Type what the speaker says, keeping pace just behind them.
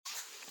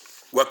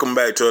Welcome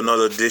back to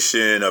another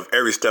edition of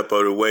Every Step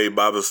of the Way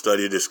Bible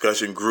Study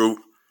Discussion Group.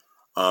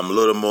 A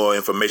little more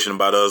information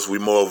about us. We're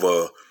more of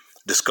a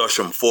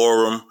discussion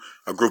forum,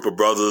 a group of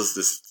brothers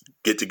that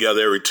get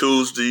together every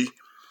Tuesday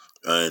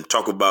and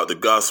talk about the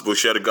gospel,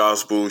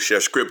 share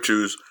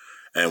scriptures,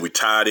 and we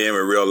tie it in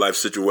with real life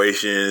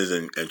situations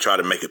and try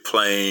to make it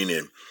plain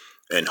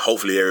and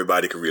hopefully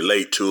everybody can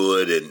relate to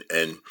it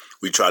and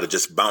we try to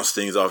just bounce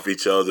things off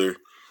each other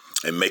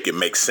and make it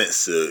make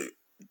sense to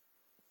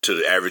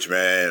the average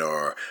man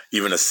or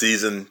even a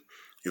seasoned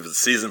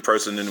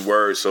person in the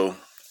word. So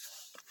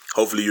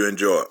hopefully you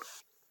enjoy it.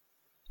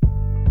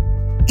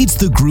 It's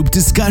the group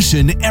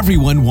discussion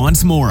everyone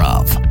wants more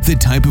of. The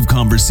type of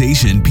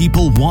conversation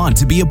people want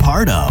to be a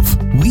part of.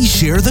 We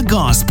share the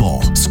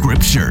gospel,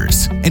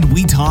 scriptures, and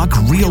we talk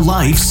real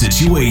life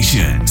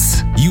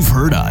situations. You've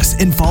heard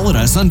us and followed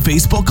us on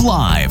Facebook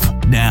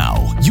Live.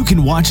 Now, you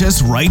can watch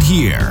us right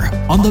here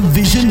on the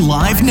Vision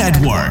Live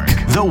Network.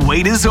 The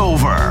wait is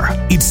over.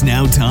 It's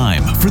now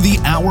time for the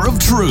Hour of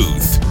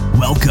Truth.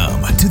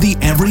 Welcome to the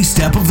Every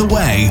Step of the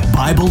Way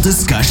Bible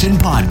Discussion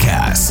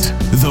Podcast.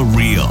 The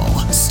real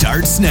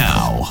starts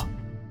now.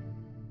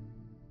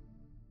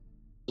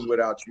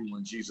 Without you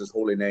in Jesus'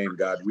 holy name,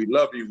 God. We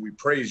love you. We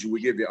praise you.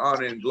 We give you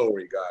honor and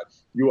glory, God.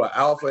 You are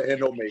Alpha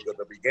and Omega,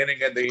 the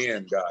beginning and the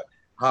end, God.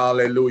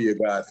 Hallelujah,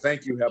 God.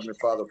 Thank you, Heavenly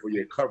Father, for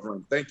your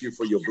covering. Thank you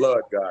for your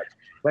blood, God.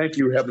 Thank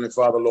you, Heavenly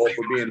Father, Lord,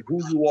 for being who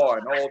you are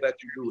and all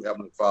that you do,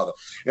 Heavenly Father.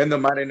 In the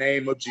mighty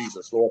name of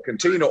Jesus, Lord,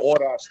 continue to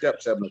order our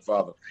steps, Heavenly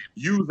Father.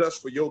 Use us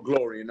for your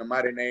glory in the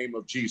mighty name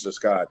of Jesus,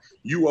 God.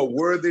 You are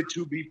worthy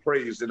to be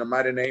praised in the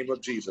mighty name of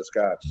Jesus,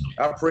 God.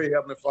 I pray,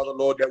 Heavenly Father,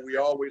 Lord, that we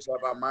always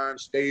have our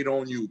minds stayed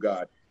on you,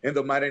 God. In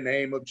the mighty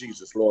name of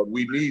Jesus, Lord,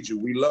 we need you.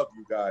 We love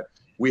you, God.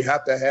 We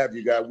have to have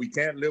you, God. We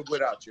can't live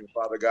without you,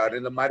 Father God,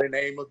 in the mighty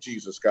name of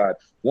Jesus, God.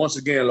 Once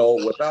again,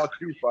 Lord, without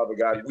you, Father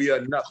God, we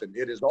are nothing.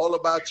 It is all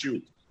about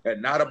you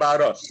and not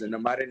about us, in the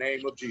mighty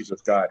name of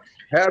Jesus, God.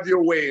 Have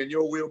your way and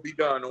your will be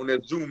done on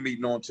this Zoom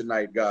meeting on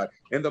tonight, God,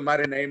 in the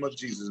mighty name of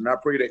Jesus. And I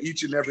pray that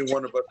each and every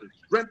one of us is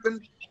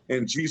strengthened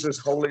in Jesus'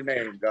 holy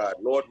name, God.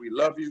 Lord, we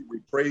love you, we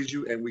praise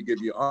you, and we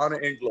give you honor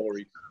and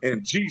glory.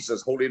 In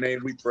Jesus' holy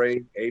name we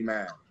pray,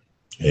 amen.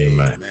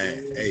 Amen.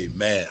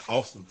 Amen.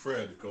 Awesome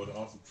prayer, Dakota.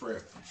 Awesome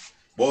prayer.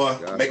 Boy,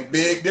 God, make a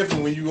big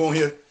difference when you on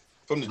here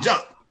from the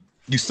jump.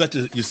 You're such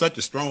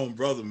a strong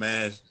brother,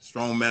 man.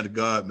 Strong man of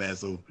God, man.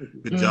 So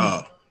good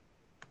job.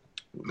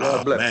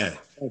 God bless man.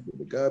 You.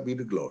 To God be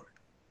the glory.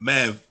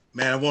 Man,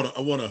 I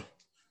wanna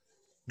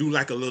do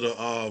like a little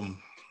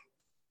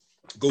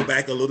go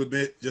back a little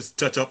bit, just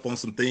touch up on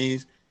some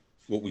things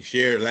what we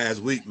shared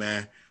last week,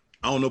 man.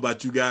 I don't know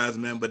about you guys,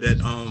 man, but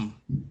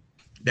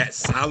that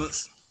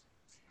silence.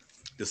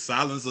 The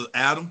silence of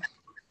Adam,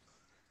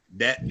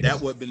 that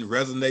what been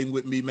resonating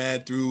with me,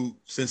 man,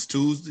 since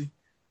Tuesday.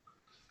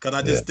 Cause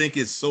I just think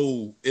it's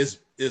so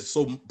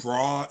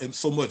broad and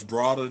so much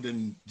broader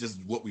than just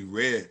what we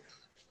read.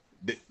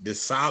 The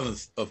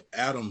silence of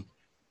Adam,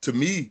 to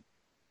me,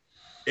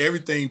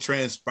 everything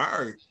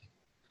transpired.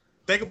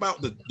 Think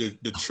about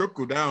the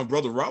trickle down.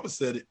 Brother Robert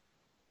said it.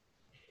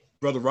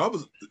 Brother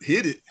Robert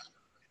hit it.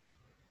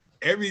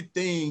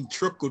 Everything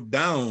trickled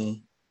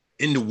down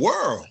in the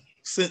world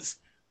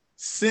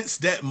since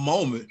that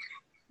moment,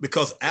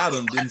 because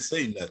Adam didn't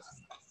say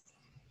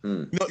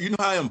nothing. You know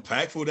how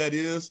impactful that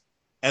is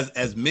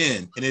as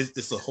men, and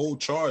it's a whole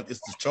charge. It's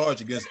the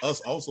charge against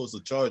us. Also, it's a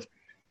charge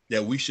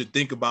that we should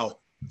think about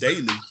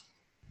daily.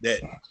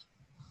 And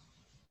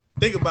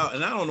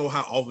I don't know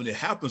how often it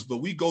happens, but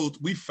we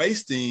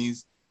face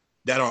things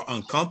that are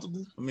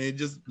uncomfortable. I mean,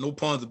 just no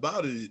puns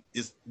about it.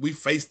 We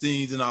face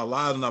things in our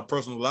lives, in our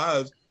personal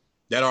lives,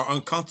 that are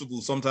uncomfortable.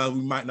 Sometimes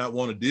we might not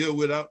want to deal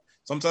with it.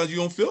 Sometimes you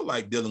don't feel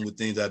like dealing with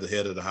things at the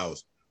head of the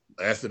house,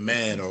 as a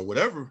man or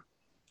whatever.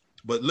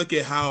 But look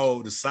at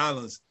how the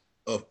silence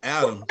of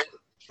Adam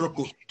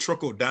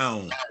trickled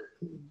down.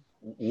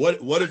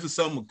 What if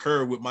something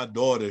occurred with my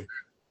daughter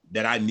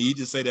that I need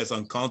to say that's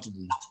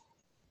uncomfortable,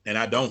 and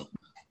I don't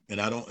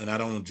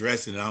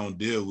address it, and I don't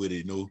deal with it?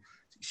 You know,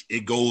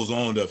 it goes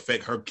on to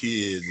affect her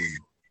kids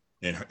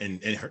and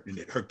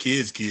her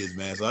kids,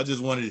 man. So I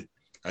just wanted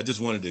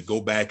to go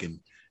back and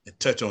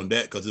touch on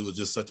that because it was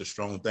just such a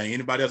strong thing.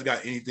 Anybody else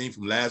got anything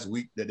from last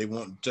week that they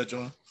want to touch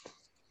on?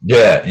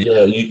 Yeah,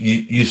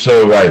 you're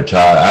so right,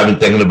 Todd. I've been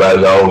thinking about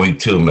it all week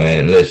too,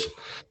 man. Listen,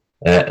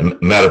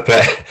 matter of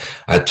fact,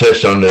 I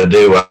touched on the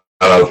day while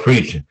I was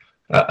preaching.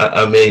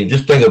 I mean,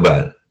 just think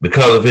about it.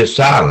 Because of his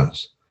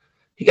silence,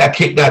 he got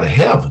kicked out of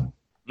heaven.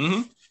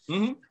 Mm-hmm.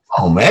 Mm-hmm.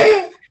 Oh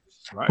man,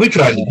 right. We're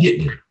trying to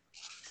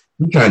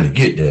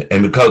get there,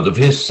 and because of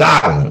his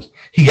silence,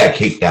 he got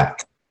kicked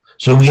out.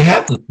 So we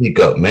have to speak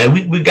up,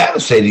 man. We got to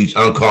say these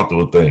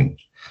uncomfortable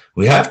things.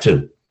 We have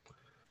to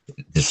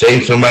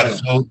save somebody's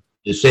soul,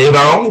 to save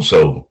our own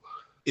soul.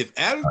 If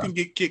Adam can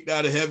get kicked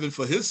out of heaven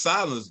for his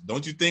silence,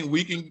 don't you think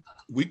we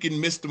can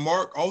miss the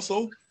mark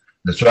also?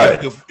 That's right.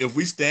 If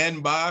we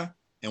stand by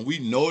and we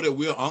know that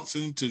we're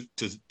unctioned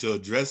to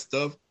address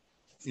stuff,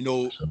 you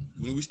know,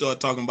 when we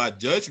start talking about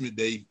Judgment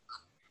Day,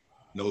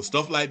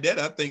 stuff like that.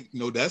 I think,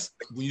 that's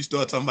when you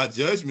start talking about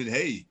judgment.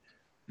 Hey,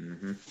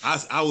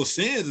 our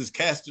sins is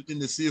cast in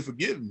the sea of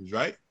forgiveness,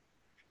 right?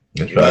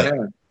 That's right.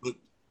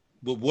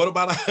 But what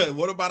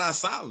about our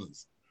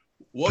silence?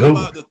 What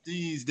about the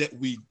things that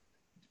we,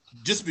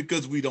 just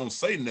because we don't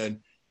say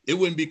nothing, it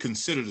wouldn't be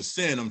considered a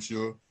sin, I'm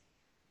sure.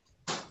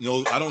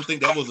 I don't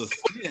think that was a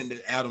sin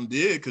that Adam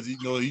did, because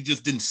he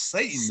just didn't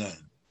say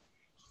nothing.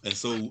 And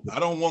so I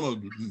don't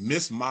want to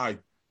miss my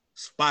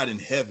spot in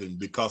heaven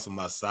because of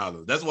my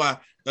silence. That's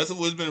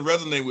what's been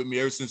resonating with me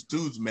ever since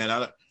Tuesday,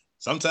 man.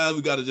 Sometimes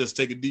we got to just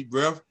take a deep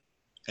breath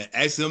and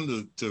ask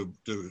him to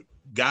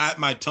guide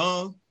my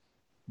tongue,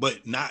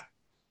 but not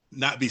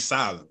be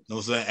silent. You know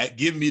what I'm saying?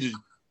 Give me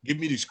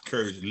the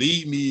courage.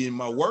 Lead me in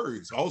my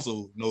words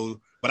also,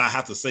 but I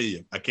have to say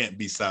it. I can't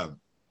be silent.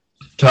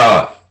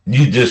 Todd,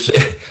 you just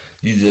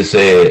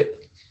said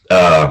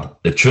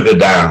the trickle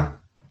down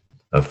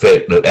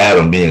effect of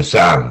Adam being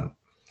silent.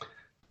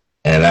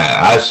 And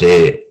I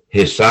said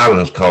his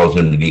silence caused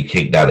him to get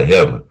kicked out of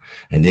heaven.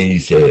 And then you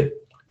said,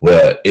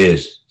 well,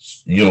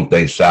 you don't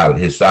think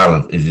his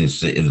silence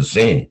is a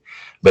sin.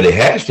 But it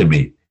has to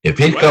be.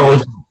 If it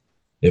caused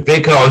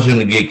him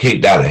to get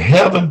kicked out of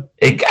heaven,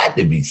 it got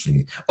to be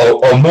sin.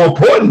 Or more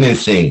important than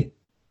sin.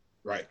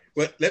 Right.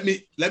 But let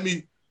me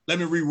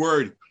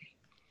reword it.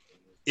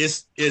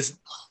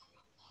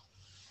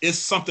 It's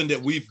something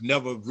that we've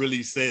never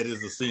really said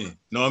is a sin. You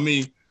know what I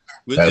mean?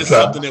 It's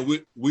something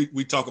that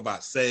we talk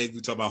about sex,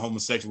 we talk about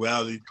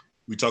homosexuality,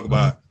 we talk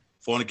about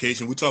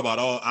fornication, we talk about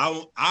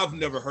all. I've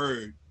never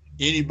heard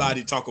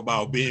anybody talk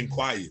about being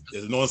quiet.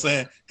 You know what I'm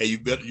saying? Hey, you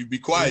be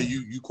quiet.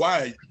 You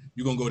quiet,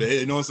 you're gonna go to hell.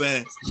 You know what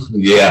I'm saying?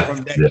 Yeah.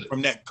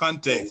 From that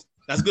context,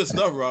 that's good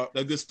stuff, Rob.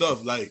 That's good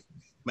stuff. Like,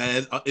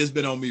 man, it's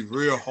been on me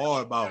real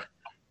hard about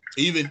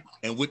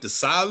and with the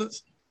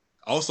silence,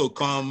 also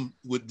come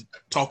with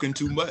talking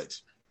too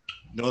much.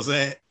 You know what I'm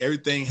saying?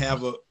 Everything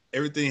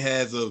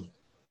has a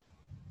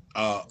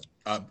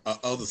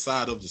other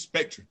side of the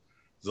spectrum.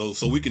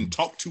 So we can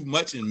talk too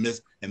much and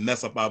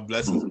mess up our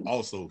blessings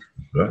also.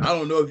 Right. I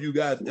don't know if you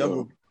guys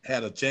ever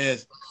had a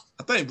chance.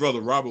 I think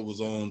Brother Robert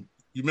was on.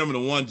 You remember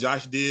the one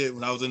Josh did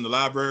when I was in the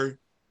library?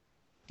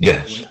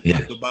 Yes.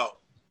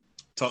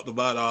 Talked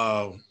about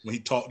when he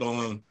talked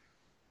on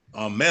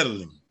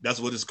meddling. That's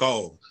what it's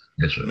called.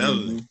 That's right.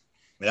 Meddling.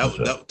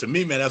 That, to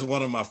me, man, that's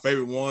one of my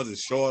favorite ones.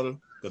 It's shorter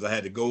because I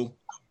had to go.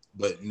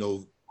 But,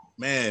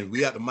 man,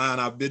 we have to mind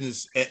our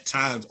business at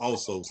times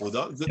also. So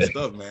that's good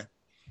stuff, man.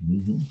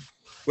 Mm-hmm.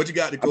 What you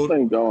got to go? I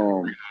think,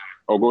 go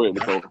ahead,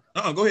 Nicole.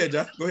 Go ahead,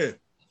 Josh. Go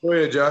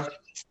ahead, Josh.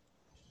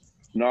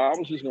 No, I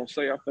was just going to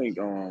say, I think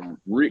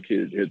Rick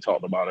had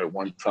talked about it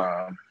one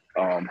time,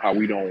 how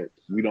we don't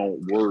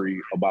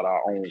worry about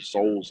our own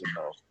souls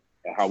enough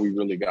and how we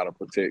really got to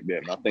protect that.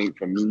 And I think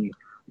for me,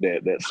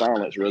 that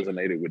silence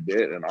resonated with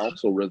that, and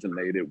also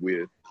resonated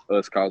with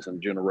us causing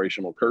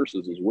generational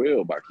curses as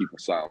well by keeping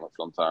silent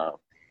sometimes.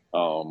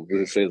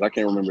 It says, I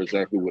can't remember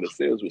exactly what it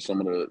says, but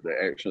some of the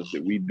actions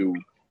that we do,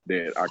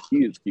 that our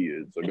kids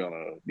are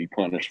gonna be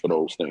punished for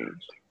those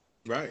things.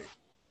 Right.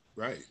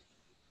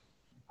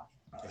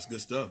 That's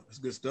good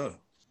stuff.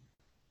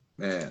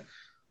 Man,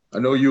 I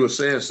know you were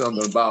saying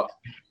something about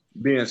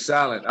being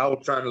silent. I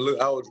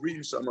was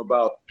reading something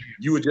about,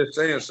 you were just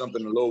saying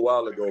something a little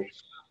while ago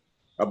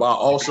about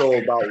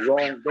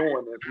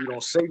wrongdoing if we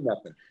don't say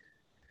nothing.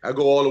 I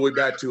go all the way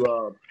back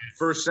to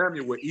 1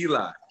 Samuel with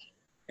Eli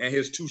and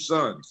his two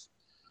sons.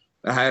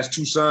 His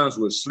two sons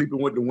were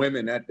sleeping with the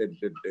women at the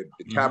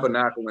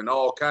tabernacle and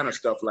all kind of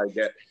stuff like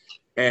that.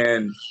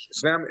 And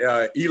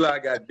Eli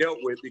got dealt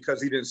with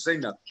because he didn't say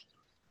nothing.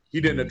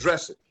 He didn't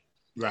address it.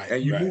 Right.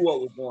 And you knew what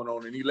was going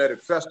on, and he let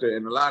it fester,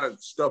 and a lot of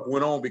stuff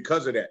went on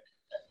because of that.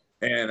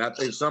 And I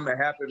think something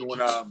happened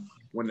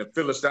when the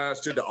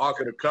Philistines took the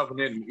Ark of the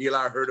Covenant, and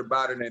Eli heard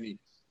about it, and he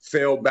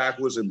fell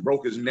backwards and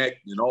broke his neck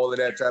and all of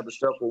that type of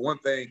stuff. But one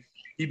thing,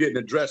 he didn't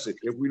address it.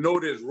 If we know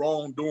there's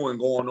wrongdoing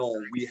going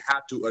on, we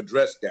have to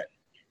address that.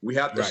 We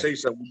have to say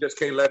something. We just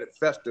can't let it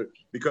fester,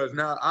 because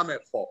now I'm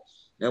at fault.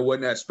 And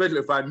when that, especially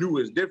if I knew,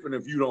 it's different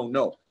if you don't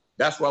know.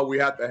 That's why we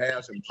have to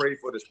have some pray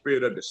for the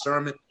spirit of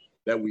discernment,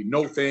 that we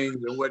know things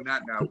and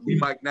whatnot. Now, we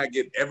might not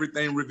get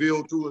everything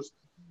revealed to us,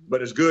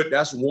 but it's good.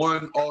 That's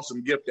one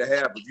awesome gift to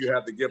have if you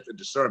have the gift of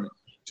discernment,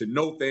 to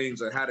know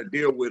things and how to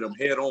deal with them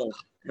head on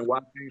and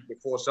watch things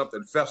before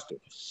something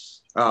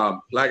festers.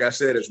 Like I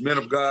said, as men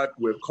of God,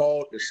 we're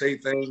called to say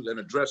things and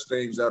address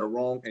things that are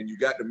wrong, and you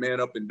got to man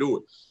up and do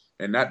it,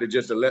 and not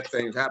to let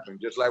things happen,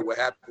 just like what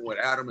happened with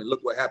Adam, and look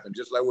what happened,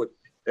 just like what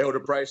Elder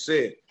Price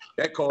said.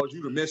 That caused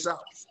you to miss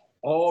out,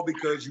 all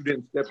because you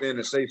didn't step in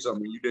and say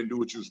something. You didn't do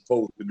what you were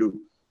supposed to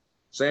do.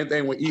 Same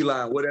thing with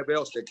Eli and whatever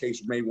else that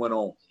case may went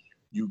on.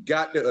 You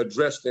got to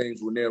address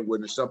things when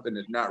there's something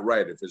that's not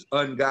right. If it's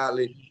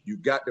ungodly, you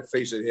got to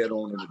face it head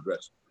on and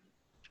address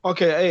it.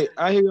 Okay, hey,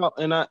 I hear y'all,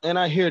 and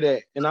I hear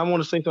that, and I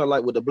want to say something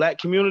like with the black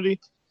community.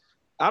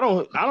 I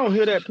don't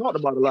hear that talked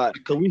about a lot,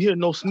 because we hear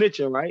no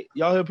snitching, right?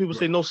 Y'all hear people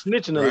say no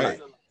snitching a lot.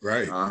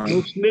 Right. Uh-huh.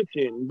 No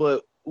snitching,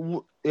 but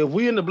if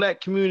we in the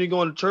black community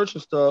going to church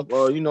and stuff,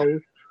 or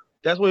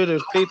That's where their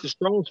faith is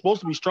strong,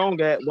 supposed to be strong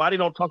at. Why they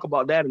don't talk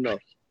about that enough?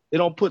 They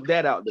don't put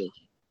that out there.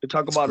 They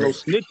talk about no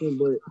snitching,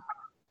 but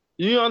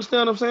you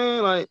understand what I'm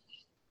saying? Like,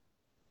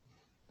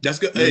 that's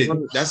good. Hey,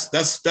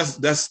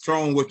 that's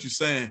strong what you're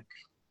saying.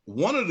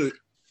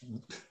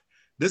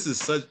 This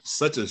is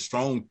such a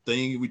strong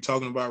thing we're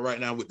talking about right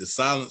now with the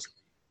silence.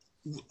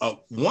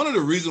 One of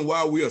the reasons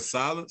why we are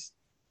silenced,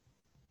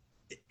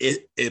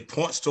 it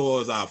points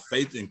towards our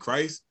faith in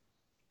Christ,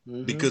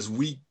 because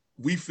we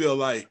feel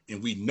like,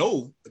 and we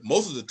know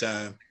most of the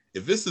time,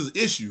 if this is an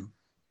issue,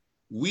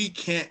 we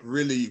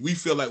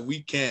feel like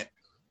we can't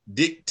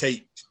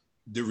dictate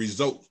the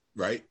result,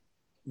 right?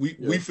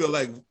 We feel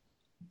like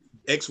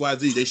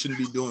XYZ, they shouldn't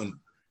be doing,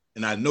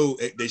 and I know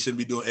they shouldn't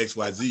be doing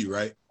XYZ,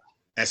 right?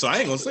 And so I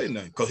ain't gonna say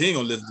nothing because he ain't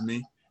gonna listen to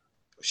me.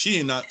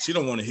 She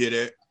don't want to hear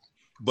that.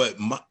 But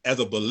as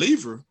a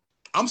believer,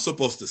 I'm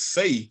supposed to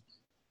say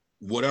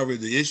whatever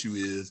the issue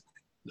is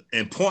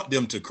and point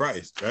them to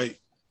Christ, right?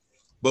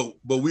 But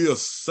we are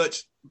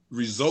such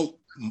result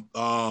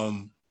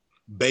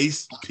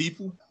based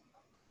people.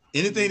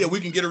 Anything that we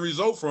can get a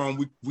result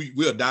from,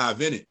 we'll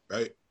dive in it,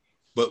 right?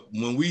 But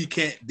when we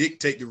can't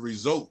dictate the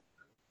result,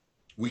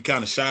 we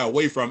kind of shy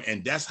away from it,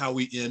 and that's how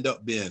we end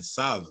up being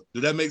silent.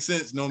 Does that make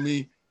sense? You know what I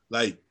mean?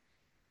 Like,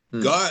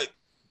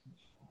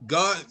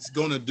 God's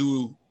gonna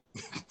do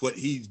what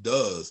he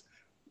does.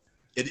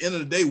 At the end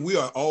of the day, we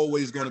are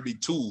always going to be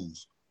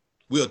tools.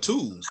 We are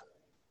tools.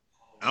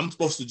 I'm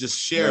supposed to just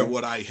share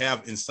what I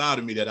have inside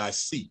of me that I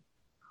see,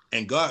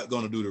 and God's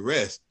going to do the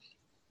rest.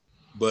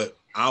 But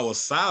our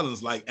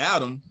silence, like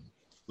Adam,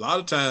 a lot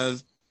of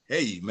times,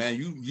 hey man,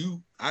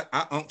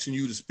 I unction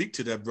you to speak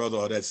to that brother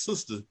or that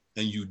sister,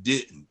 and you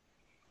didn't.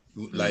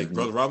 Like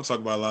Brother Robert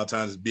talked about a lot of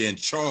times, being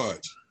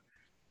charged.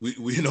 We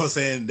you know what I'm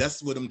saying?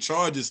 That's where them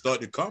charges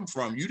start to come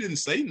from. You didn't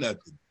say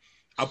nothing.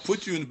 I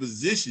put you in a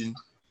position.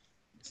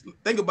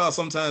 Think about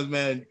sometimes,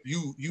 man,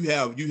 you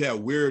have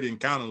weird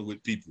encounters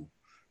with people,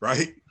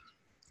 right?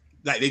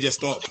 Like they just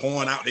start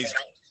pouring out.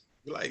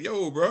 You're like,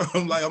 yo, bro,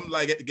 I'm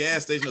like at the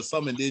gas station or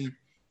something, and then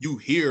you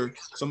hear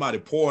somebody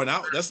pouring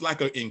out. That's like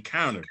an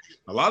encounter.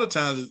 A lot of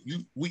times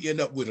we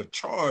end up with a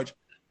charge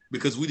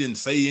because we didn't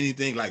say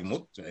anything like,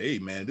 hey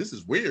man, this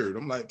is weird.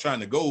 I'm like trying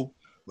to go.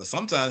 But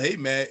sometimes, hey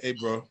man, hey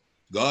bro,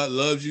 God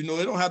loves you. No,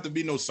 it don't have to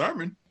be no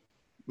sermon.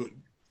 But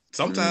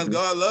sometimes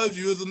God loves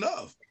you is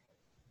enough.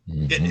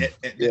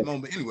 At that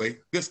moment. Anyway,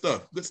 good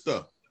stuff.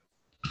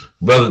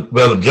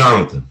 Brother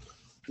Jonathan.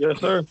 Yes,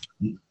 sir.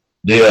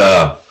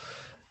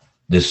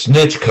 The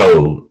snitch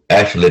code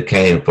actually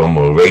came from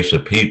a race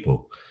of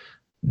people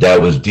that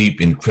was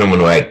deep in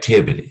criminal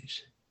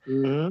activities.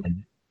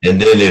 And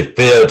then it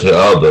fell to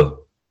other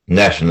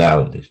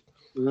nationalities.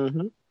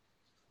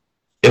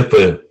 If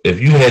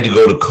you had to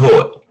go to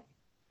court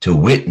to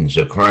witness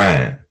a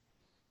crime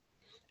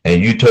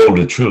and you told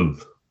the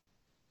truth,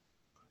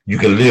 you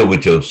can live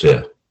with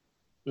yourself.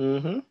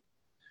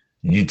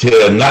 You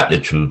tell not the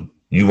truth,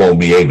 you won't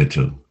be able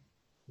to.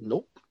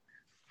 Nope.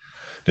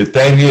 The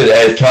thing is,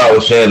 as Todd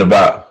was saying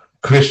about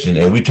Christian,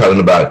 and we're talking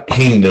about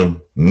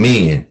kingdom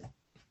men,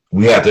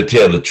 we have to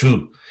tell the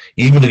truth,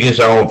 even against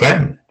our own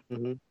family.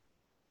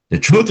 The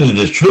truth is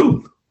the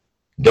truth.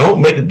 Don't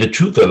make the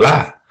truth a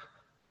lie,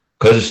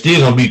 because it's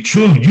still going to be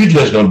true. You're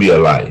just going to be a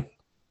liar.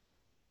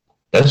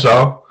 That's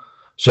all.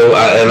 So,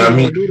 a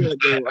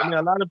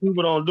lot of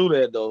people don't do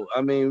that, though.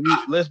 I mean,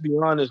 let's be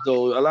honest,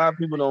 though. A lot of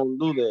people don't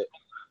do that.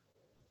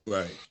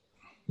 Right.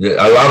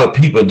 Yeah, a lot of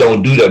people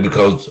don't do that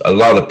because a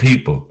lot of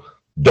people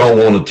don't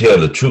want to tell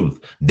the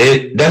truth.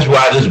 That's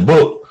why this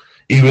book,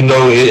 even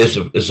though it's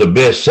a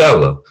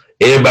bestseller,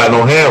 everybody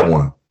don't have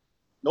one.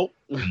 Nope.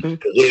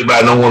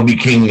 Everybody don't want to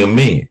be king of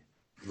men.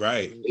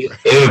 Right.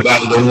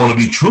 Everybody don't want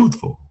to be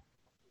truthful.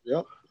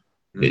 Yep.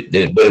 But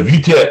if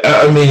you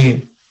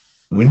tell,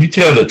 when you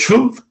tell the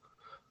truth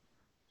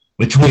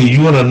between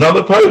you and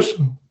another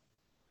person,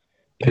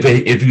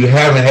 if you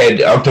haven't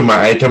had, I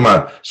ain't talking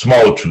about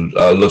small truth,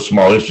 a little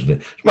small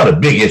incident. It's about a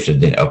big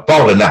incident, a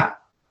falling out,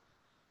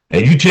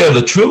 and you tell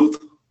the truth,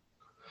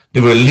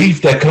 the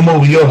relief that come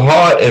over your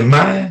heart and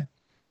mind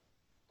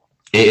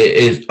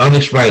is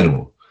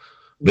unexplainable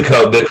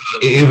because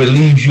it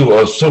relieves you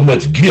of so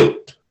much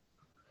guilt.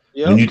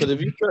 Yeah, because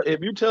if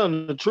you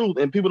telling the truth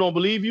and people don't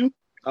believe you,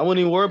 I wouldn't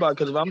even worry about it,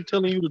 because if I'm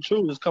telling you the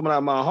truth, it's coming out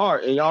of my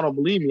heart, and y'all don't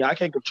believe me, I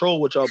can't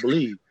control what y'all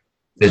believe.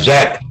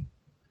 Exactly.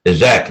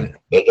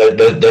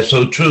 That's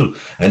so true,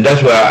 and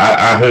that's why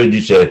I heard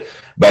you say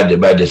about the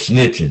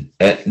snitching.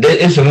 And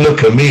it's a little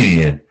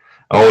comedian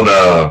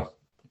on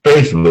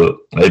Facebook,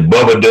 like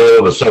Bubba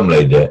Dub or something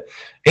like that.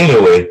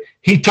 Anyway,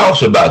 he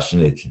talks about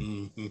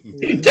snitching.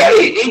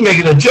 He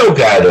making a joke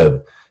out of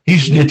it. He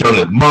snitched on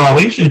his mom.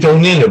 He snitched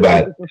on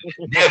anybody.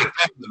 They're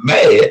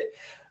mad.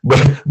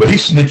 But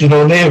he's snitching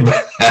on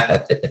everybody.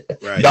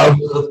 Right. Y'all,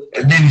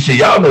 and then he said,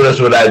 y'all know that's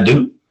what I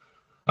do.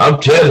 I'm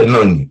telling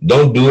on you.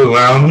 Don't do it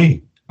around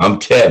me. I'm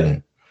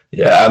telling.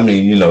 Yeah,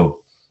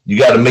 you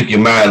got to make your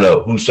mind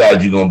up whose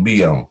side you're going to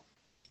be on.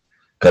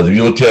 Because if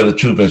you don't tell the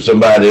truth and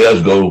somebody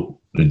else go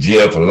to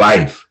jail for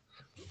life,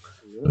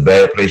 a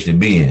bad place to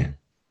be in.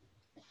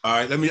 All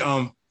right, let me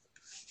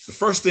the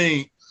first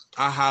thing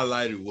I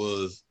highlighted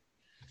was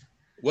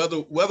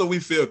whether we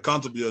feel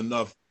comfortable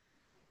enough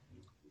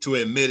to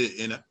admit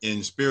it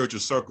in spiritual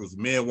circles,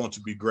 men want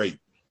to be great.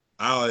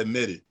 I'll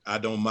admit it. I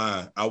don't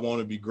mind. I want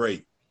to be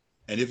great.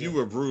 And if you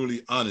were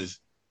brutally honest,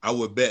 I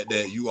would bet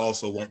that you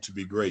also want to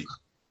be great.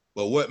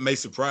 But what may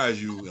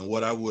surprise you and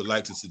what I would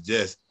like to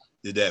suggest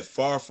is that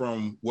far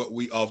from what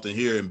we often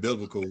hear in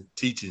biblical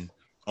teaching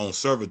on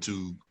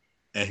servitude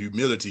and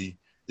humility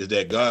is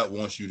that God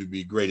wants you to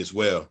be great as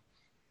well.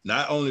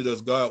 Not only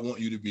does God want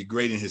you to be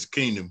great in his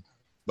kingdom,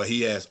 but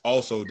he has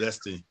also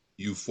destined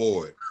you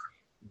for it.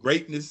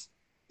 Greatness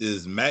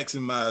is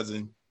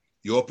maximizing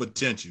your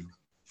potential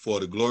for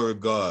the glory of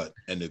God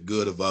and the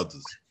good of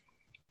others.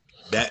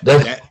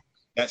 That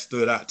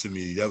stood out to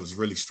me. That was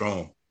really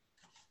strong.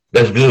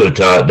 That's good,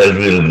 Todd. That's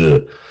really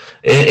good.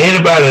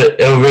 Anybody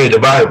ever read the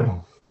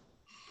Bible?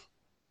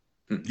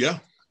 Yeah.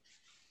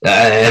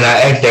 And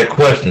I asked that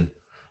question,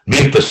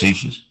 being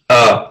facetious.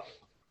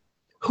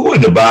 Who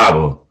in the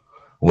Bible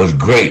was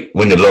great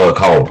when the Lord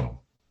called them?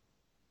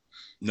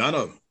 None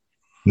of them.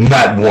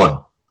 Not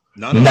one.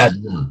 Not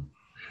one.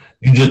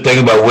 You just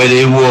think about where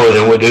they was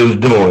and what they was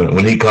doing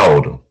when he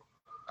called them.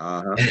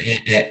 Uh-huh.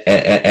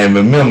 And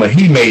remember,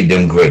 he made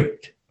them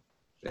great.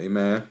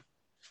 Amen.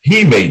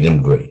 He made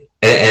them great.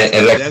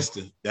 And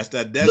that's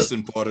that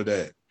destined part of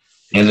that.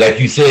 And like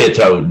you said,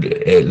 Todd,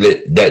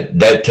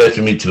 that touched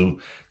me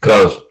too,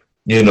 because,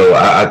 you know,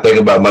 I think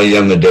about my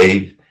younger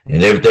days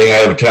and everything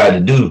I ever tried to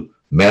do,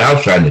 man, I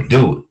was trying to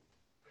do it.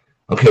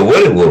 I don't care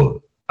what it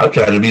was. I was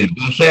trying to be the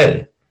best at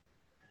it.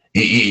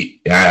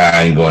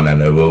 I ain't going down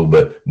that road,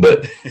 but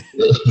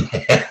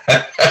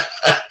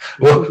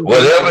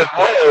whatever it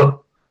was,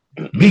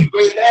 be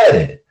great at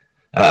it.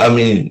 I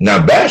mean,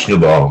 now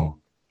basketball,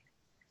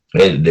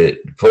 the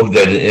folks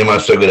that in my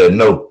circle that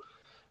know,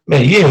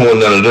 man, you ain't want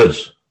none of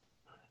this.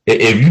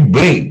 If you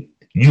blink,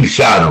 you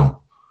shot on.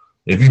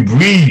 If you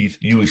breathe,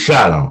 you was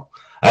shot on.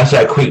 That's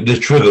how quick this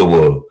trigger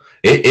was.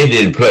 It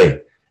didn't play.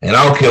 And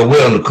I don't care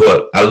where on the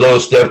court. I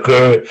love Steph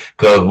Curry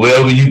because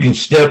wherever you can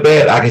step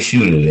at, I can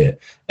shoot it at.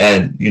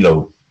 And, you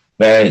know,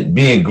 man,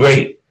 being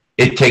great,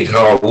 it takes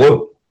hard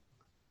work.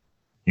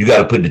 You got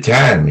to put the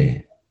time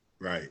in.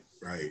 Right.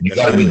 You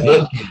got to be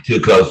dedicated to,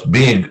 because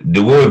being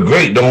the word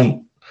great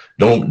don't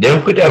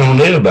put that on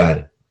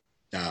everybody.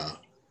 Nah.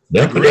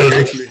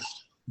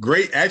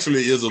 Great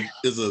actually is a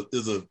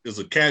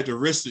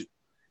characteristic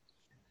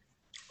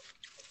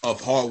of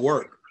hard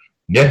work.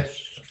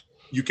 Yes.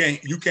 You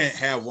can't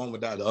have one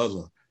without the other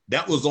one.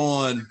 That was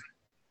on.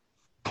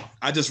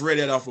 I just read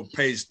that off of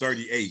page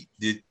 38.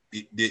 Did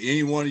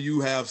any one of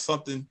you have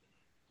something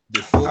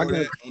before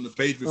that on the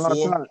page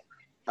before?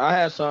 I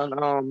had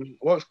something.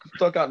 What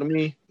stuck out to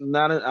me?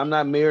 I'm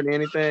not married or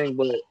anything,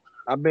 but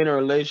I've been in a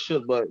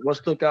relationship. But what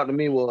stuck out to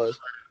me was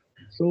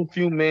so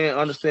few men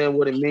understand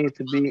what it means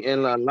to be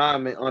in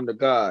alignment under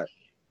God,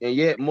 and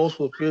yet most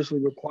will fiercely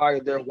require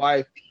their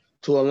wife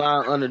to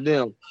align under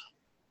them.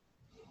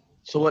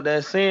 So what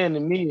that's saying to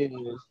me is,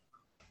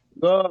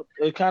 love,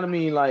 it kind of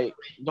mean like,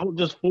 don't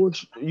just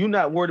force, you're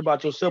not worried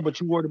about yourself, but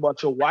you're worried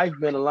about your wife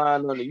being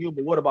aligned under you.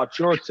 But what about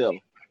yourself?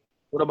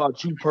 What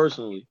about you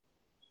personally?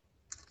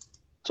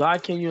 So how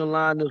can you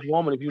align this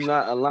woman if you're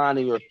not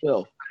aligning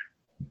yourself?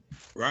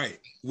 Right.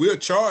 We're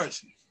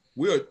charged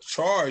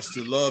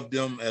to love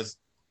them as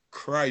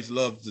Christ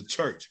loves the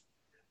church.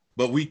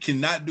 But we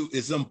cannot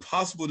it's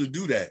impossible to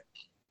do that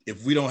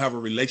if we don't have a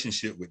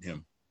relationship with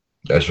him.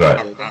 That's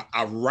right.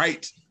 I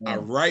right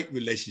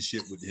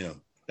relationship with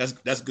him.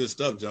 That's good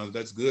stuff, John.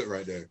 That's good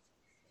right there.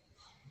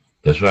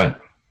 That's right.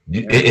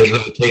 It's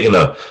like taking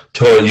a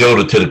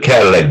Toyota to the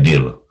Cadillac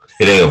dealer.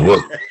 It ain't gonna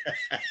work.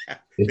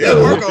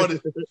 They'll work on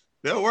it.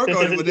 They'll work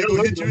on it, but they're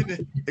gonna hit you in the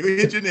head.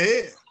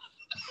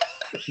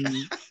 They're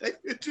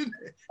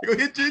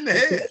gonna hit you in the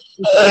head.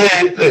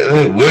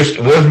 Worst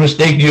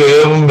mistake you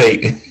ever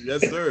make.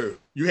 Yes, sir.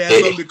 You had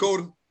something,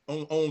 Dakota,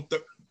 on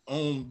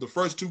the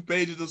first 2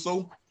 pages or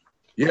so?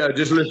 Yeah,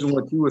 just listen to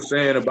what you were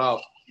saying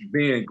about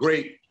being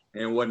great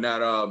and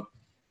whatnot.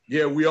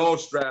 Yeah, we all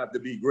strive to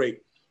be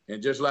great.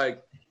 And just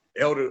like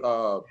Elder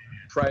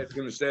Price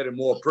gonna said it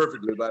more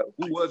perfectly about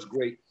who was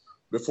great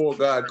before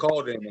God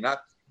called him. And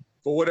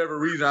for whatever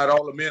reason,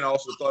 all the men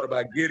also thought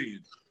about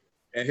Gideon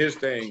and his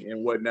thing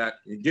and whatnot.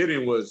 And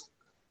Gideon was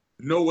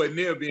nowhere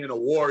near being a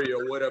warrior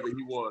or whatever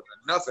he was.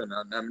 Nothing.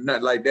 I'm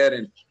not like that.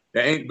 And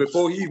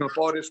before he even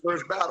fought his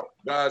first battle,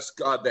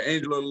 the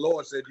angel of the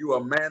Lord said, "You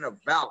are a man of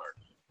valor,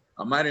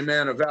 a mighty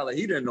man of valor."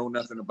 He didn't know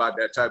nothing about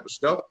that type of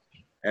stuff.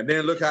 And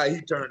then look how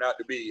he turned out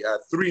to be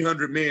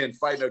 300 men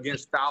fighting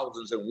against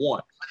thousands and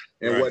one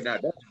and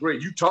whatnot. That's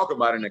great. You talk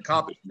about an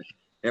accomplishment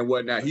and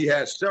whatnot. He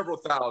had several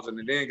thousand,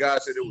 and then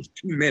God said it was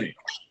too many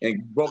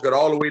and broke it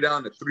all the way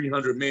down to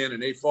 300 men,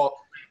 and they fought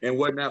and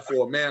whatnot.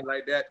 For a man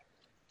like that,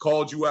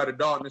 called you out of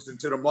darkness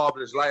into the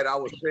marvelous light. I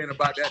was saying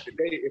about that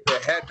today. If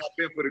it had not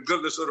been for the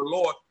goodness of the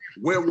Lord,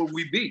 where would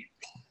we be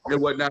and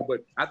whatnot?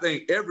 But I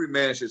think every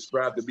man should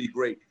strive to be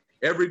great.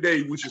 Every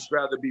day we should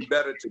strive to be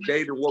better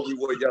today than what we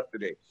were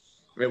yesterday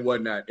and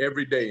whatnot.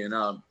 Every day. And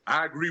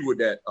I agree with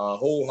that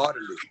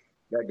wholeheartedly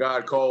that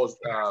God calls.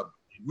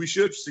 We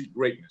should seek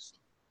greatness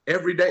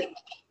every day.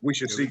 We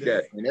should seek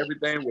that. And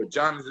everything what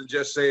Jonathan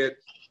just said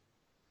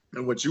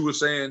and what you were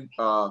saying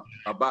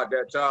about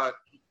that, Todd,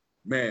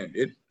 man,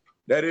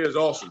 that is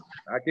awesome.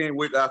 I can't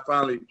wait till I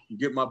finally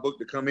get my book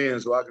to come in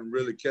so I can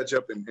really catch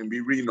up and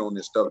be reading on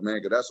this stuff, man,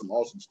 because that's some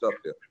awesome stuff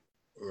there.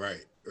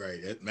 Right.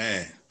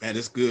 Man,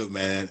 it's good,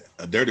 man.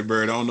 A Dirty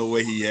Bird, I don't know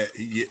where he at.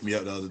 He hit me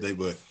up the other day,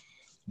 but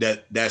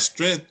that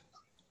strength,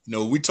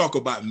 we talk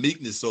about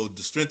meekness. So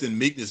the strength and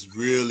meekness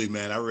really,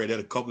 man, I read that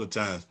a couple of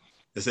times.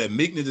 It said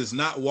meekness is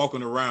not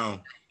walking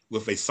around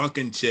with a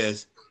sunken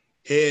chest,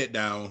 head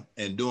down,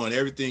 and doing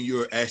everything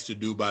you're asked to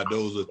do by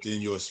those within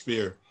your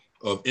sphere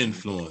of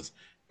influence.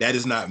 That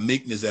is not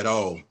meekness at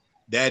all.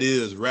 That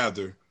is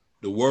rather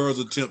the world's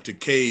attempt to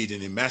cage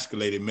an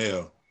emasculated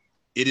male.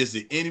 It is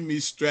the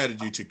enemy's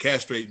strategy to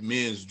castrate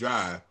men's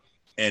drive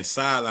and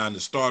sideline the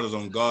starters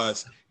on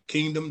God's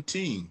kingdom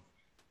team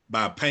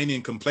by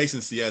painting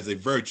complacency as a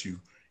virtue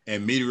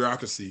and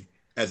mediocrity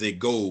as a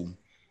goal.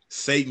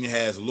 Satan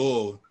has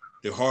lulled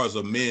the hearts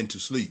of men to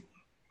sleep.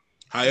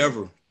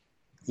 However,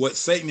 what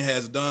Satan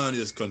has done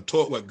is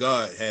contort what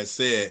God has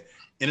said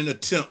in an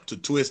attempt to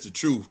twist the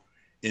truth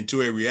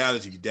into a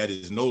reality that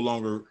is no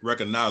longer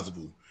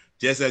recognizable,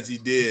 just as he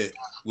did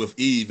with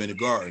Eve in the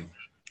garden.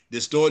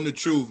 Distorting the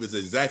truth is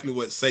exactly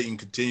what Satan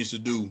continues to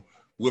do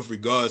with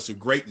regards to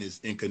greatness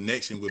in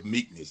connection with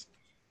meekness.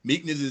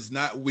 Meekness is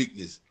not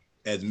weakness,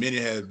 as many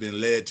have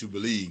been led to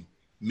believe.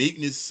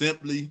 Meekness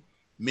simply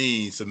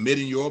means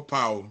submitting your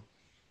power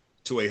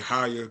to a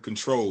higher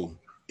control.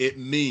 It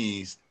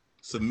means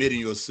submitting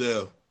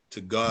yourself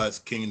to God's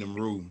kingdom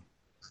rule.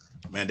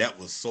 Man, that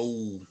was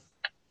so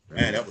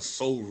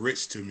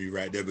rich to me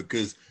right there,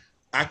 because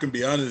I can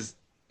be honest,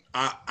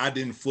 I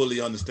didn't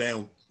fully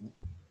understand.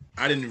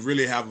 I didn't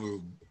really have a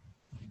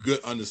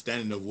good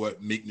understanding of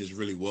what meekness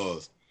really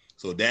was.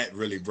 So that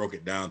really broke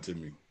it down to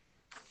me.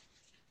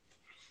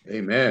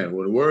 Amen.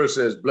 Well, the word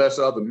says, blessed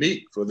are the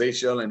meek, for they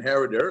shall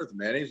inherit the earth,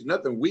 man. There's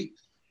nothing weak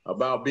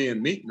about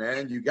being meek,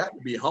 man. You got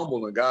to be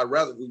humble, and God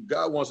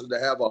wants us to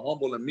have a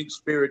humble and meek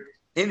spirit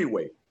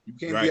anyway. You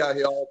can't be out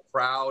here all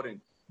proud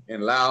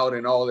and loud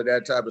and all of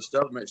that type of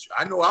stuff, man.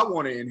 I know I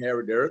want to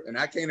inherit the earth, and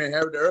I can't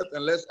inherit the earth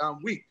unless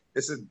I'm weak.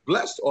 It says,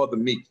 blessed are the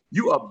meek.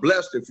 You are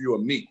blessed if you are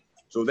meek.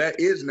 So that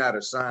is not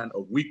a sign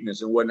of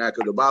weakness and whatnot,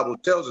 because the Bible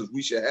tells us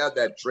we should have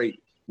that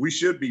trait. We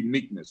should be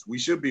meekness. We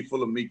should be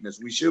full of meekness.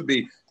 We should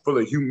be full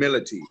of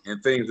humility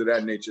and things of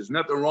that nature. There's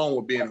nothing wrong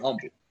with being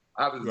humble.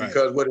 Obviously,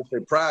 because what it say,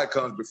 pride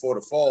comes before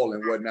the fall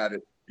and whatnot.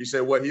 He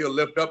said, well, he'll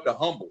lift up the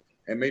humble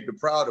and make the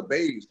proud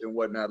abased and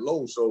whatnot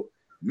low. So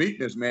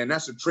meekness, man,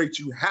 that's a trait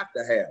you have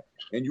to have.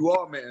 And you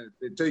are, man,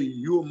 they tell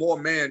you are more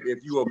man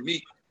if you are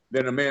meek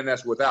than a man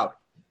that's without it.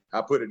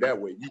 I put it that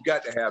way. You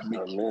got to have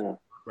meekness.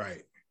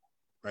 Right.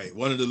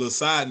 One of the little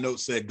side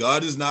notes said,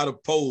 God is not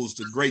opposed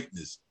to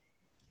greatness.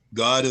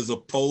 God is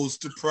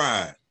opposed to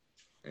pride.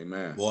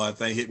 Amen. Boy, I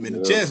think hit me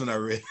in the chest when I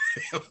read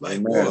it. I was like,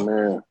 Amen, boy,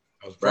 man.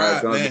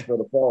 Pride comes before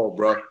the fall,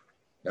 bro.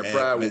 That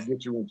pride will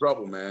get you in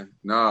trouble, man.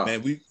 Nah.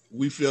 Man,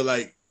 we feel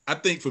like, I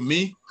think for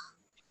me,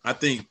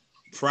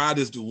 pride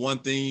is the one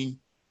thing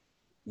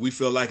we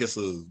feel like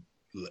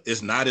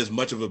it's not as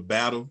much of a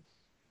battle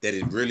that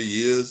it really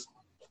is.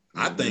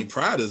 I think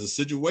pride is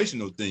a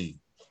situational thing,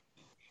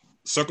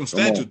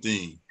 circumstantial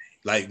thing.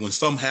 Like when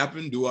something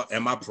happened,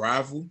 am I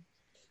prideful?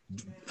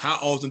 How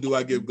often do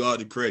I give God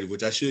the credit,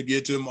 which I should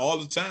give to him all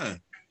the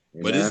time?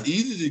 Amen. But it's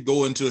easy to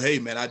go into, hey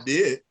man, I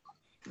did.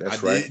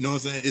 That's right. You know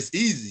what I'm saying? It's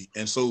easy.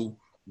 And so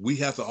we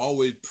have to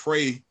always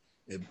pray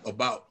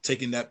about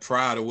taking that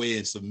pride away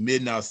and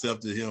submitting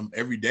ourselves to him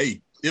every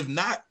day. If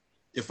not,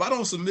 if I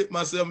don't submit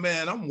myself,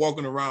 man, I'm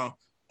walking around,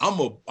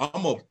 I'm a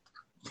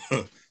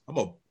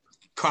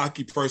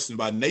cocky person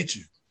by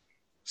nature.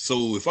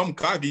 So if I'm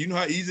cocky, you know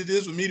how easy it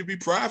is for me to be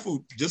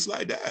prideful, just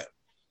like that.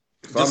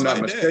 If I'm not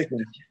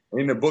mistaken,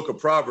 in the book of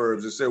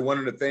Proverbs, it said one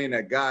of the things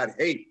that God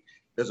hates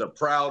is a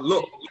proud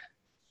look.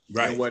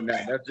 And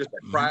whatnot. That's just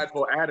a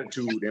prideful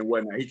attitude and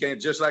whatnot. He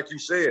can't, just like you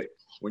said,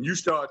 when you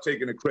start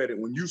taking the credit,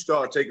 when you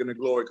start taking the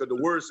glory, because the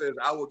word says,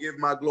 I will give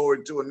my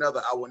glory to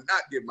another. I will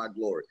not give my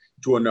glory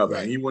to another.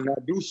 And he will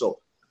not do so.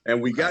 And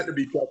we got to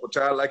be careful,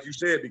 Todd, like you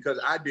said, because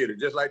I did it.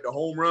 Just like the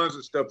home runs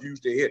and stuff you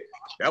used to hit.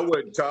 That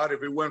wasn't, Todd,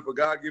 if it wasn't for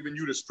God giving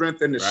you the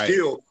strength and the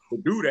skill to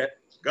do that,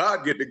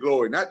 God get the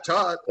glory, not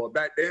Todd, or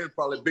back then,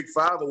 probably Big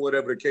Five or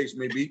whatever the case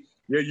may be.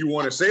 Yeah, you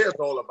want to say it's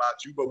all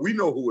about you, but we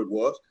know who it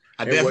was.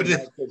 I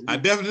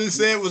definitely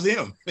said it was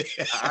him.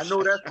 I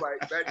know that's right.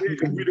 Back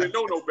then, we didn't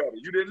know no better.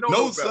 You didn't know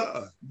no better.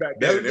 Sir. Back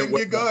then, didn't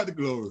give God the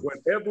glory.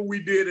 Whatever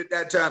we did at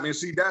that time, and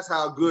see, that's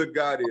how good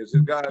God is.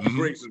 His God's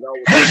grace is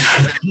always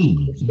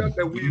the stuff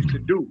that we used to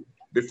do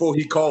before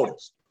he called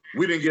us.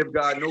 We didn't give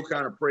God no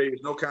kind of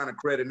praise, no kind of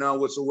credit, none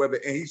whatsoever.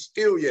 And he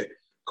still yet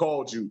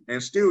called you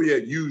and still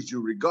yet used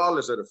you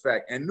regardless of the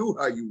fact and knew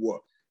how you were.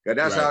 And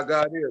that's how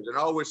God is. And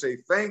I always say,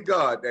 thank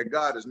God that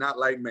God is not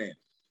like man.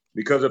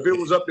 Because if it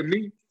was up to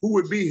me, who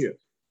would be here?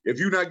 If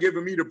you're not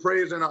giving me the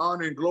praise and the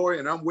honor and glory,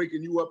 and I'm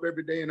waking you up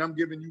every day and I'm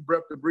giving you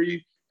breath to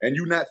breathe, and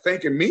you're not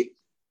thanking me,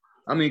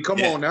 I mean,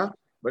 come on now.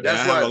 But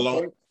that's why.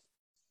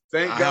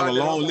 I have a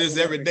long list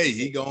every day.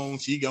 He gone,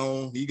 she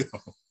gone, he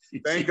gone.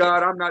 Thank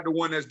God I'm not the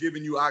one that's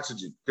giving you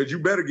oxygen, because you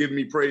better give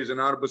me praise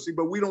and honor.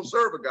 But we don't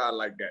serve a God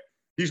like that.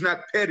 He's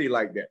not petty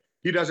like that.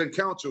 He doesn't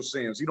count your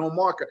sins. He don't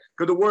mark it.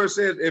 Because the word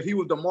says if he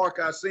was to mark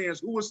our sins,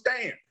 who would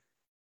stand?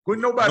 Would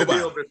nobody be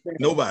able to stand?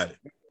 Nobody.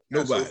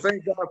 So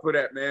thank God for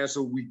that, man.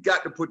 So we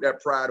got to put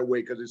that pride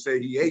away, because it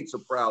said he hates a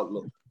proud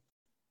look.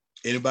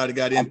 Anybody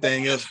got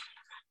anything else?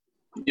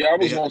 Yeah, I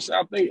was gonna say,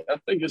 I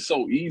think it's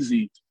so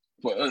easy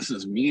for us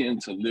as men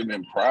to live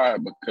in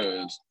pride,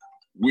 because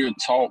we're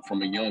taught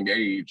from a young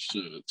age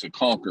to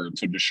conquer,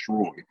 to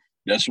destroy.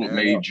 That's what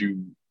made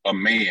you a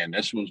man.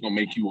 That's what's gonna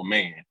make you a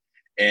man.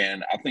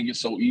 And I think it's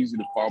so easy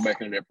to fall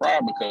back into that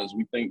pride, because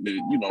we think that,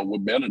 we're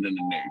better than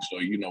the next, or,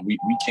 we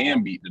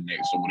can beat the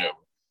next or whatever.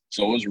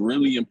 So it's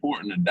really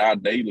important to die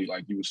daily,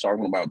 like you was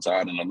talking about,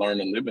 Todd, and to learn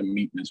to live in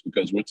meekness,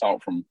 because we're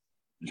taught from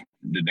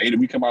the day that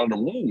we come out of the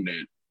womb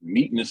that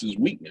meekness is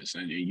weakness,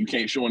 and you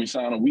can't show any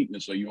sign of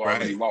weakness, so you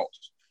already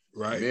lost.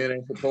 Right. Men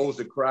ain't supposed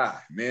to cry.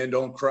 Men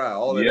don't cry.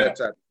 All of that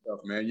type of stuff,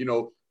 man.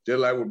 Just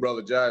like what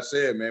Brother Josh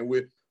said, man,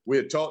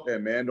 we're taught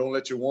that, man. Don't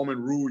let your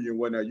woman rule you and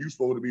whatnot. You're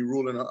supposed to be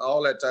ruling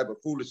all that type of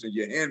foolishness.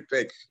 Your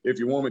handpicked. If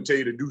your woman tell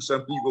you to do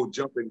something, you go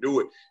jump and do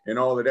it, and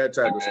all of that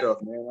type of stuff,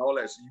 man. All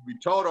that. So you be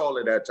taught all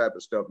of that type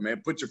of stuff,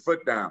 man. Put your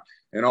foot down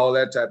and all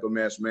that type of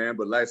mess, man.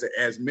 But like I said,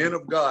 as men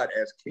of God,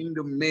 as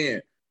kingdom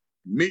men,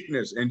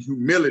 meekness and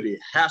humility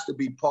has to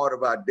be part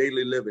of our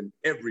daily living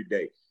every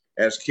day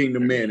as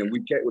kingdom men. And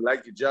we can't,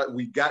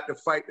 we got to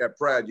fight that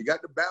pride. You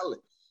got to battle it.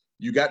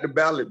 You got to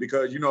battle it,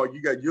 because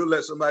you'll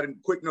let somebody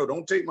quick know,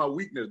 don't take my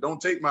weakness,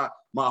 don't take my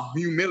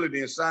humility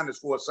and sign this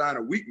for a sign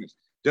of weakness,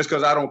 just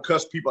because I don't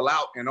cuss people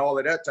out and all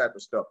of that type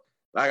of stuff.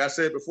 Like I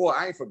said before,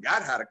 I ain't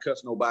forgot how to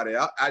cuss nobody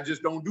out. I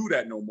just don't do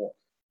that no more.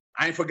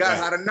 I ain't forgot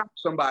how to knock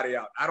somebody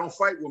out. I don't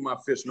fight with my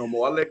fists no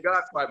more. I let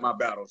God fight my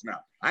battles now.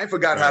 I ain't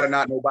forgot how to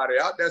knock nobody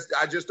out.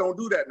 I just don't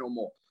do that no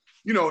more.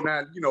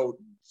 Now,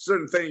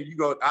 certain things,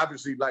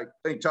 obviously, like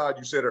I think, Todd,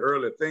 you said it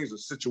earlier, things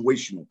are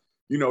situational.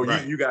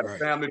 You got a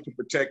family to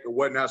protect or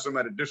whatnot.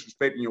 Somebody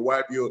disrespecting your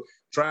wife, you'll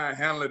try and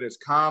handle it as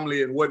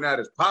calmly and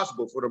whatnot as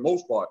possible for the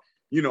most part.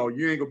 You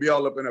ain't gonna be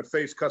all up in her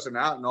face cussing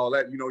out and all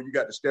that. You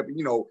got to step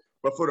in,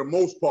 but for the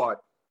most part,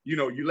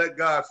 you let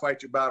God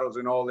fight your battles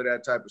and all of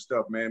that type of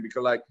stuff, man.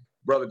 Because like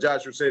Brother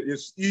Joshua said,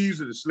 it's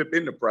easy to slip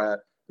into pride,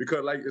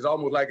 because it's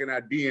almost like in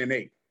our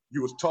DNA.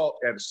 You was taught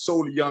at a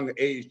so young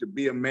age to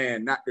be a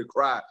man, not to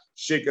cry,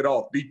 shake it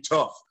off, be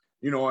tough,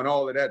 and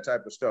all of that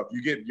type of stuff.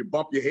 You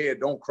bump your head,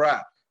 don't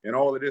cry, and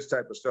all of this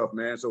type of stuff,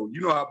 man. So you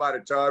know how about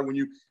it, Todd, when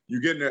you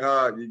getting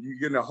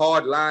a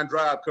hard line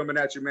drive coming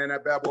at you, man,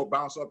 that bad boy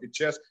bounce off your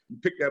chest, you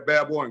pick that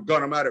bad boy and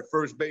gun him out at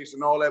first base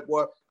and all that,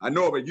 boy. I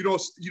know, but you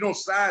don't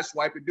side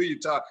swipe it, do you,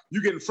 Todd?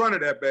 You get in front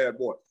of that bad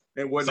boy.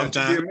 And when you be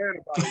a man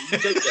about it, you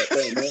take that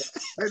thing, man.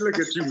 Hey, look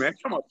at you, man.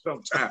 Come on,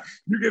 sometime.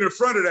 You get in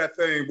front of that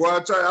thing, boy. I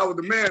tell you, I was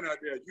the man out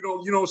there.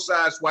 You don't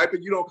side swipe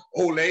it. You don't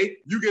olay.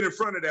 You get in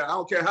front of that. I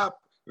don't care how.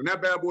 When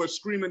that bad boy is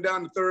screaming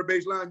down the third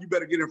base line, you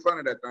better get in front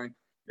of that thing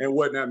and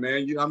whatnot,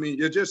 man.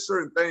 It's just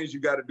certain things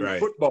you got to do. Right.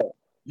 Football,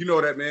 you know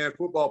that, man.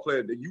 Football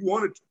player, that you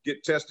want to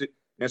get tested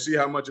and see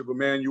how much of a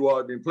man you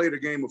are, then play the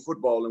game of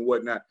football and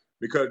whatnot,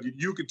 because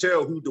you can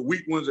tell who the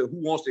weak ones and who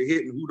wants to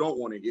hit and who don't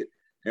want to hit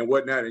and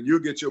whatnot, and you'll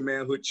get your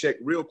manhood checked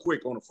real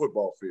quick on the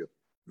football field.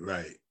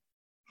 Right.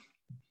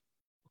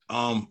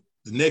 The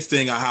next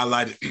thing I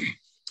highlighted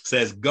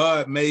says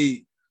God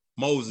made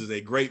Moses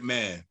a great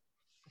man,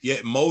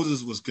 yet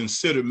Moses was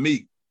considered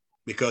meek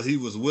because he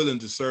was willing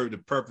to serve the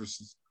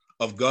purposes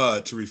of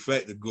God to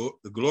reflect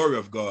the glory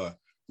of God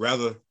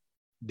rather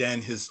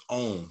than his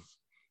own.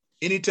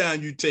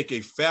 Anytime you take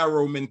a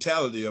Pharaoh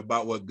mentality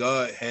about what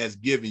God has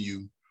given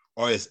you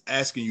or is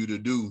asking you to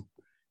do,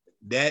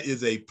 that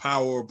is a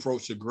power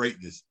approach to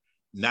greatness,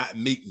 not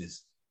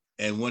meekness.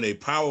 And when a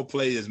power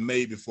play is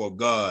made before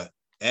God,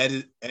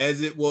 as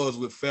it was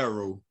with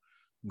Pharaoh,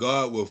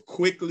 God will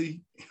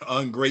quickly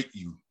ungrate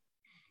you.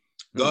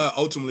 God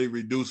ultimately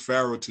reduced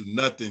Pharaoh to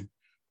nothing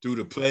through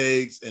the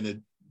plagues and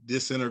the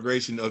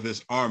disintegration of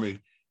his army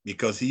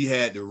because he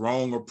had the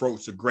wrong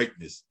approach to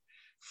greatness.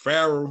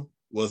 Pharaoh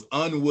was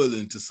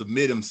unwilling to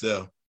submit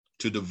himself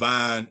to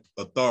divine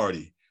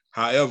authority.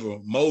 However,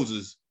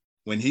 Moses,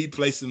 when he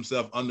placed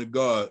himself under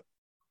God,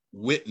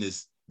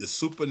 witnessed the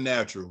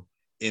supernatural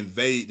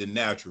invade the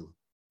natural,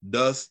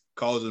 thus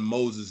causing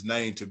Moses'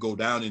 name to go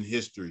down in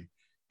history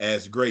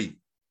as great.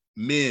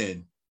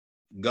 Men,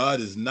 God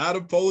is not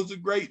opposed to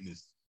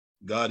greatness.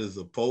 God is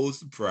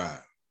opposed to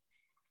pride.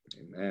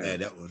 Amen. Man,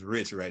 that was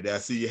rich right there. I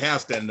see you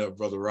half standing up,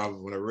 Brother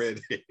Robert, when I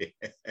read it.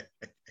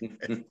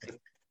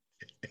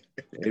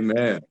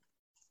 Amen.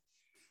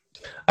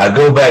 I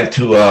go back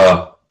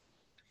to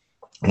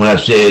when I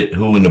said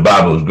who in the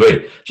Bible was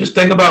great. Just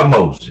think about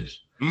Moses.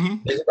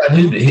 Mm-hmm. Think about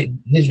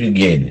his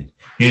beginning.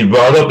 He was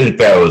brought up in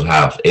Pharaoh's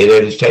house, ate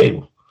at his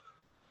table.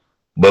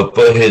 But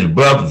for his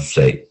brother's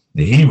sake,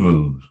 the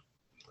Hebrews,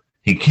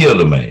 he killed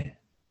a man.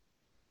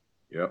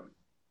 Yep.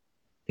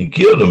 He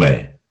killed a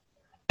man.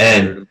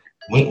 And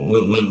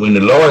when the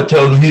Lord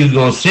told him he was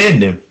going to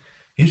send him,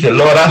 He said,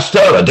 Lord, I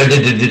stutter.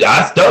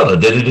 I stutter.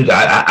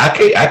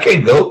 I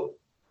can't go.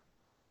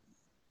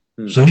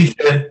 So he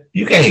said,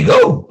 you can't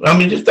go. I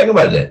mean, just think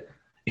about that.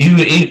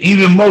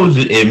 Even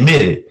Moses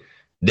admitted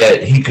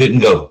that he couldn't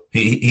go.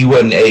 He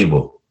wasn't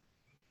able.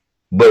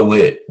 But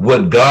with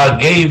what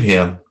God gave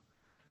him,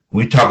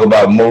 we talk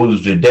about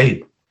Moses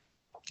today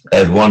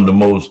as one of the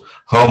most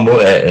humble,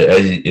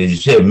 as you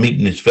said,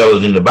 meekness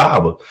fellows in the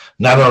Bible.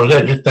 Not only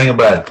that, just think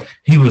about it.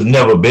 He was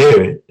never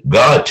buried.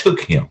 God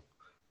took him.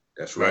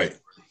 That's right.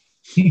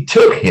 He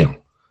took him.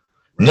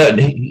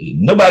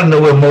 Nobody know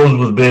where Moses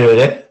was buried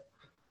at.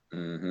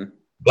 Mm-hmm.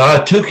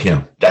 God took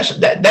him. That's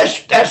just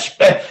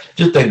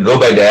think. Go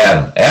back to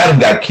Adam. Adam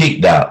got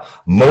kicked out.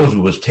 Moses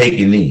was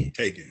taken in.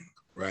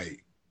 Right.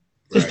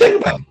 Just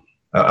think about it.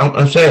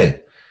 I'm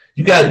saying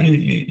we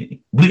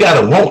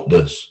gotta want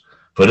this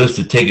for this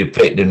to take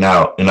effect in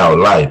our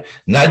life.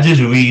 Not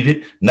just read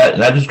it, not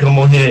just come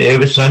on here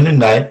every Sunday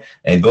night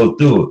and go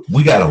through it.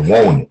 We gotta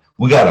want it.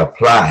 We gotta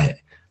apply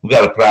it. We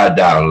gotta apply it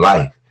to our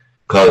life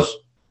because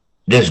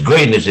there's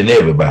greatness in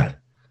everybody.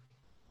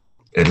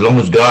 As long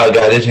as God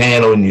got his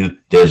hand on you,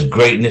 there's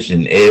greatness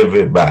in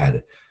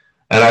everybody.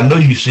 And I know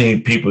you've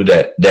seen people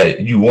that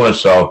you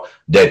once saw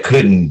that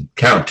couldn't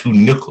count 2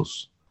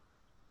 nickels,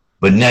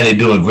 but now they're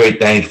doing great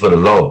things for the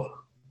Lord.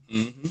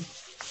 Mm-hmm.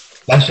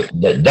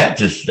 That's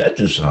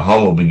just a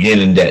humble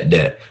beginning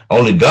that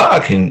only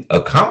God can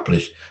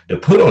accomplish to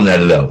put on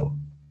that level.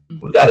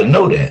 We got to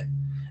know that.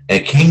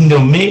 And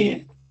kingdom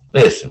men,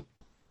 listen,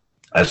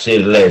 I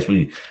said it last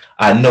week,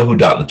 I know who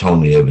Dr.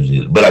 Tony Evans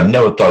is, but I've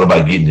never thought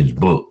about getting his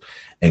book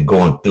and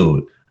going through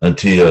it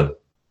until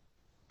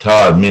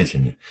Todd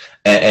mentioned it.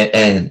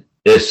 And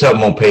there's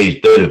something on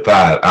page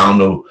 35. I don't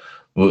know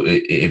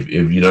if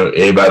you know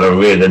everybody done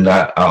read it or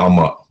not.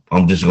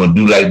 I'm just gonna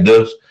do like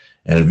this.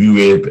 And if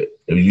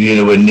you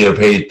anywhere near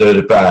page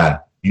 35,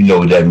 you know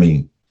what that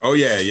means. Oh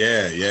yeah.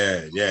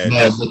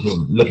 Man,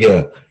 look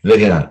here.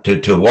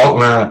 To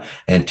walk around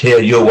and tell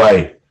your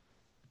wife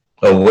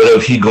or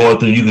whatever she going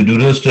through, you can do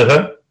this to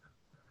her.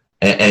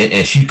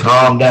 And she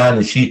calmed down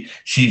and she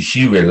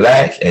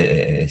relaxed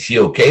and she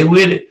okay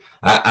with it.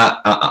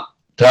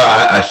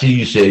 I see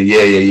you say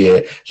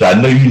yeah. So I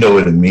know you know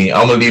what it means.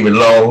 I'm gonna leave it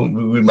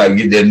alone. We might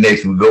get there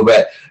next week. Go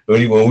back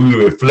when we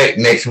reflect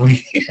next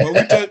week.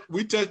 Well,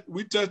 we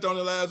touched on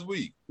it last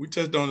week.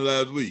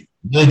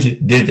 Did you?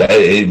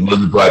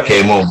 Before I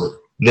came on.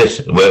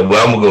 Listen, well,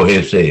 I'm gonna go ahead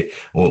and say it.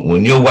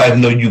 When your wife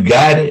know you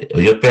got it, or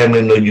your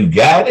family know you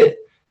got it,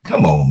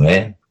 come on,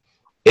 man.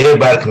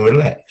 Everybody can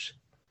relax.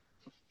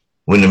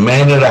 When the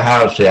man of the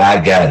house say,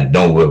 I got it,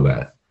 don't worry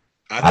about it.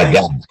 I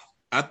got it.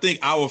 I think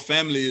our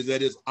family is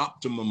at its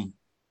optimum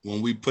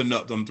when we putting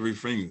up them 3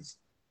 fingers.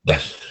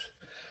 That's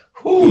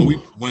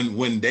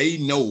when they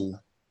know,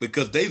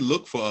 because they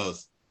look for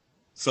us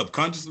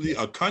subconsciously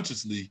or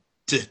consciously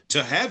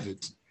to have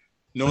it.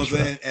 You know what I'm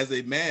saying? Right. As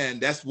a man,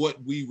 that's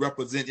what we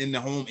represent in the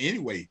home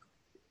anyway.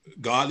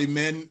 Godly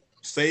men,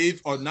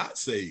 saved or not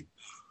saved,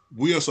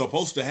 we are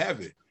supposed to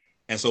have it.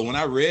 And so when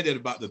I read it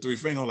about the 3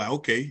 fingers, I was like,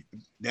 okay,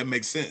 that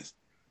makes sense.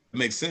 It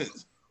makes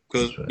sense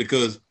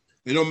because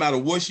it don't matter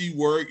what she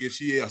work, if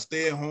she a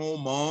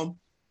stay-at-home mom,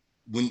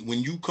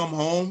 when you come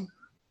home,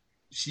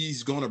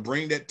 she's gonna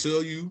bring that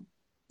to you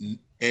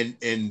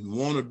and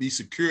want to be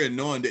secure in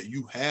knowing that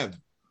you have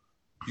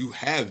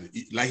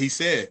it. Like he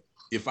said,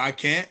 if I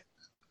can't,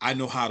 I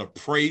know how to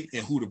pray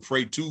and who to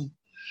pray to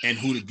and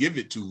who to give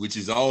it to, which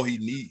is all he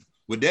needs.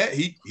 With that,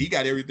 he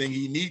got everything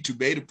he needs to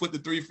be able to put the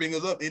 3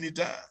 fingers up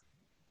anytime.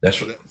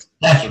 That's right.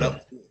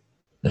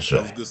 That's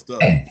right. Good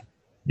stuff.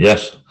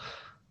 Yes.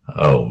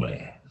 Oh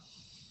man.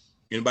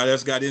 Anybody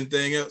else got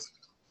anything else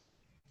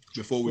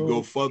before we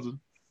go further?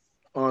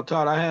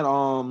 Todd, I had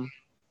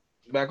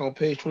back on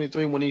page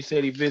 23 when he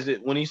said he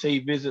visit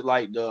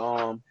like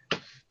the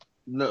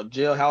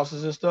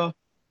jailhouses and stuff.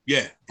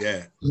 Yeah.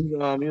 He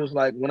was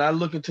like, when I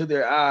look into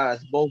their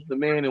eyes, both the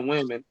men and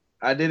women,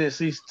 I didn't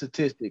see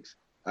statistics.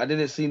 I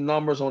didn't see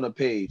numbers on the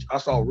page. I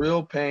saw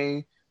real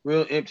pain,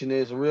 real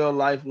emptiness, real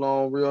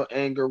lifelong, real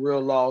anger,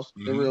 real loss,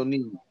 and real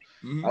need.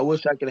 Mm-hmm. I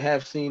wish I could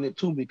have seen it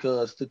too,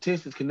 because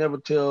statistics can never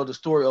tell the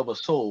story of a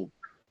soul.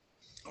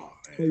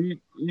 So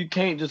you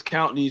can't just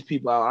count these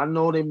people out. I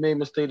know they made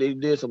mistakes, they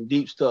did some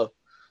deep stuff,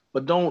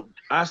 but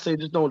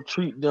just don't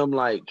treat them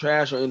like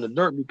trash or in the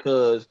dirt,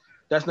 because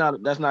that's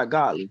not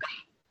godly.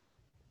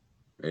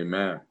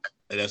 Amen.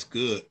 That's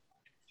good.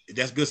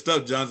 That's good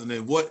stuff, Johnson.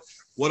 And what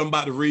I'm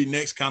about to read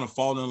next kind of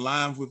fall in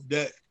line with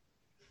that.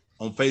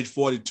 On page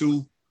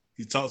 42,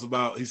 he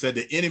said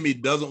the enemy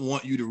doesn't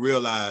want you to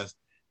realize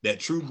that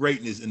true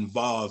greatness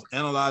involves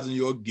analyzing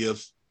your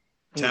gifts,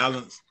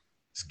 talents,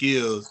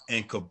 skills,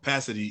 and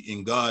capacity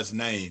in God's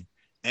name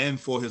and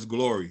for his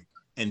glory,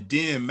 and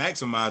then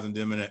maximizing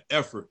them in an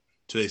effort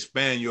to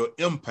expand your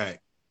impact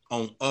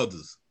on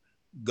others.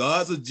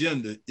 God's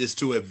agenda is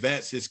to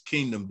advance his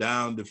kingdom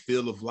down the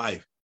field of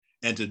life,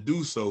 and to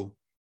do so,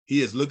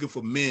 he is looking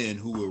for men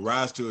who will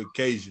rise to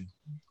occasion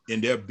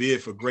in their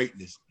bid for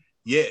greatness.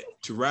 Yet,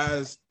 to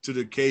rise to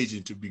the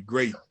occasion to be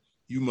great,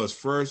 you must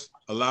first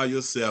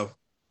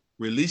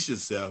release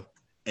yourself,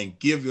 and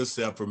give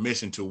yourself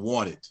permission to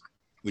want it,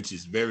 which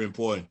is very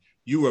important.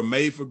 You were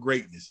made for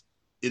greatness.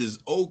 It is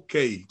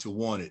okay to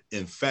want it.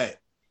 In fact,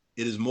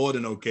 it is more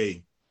than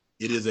okay.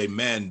 It is a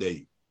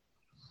mandate.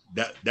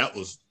 That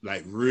was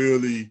like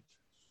really,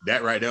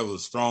 that right there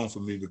was strong for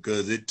me,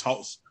 because it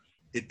tells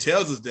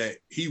us that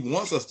he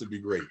wants us to be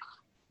great.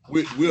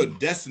 We're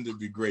destined to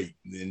be great.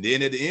 And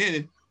then at the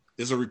end,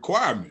 there's a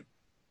requirement.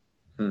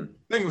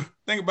 Think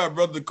about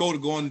Brother Dakota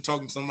going and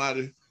talking to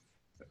somebody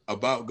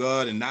about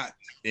God and not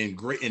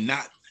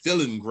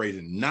feeling great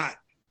and not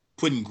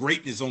putting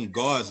greatness on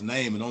God's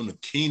name and on the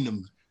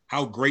kingdom.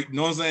 How great, you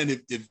know what I'm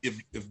saying?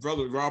 If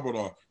Brother Robert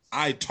or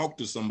I talk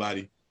to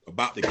somebody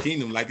about the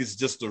kingdom like it's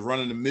just a run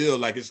of the mill,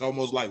 like it's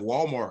almost like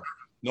Walmart,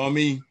 you know what I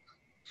mean?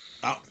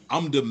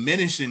 I'm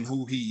diminishing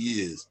who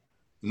he is.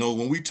 You know,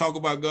 when we talk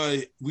about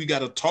God, we got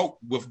to talk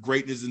with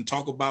greatness and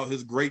talk about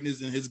his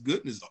greatness and his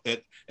goodness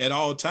at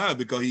all times,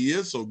 because he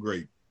is so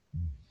great.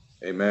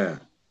 Amen.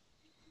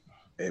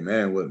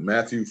 Amen. With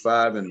Matthew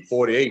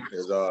 5:48,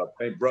 as I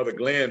think Brother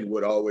Glenn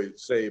would always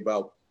say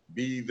about,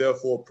 be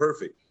therefore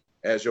perfect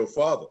as your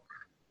Father,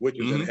 which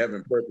is in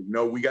heaven perfect.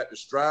 No, we got to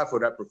strive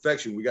for that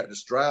perfection. We got to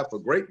strive for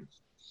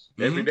greatness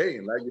every day.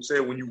 And like you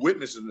said, when you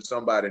witnessing to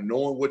somebody,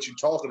 knowing what you're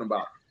talking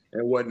about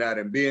and whatnot,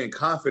 and being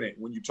confident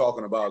when you're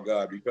talking about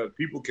God, because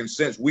people can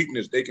sense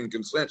weakness. They can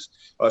sense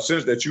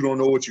that you don't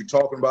know what you're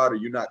talking about, or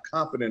you're not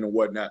confident and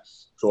whatnot.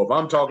 So if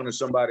I'm talking to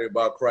somebody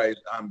about Christ,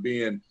 I'm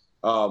being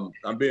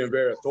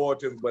very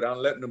authoritative, but I'm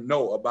letting them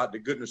know about the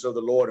goodness of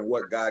the Lord and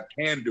what God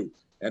can do.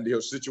 And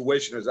your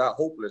situation is not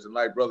hopeless. And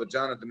like Brother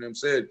Jonathan them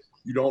said,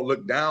 you don't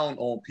look down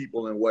on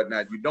people and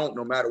whatnot. You don't,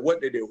 no matter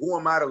what they did. Who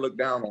am I to look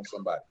down on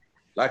somebody?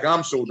 Like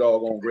I'm so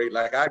doggone great,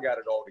 like I got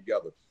it all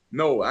together.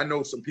 No, I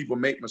know some people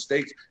make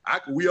mistakes.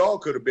 We all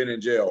could have been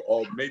in jail,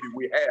 or maybe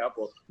we have,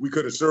 or we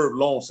could have served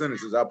long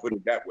sentences. I put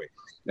it that way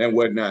and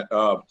whatnot.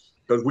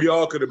 Because we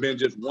all could have been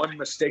just one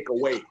mistake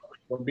away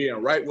from being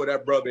right where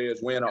that brother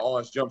is, wearing an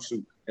orange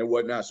jumpsuit and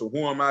whatnot. So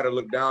who am I to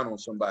look down on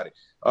somebody?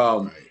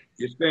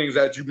 It's things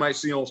that you might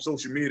see on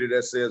social media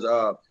that says,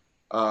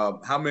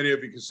 how many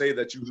of you can say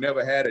that you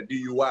never had a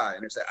DUI?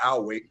 And it's an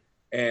I'll wait.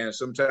 And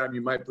sometimes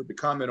you might put the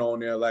comment on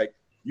there like,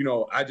 you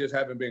know, I just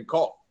haven't been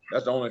caught.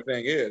 That's the only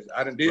thing is,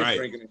 I done did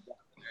drinking and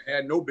I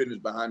had no business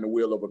behind the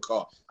wheel of a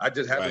car. I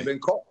just haven't been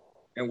caught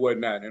and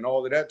whatnot and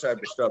all of that type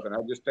of stuff. And I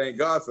just thank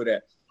God for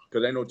that,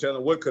 because ain't no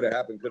telling what could have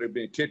happened. Could have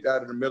been kicked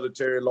out of the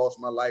military, lost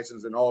my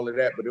license and all of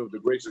that. But it was the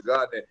grace of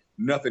God that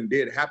nothing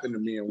did happen to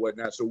me and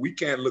whatnot. So we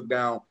can't look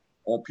down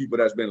on people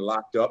that's been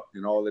locked up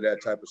and all of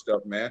that type of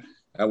stuff, man.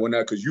 And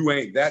whatnot, because you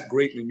ain't that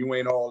great and you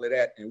ain't all of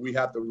that. And we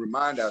have to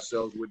remind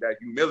ourselves with that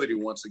humility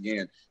once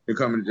again to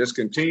come and just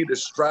continue to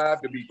strive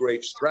to be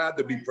great, strive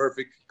to be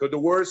perfect, because the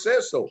word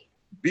says so.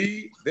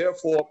 Be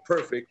therefore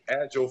perfect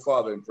as your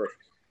Father in perfect.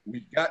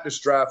 We got to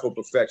strive for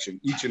perfection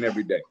each and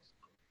every day.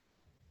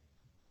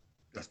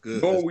 That's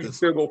good. Though we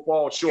still go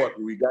fall short,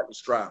 but we got to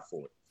strive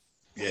for it.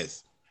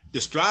 Yes.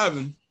 The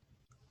striving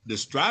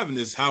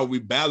is how we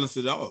balance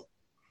it out.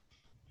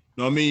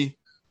 You know what I mean?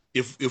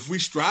 If we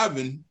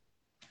striving,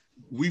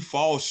 we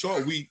fall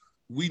short. We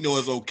know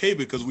it's okay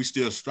because we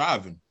still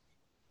striving.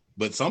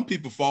 But some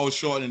people fall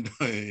short and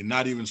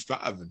not even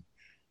striving.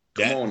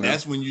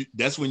 That's when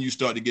you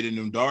start to get in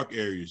them dark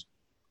areas.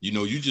 You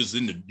know, you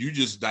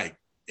just like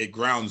at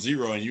ground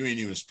zero and you ain't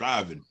even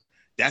striving.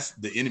 That's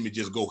the enemy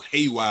just go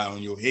haywire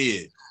on your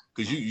head,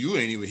 because you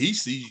ain't even,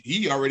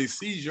 he already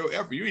sees your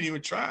effort. You ain't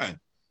even trying.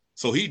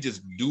 So he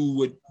just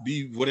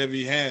be whatever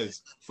he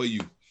has for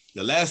you.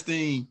 The last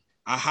thing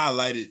I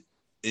highlighted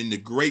in the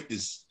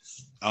greatness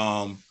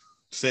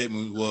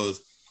segment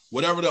was,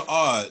 whatever the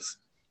odds,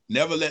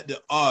 never let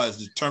the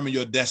odds determine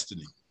your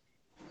destiny.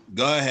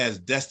 God has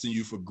destined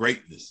you for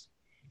greatness.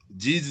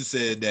 Jesus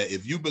said that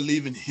if you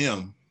believe in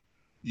him,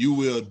 you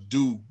will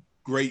do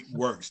great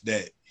works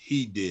that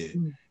he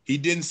did. He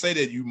didn't say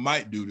that you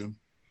might do them.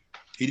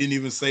 He didn't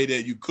even say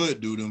that you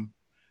could do them.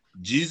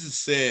 Jesus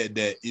said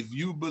that if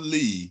you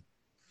believe,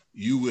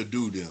 you will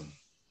do them.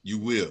 You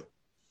will.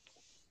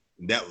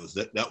 And that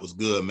was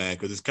good, man,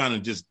 because it's kind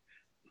of just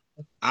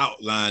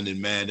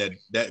outlining, man,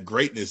 that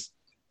greatness.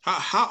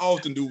 How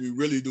often do we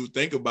really do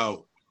think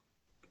about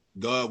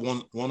God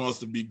want us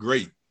to be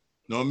great?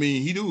 You know what I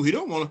mean? He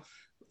don't want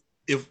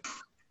to.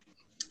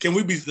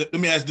 Let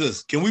me ask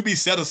this. Can we be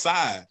set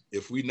aside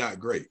if we're not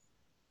great?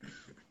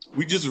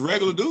 We just a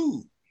regular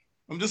dude.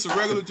 I'm just a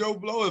regular Joe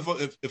Blow.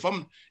 If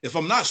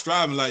I'm not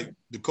striving, like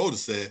Dakota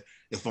said,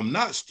 if I'm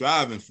not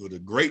striving for the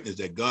greatness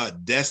that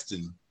God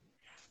destined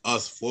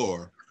us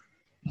for,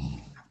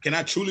 can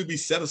I truly be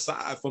set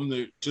aside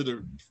to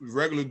the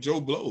regular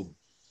Joe Blow?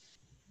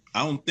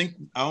 I don't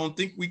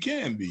think we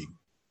can be.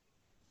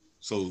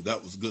 So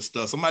that was good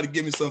stuff. Somebody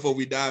give me something before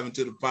we dive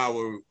into the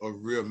power of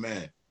real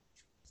man.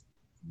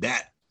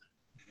 That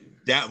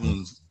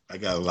one's, I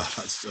got a lot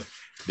of stuff.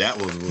 That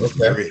one was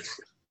rich.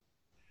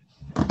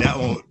 That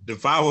one, the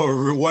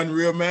power of one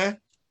real man,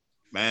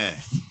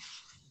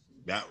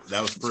 that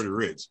was pretty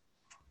rich.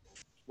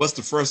 What's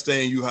the first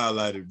thing you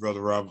highlighted,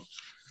 Brother Robert?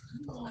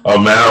 Oh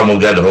man, I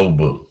almost got the whole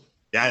book.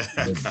 Yeah,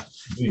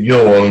 You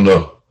don't want to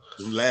know.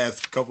 the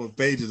last couple of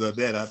pages of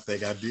that, I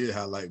think I did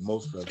highlight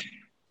most of it.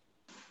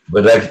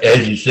 But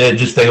as you said,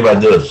 just think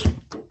about this.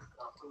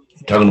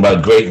 Talking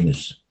about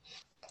greatness.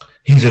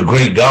 He's a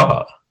great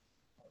God.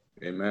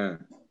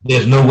 Amen.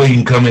 There's no way you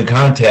can come in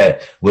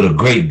contact with a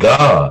great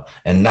God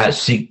and not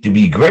seek to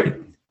be great.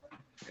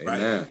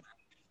 Amen.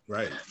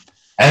 Right.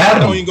 Adam,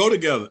 They don't even go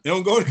together. They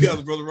don't go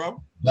together, Brother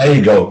Robert. there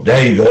you go.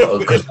 There you go.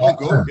 They don't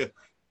go together.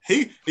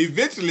 He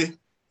eventually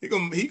he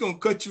gonna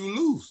cut you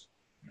loose.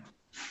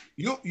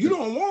 You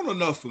don't want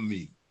enough for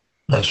me.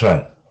 That's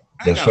right.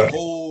 I That's got right. a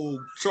whole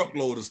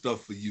truckload of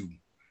stuff for you,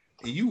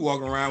 and you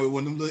walking around with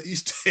one of them little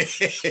Easter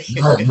eggs.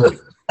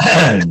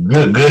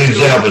 Good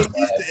example.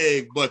 Easter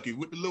egg bucket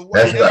with the little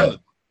white That's right. helmet.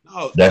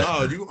 No, That's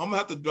I'm gonna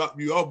have to drop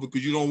you off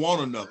because you don't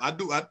want enough. I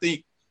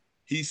think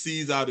he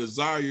sees our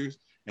desires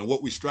and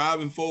what we're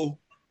striving for,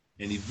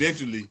 and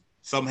eventually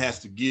something has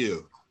to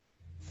give.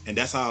 And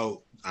that's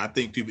how I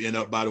think people end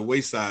up by the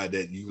wayside.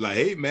 That you like,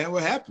 hey man,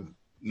 what happened?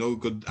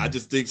 Because I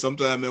just think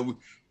sometimes, man,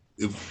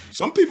 if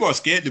some people are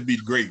scared to be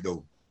great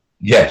though.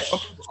 Yes. Some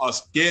people are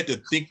scared to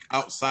think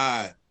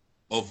outside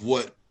of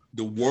what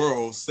the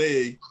world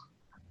say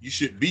you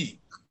should be.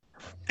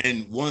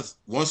 And once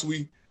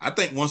we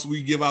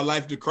give our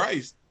life to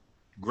Christ,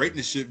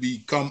 greatness should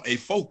become a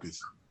focus.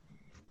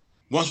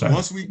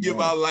 Once we give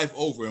our life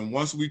over and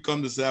once we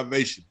come to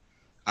salvation,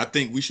 I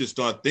think we should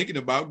start thinking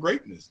about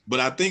greatness. But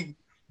I think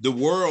the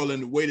world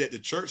and the way that the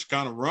church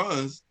kind of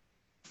runs,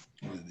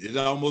 it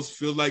almost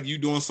feels like you're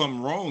doing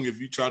something wrong if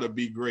you try to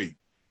be great.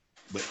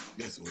 But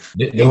guess what?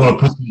 They want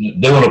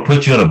to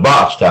put you in a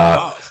box, Todd.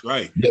 Box,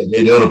 right.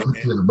 They want to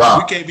put you in a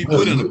box. We can't be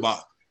put in a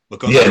box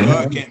because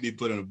God can't be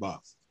put in a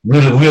box.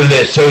 We'll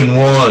let certain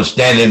ones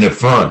stand in the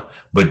front,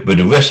 but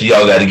the rest of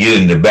y'all got to get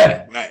in the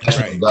back. Right, That's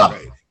right, not God.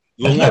 right.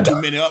 You don't want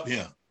too many up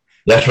here.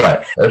 That's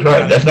right. That's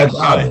right. That's not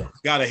God.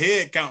 Got a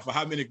head count for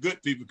how many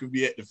good people can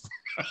be at the front.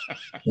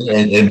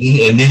 And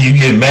then you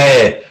get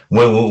mad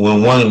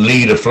when one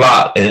lead a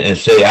flock and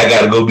say, I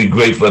got to go be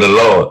great for the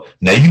Lord.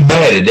 Now you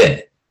mad at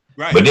that.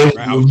 Right, but then,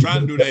 right. I was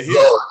trying to do that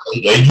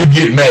here. And you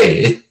get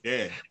mad.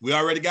 Yeah, we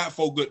already got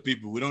 4 good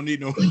people. We don't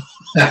need no.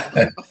 That's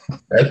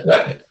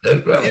right.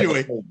 That's right.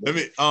 Anyway, let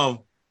me.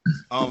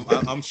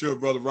 I'm sure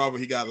Brother Robert,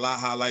 he got a lot of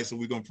highlights, so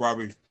we're gonna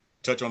probably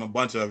touch on a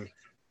bunch of it.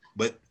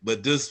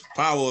 But this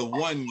power of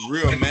one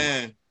real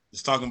man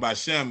is talking about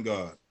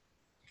Shamgar,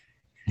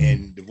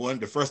 and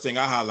the first thing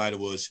I highlighted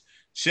was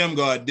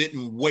Shamgar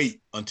didn't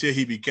wait until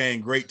he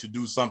became great to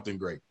do something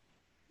great.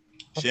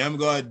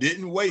 Shamgar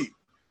didn't wait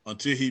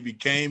until he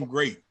became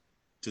great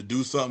to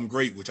do something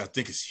great, which I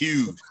think is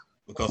huge,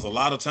 because a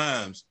lot of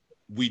times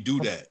we do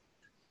that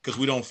because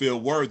we don't feel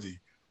worthy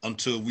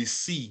until we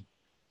see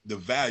the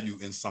value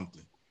in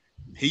something.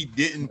 He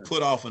didn't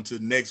put off until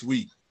next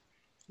week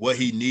what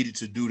he needed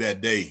to do that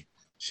day.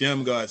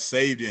 Shamgar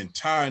saved the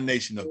entire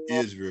nation of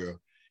Israel,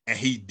 and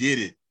he did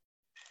it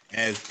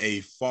as a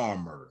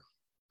farmer.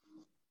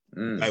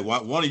 Like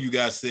one of you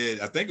guys said,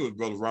 I think it was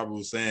Brother Robert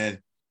was saying,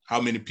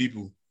 how many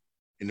people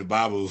in the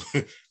Bible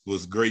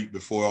was great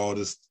before all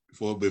this,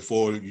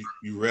 before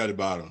you read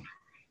about him.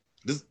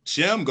 This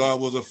Shamgar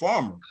was a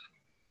farmer.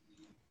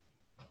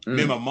 Me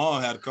and my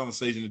mom had a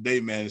conversation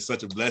today, man. It's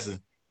such a blessing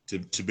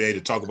to be able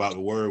to talk about the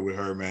word with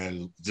her,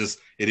 man.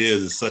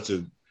 It's such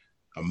an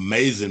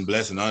amazing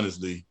blessing,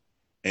 honestly.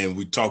 And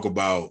we talk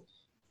about,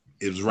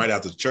 it was right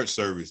after the church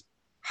service,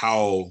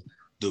 how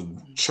the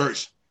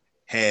church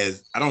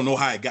has, I don't know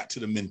how it got to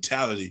the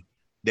mentality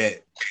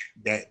that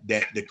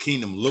the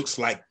kingdom looks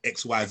like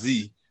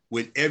XYZ,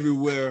 when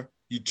everywhere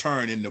you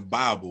turn in the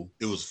Bible,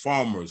 it was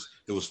farmers,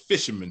 it was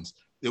fishermen,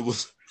 it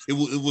was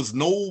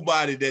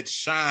nobody that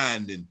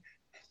shined and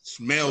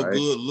smelled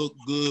good, looked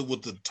good,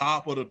 with the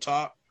top of the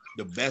top,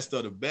 the best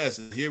of the best.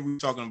 And here we're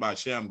talking about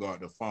Shamgar,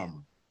 the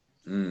farmer.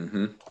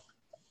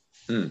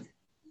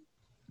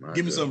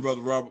 Give me some,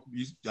 Brother Robert.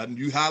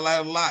 You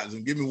highlight a lot,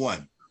 and give me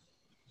one.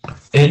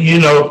 And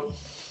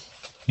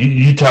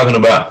you talking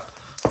about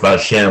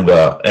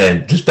Shamgar,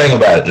 and just think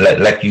about it,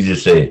 like you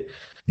just said,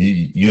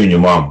 you and your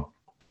mom.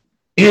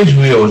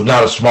 Israel was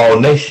not a small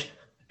nation,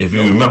 if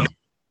you remember.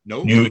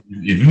 No.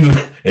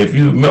 If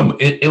you remember,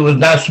 it was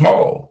not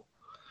small.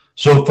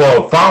 So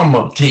for a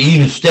farmer to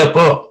even step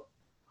up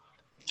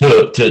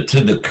to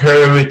the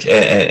courage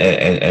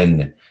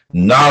and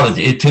knowledge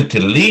it took to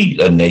lead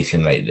a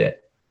nation like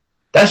that,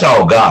 that's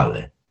all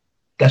godly.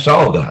 That's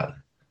all godly.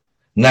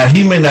 Now,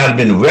 he may not have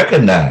been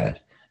recognized,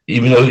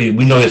 even though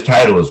we know his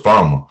title was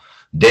farmer.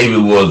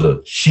 David was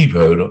a sheep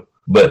herder,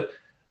 but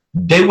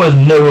they was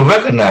never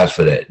recognized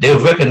for that. They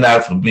were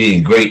recognized for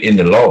being great in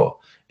the Lord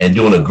and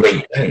doing a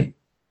great thing.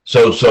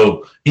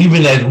 So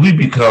even as we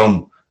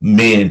become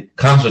men,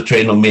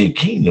 concentrating on being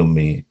kingdom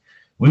men,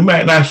 we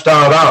might not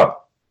start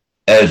out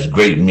as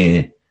great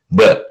men,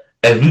 but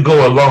as we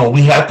go along,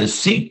 we have to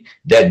seek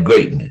that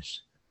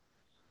greatness.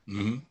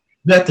 We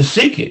have to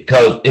seek it,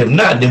 because if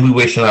not, then we're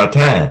wasting our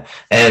time.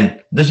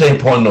 And this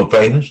ain't pointing no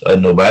fingers at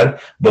nobody,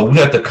 but we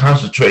have to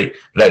concentrate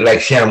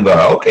like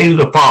Shamgar. Okay, he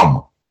was a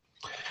farmer.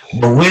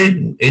 But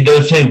when it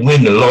doesn't say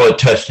when the Lord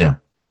touched him.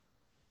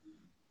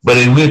 but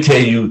it will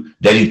tell you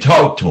that he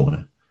talked to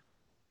him.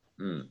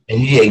 And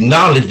he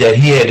acknowledged that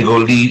he had to go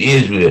lead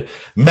Israel.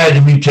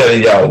 Imagine me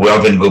telling y'all, well,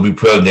 I'm going to go be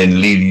president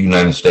and lead the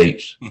United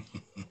States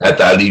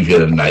after I leave here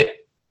tonight.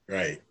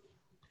 Right.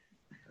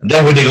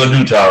 That's what they're going to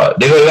do, Todd.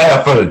 They're going to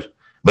laugh first.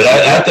 But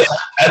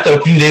after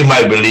a few, they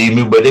might believe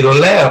me, but they're going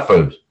to laugh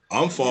first.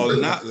 I'm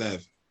falling out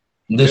laughing.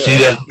 Let's see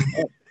that.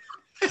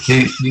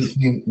 See,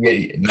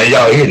 yeah, now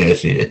y'all hear that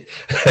shit.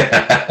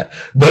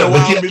 but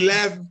I'll be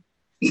laughing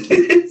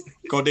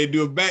because they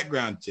do a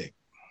background check.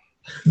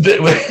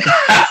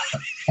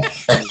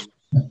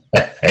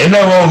 Ain't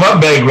nothing wrong with my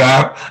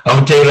background. I'm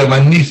gonna tell you like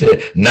my niece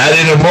said, not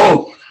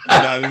anymore.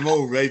 Not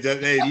anymore, right?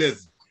 Hey,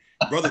 listen,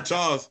 Brother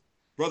Charles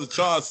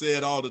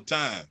said all the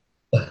time,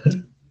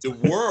 the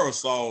world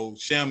saw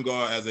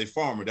Shamgar as a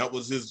farmer. That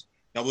was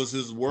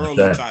his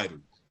worldly title.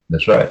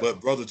 That's right. But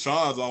Brother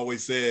Charles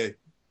always said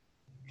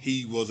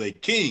he was a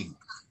king.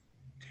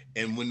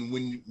 And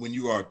when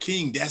you are a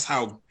king, that's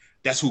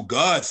who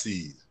God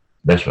sees.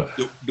 That's right.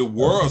 The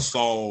world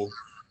saw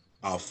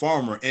a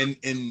farmer, and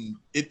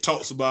it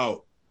talked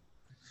about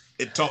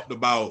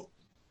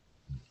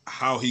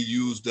how he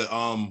used the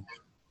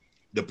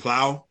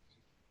plow.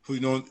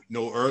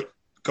 Earth.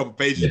 A couple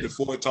pages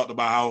before, it talked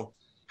about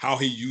how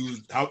he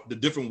used the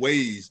different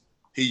ways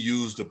he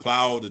used the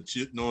plow,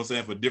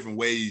 for different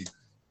ways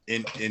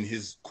in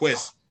his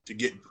quest to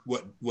get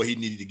what he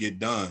needed to get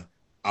done.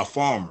 A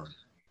farmer.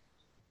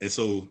 And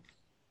so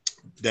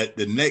that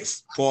the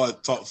next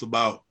part talks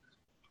about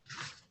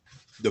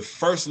the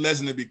first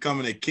lesson of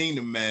becoming a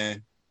kingdom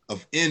man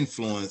of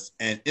influence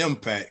and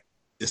impact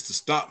is to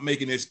stop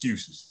making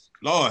excuses.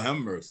 Lord have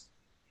mercy.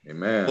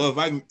 Amen. Well,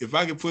 if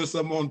I can put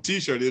something on a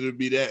t-shirt, it'll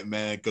be that,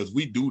 man, because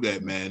we do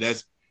that, man.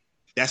 That's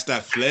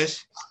that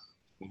flesh.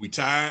 When we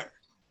tired,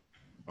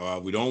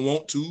 we don't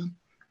want to,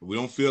 we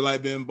don't feel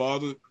like being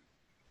bothered.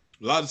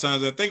 A lot of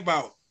times I think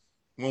about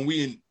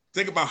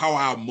how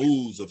our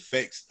moods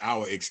affects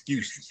our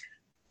excuses.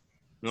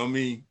 You know what I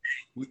mean?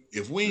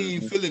 If we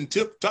ain't feeling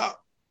tip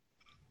top,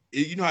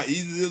 you know how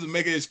easy it is to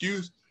make an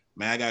excuse?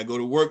 Man, I gotta go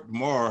to work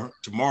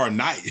tomorrow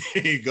night.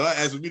 God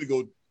asked me to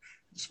go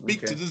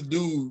speak to this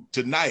dude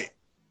tonight.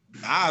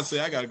 I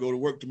say I gotta go to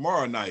work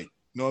tomorrow night.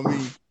 You know what I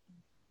mean?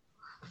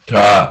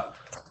 Todd,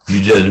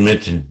 you just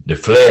mentioned the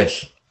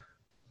flesh.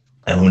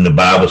 And when the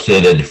Bible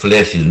said that the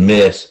flesh is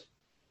mess,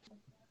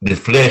 the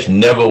flesh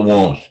never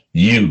wants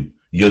you,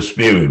 your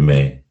spirit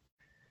man,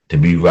 to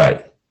be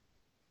right.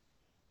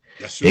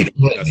 That's true.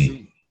 That's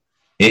true.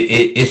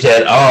 It's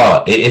at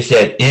all. It's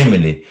at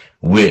enmity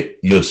with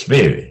your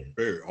spirit.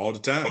 All the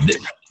time.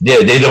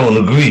 They don't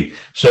agree.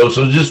 So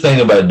just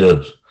think about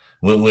this.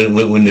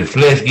 When the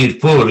flesh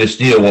gets full, it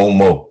still want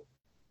more.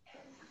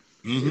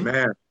 Mm-hmm.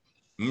 Man,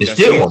 it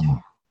still want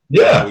more.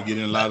 Yeah, we get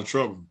in a lot of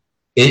trouble.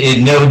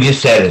 It never gets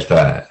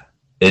satisfied.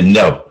 It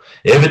never.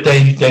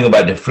 Everything you think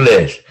about the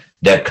flesh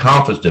that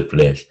comforts the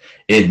flesh,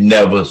 it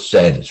never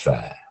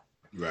satisfies.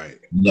 Right.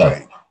 No.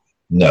 Right.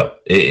 No.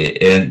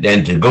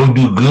 And to go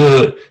do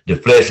good, the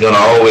flesh is gonna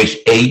always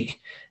ache.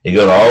 It's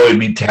gonna always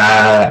be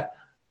tired.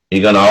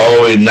 It's gonna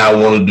always not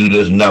want to do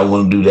this, not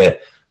want to do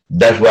that.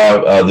 That's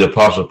why the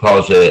Apostle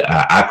Paul said,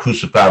 I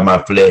crucify my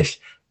flesh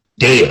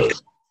daily.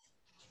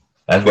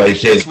 That's why he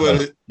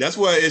said that's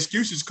where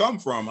excuses come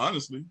from,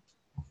 honestly.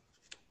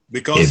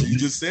 Because you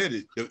just said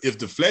it. If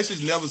the flesh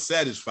is never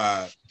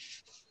satisfied,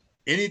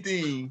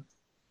 anything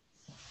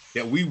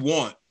that we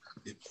want,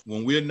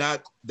 when we're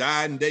not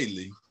dying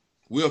daily,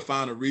 we'll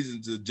find a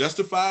reason to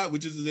justify it,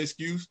 which is an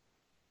excuse,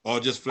 or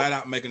just flat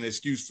out make an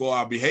excuse for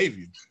our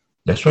behavior.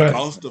 That's right.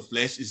 Because the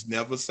flesh is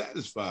never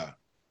satisfied.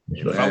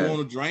 That's If right. I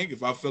want to drink,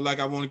 if I feel like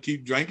I want to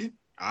keep drinking,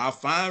 I'll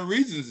find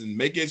reasons and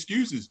make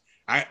excuses.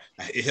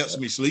 It helps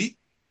me sleep.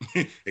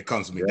 It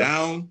calms me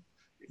down.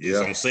 It's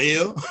on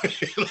sale.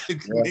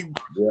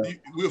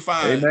 We'll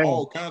find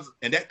all kinds of,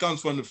 and that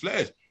comes from the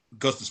flesh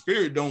because the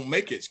spirit don't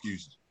make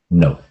excuses.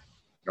 No.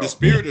 The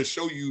spirit will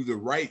show you the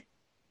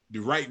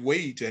right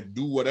way to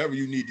do whatever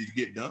you need to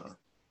get done.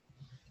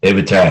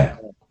 Every time.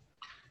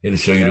 It'll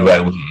show you the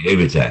right way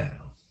every time.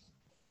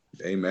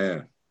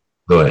 Amen.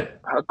 Go ahead.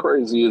 How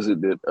crazy is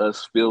it that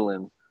us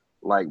feeling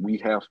like we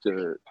have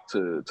to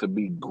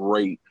be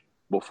great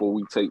before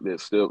we take that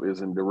step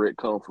is in direct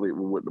conflict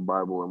with what the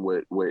Bible and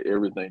what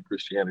everything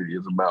Christianity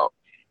is about?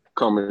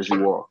 Come as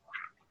you are.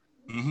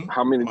 Mm-hmm.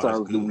 How many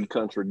times do we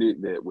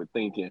contradict that with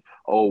thinking,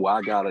 oh,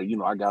 I gotta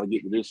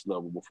get to this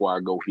level before I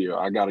go here.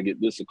 I gotta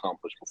get this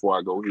accomplished before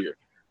I go here.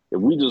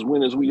 If we just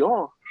win as we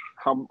are,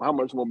 how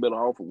much more better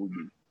off would we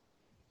be?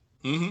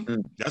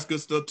 Mm-hmm. That's good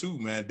stuff too,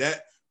 man.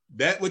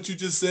 That what you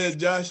just said,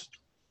 Josh,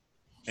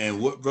 and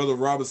what Brother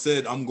Robert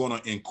said, I'm gonna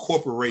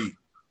incorporate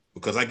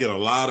because I get a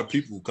lot of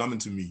people coming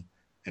to me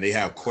and they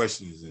have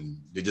questions and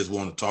they just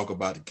want to talk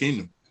about the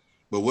kingdom.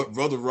 But what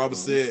Brother Robert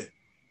said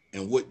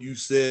and what you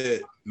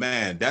said,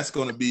 man, that's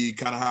going to be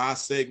kind of how I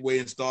segue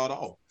and start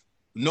off.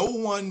 No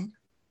one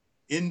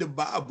in the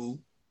Bible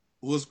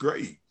was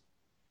great.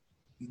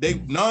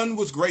 None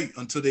was great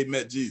until they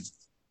met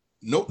Jesus.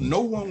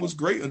 No one was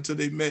great until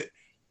they met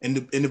And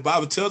the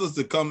Bible tells us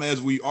to come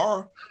as we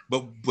are,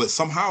 but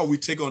somehow we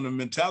take on the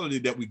mentality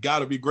that we got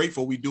to be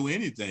grateful we do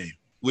anything,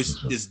 which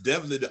is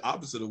definitely the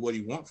opposite of what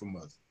he wants from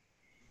us.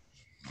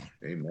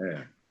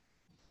 Amen.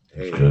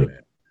 That's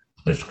good.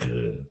 That's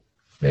good.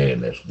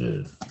 Man, that's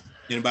good.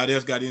 Anybody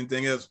else got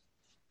anything else?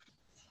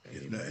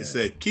 Amen. It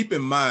said, keep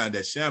in mind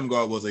that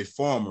Shamgar was a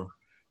farmer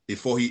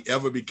before he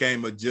ever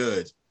became a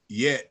judge,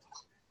 yet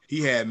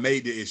he had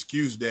made the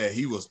excuse that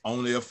he was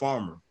only a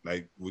farmer,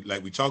 like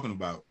we're talking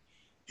about.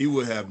 He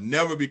would have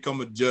never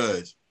become a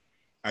judge.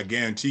 I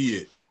guarantee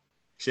it.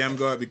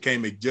 Shamgar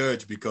became a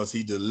judge because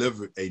he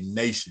delivered a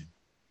nation.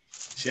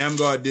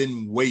 Shamgar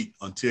didn't wait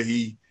until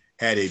he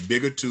had a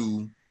bigger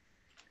tool,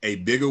 a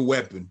bigger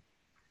weapon,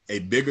 a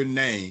bigger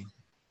name,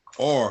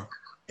 or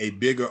a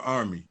bigger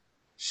army.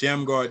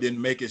 Shamgar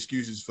didn't make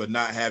excuses for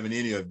not having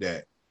any of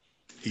that.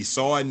 He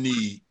saw a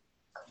need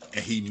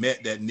and he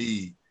met that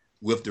need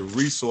with the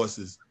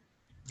resources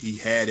he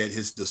had at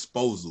his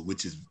disposal,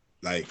 which is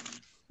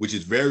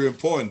very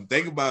important.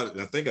 Think about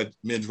it. I think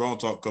me and Jerome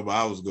talked a couple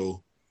hours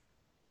ago.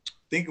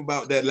 Think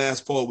about that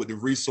last part with the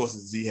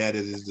resources he had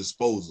at his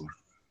disposal.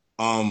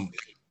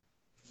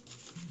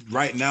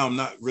 Right now, I'm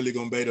not really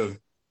going to be able to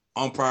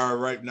umpire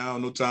right now,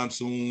 no time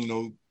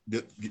soon,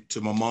 get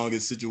to my mom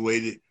get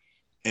situated.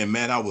 And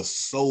man, I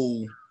was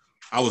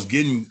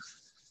getting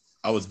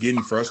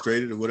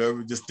frustrated or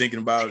whatever, just thinking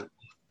about it.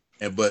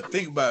 But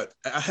think about it,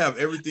 I have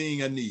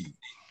everything I need.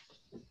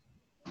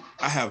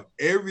 I have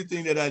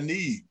everything that I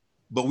need,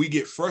 but we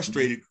get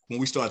frustrated when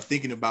we start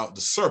thinking about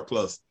the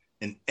surplus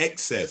and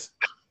excess.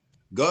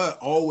 God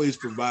always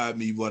provides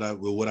me what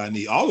I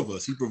need. All of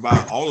us, he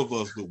provides all of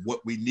us with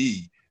what we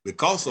need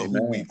because of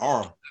who we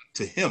are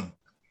to him.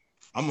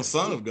 I'm a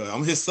son of God.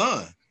 I'm his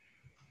son.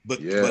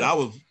 But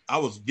I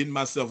was getting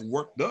myself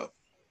worked up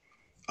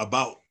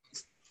about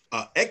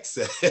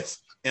excess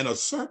and a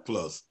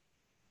surplus.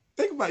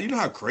 Think about it. You know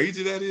how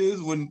crazy that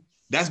is when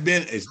that's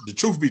been, the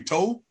truth be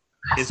told,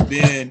 it's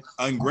been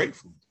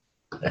ungrateful.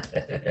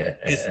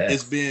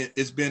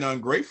 It's been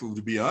ungrateful,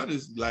 to be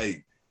honest.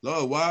 Like,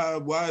 Lord,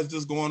 why is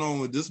this going on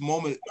with this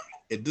moment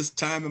at this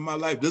time in my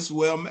life? This is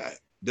where I'm at.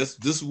 This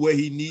is where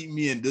he need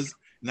me, and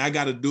I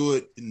got to do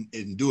it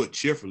and do it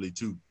cheerfully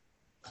too.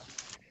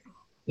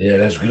 Yeah,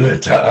 that's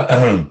good.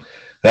 I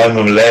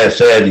remember last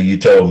Saturday you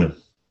told me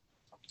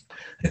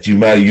that you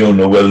don't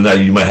know whether or not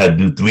you might have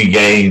to do 3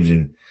 games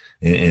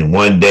in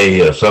one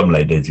day or something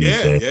like that.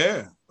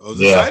 Yeah. I was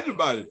excited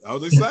about it. I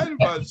was excited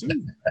about it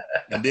too.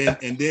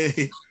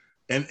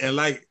 And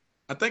like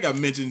I think I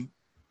mentioned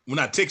when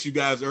I text you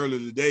guys earlier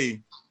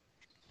today,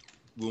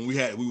 when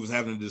we was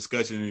having a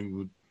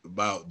discussion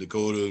about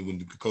Dakota, when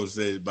Dakota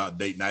said about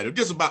date night, or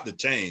just about the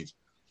change.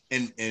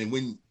 And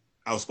when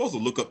I was supposed to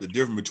look up the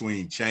difference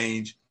between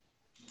change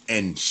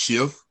and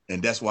shift,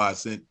 and that's why I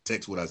sent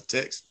text what I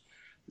text.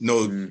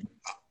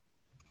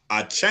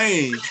 Our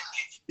change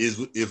is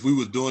if we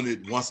was doing it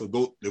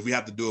if we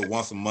have to do it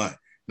once a month.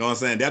 You know what I'm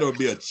saying? That would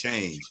be a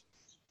change.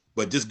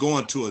 But just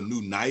going to a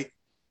new night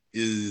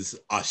is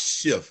a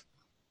shift.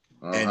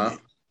 Uh-huh.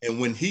 And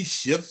when he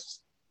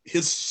shifts,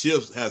 his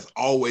shifts has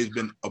always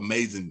been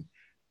amazing.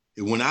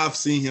 When I've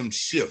seen him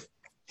shift,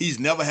 he's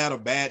never had a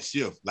bad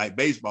shift, like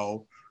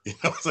baseball. You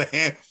know what I'm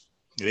saying?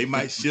 They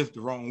might shift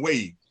the wrong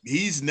way.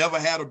 He's never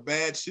had a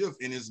bad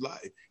shift in his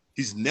life.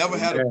 He's never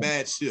had a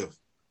bad shift.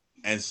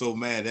 And so,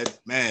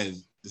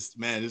 it's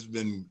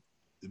been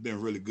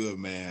really good,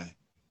 man.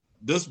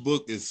 This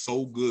book is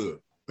so good.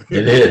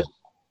 It is.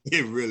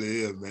 It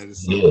really is, man.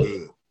 It's so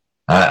good.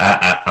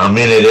 I'm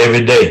in it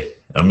every day.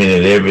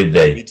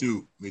 Me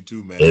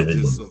too, man.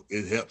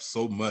 It helps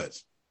so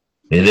much.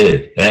 It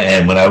is.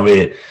 And when I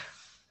read,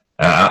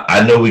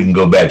 I know we can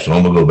go back, so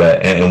I'm gonna go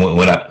back. And when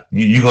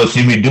you're gonna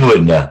see me do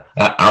it now.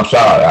 I'm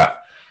sorry.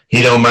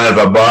 He don't mind if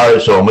I borrow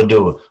it, so I'm gonna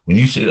do it. When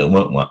you see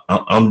that,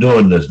 I'm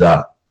doing this,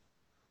 Doc.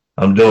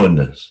 I'm doing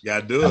this. You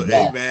gotta do it,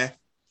 hey man.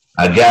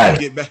 I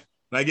got it.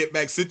 When I get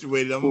back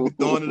situated, I'm gonna be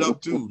throwing it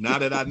up too. Now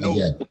that I know,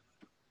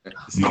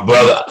 see, my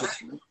brother.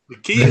 The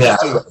key is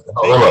to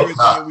take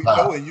everything we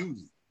know and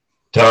use it.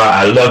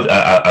 Tara,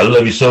 I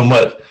love you so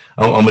much.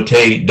 I'm gonna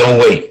tell you, don't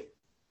wait.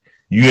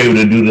 You able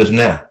to do this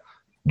now?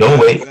 Don't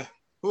wait.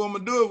 Who I'm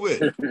gonna do it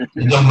with?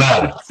 It don't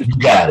matter. You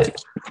got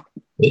it.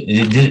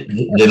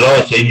 The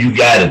Lord said you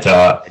got it,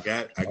 Tara. I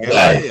got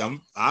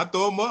it. I'll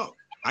throw them up.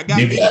 I got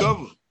me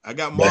covered. I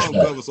got mom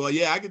covered, so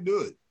yeah, I can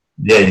do it.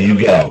 Yeah, you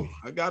got it.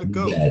 I got it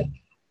covered.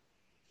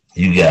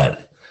 You got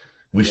it.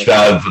 We're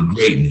striving for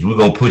greatness. We're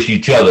gonna push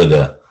each other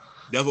there.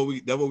 That's what we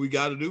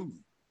got to do.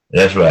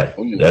 That's right.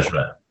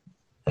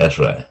 That's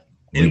right.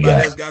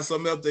 Anybody else got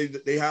something else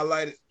they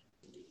highlighted?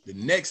 The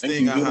next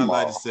thing I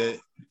highlighted said,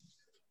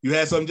 you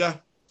had something, John?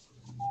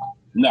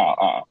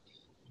 No.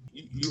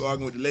 You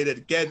arguing with the lady at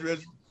the cash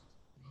register?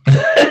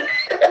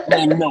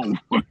 No.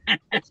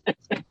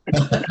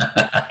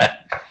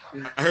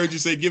 I heard you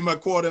say, "Give my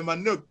quarter and my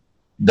nook."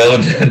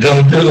 Don't do it.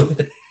 Don't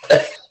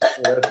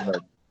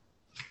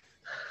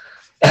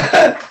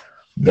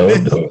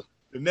do it.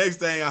 The next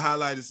thing I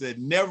highlighted said,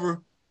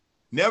 never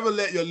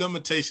let your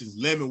limitations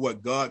limit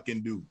what God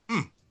can do.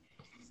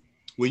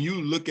 when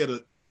you look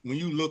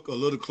a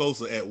little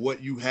closer at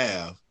what you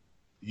have,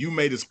 you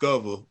may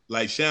discover,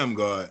 like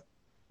Shamgar,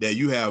 that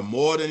you have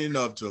more than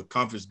enough to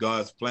accomplish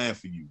God's plan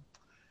for you.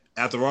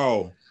 After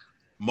all,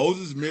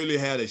 Moses merely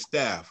had a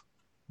staff,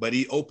 but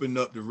he opened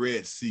up the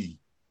Red Sea.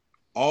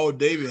 All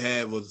David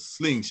had was a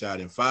slingshot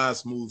and 5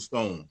 smooth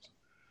stones,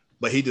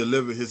 but he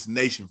delivered his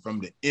nation from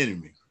the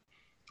enemy.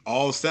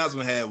 All Samson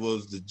had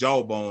was the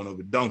jawbone of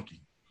a donkey,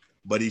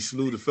 but he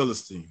slew the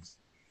Philistines.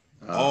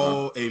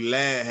 All a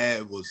lad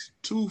had was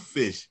 2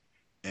 fish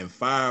and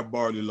 5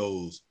 barley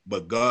loaves,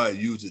 but God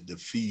used it to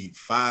feed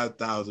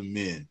 5,000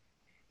 men.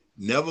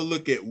 Never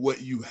look at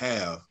what you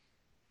have.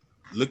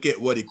 Look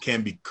at what it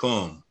can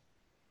become.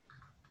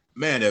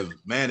 Man,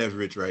 that's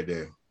rich right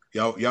there.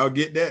 Y'all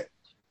get that?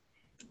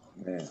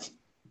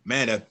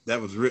 Man,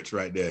 that was rich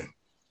right there.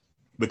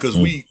 Because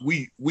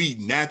we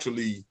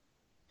naturally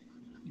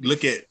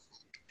look at,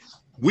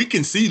 we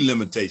can see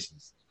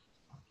limitations.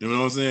 You know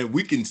what I'm saying?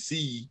 We can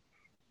see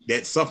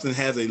that something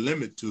has a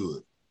limit to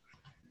it.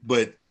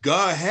 But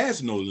God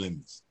has no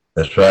limits.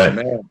 That's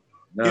right.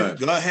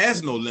 God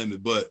has no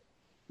limit, but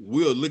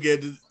we'll look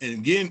at it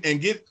and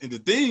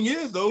the thing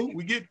is though,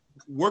 we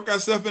work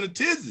ourselves in a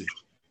tizzy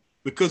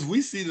because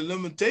we see the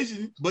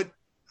limitation, but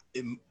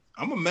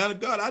I'm a man of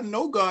God. I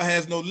know God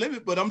has no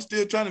limit, but I'm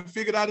still trying to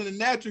figure it out in the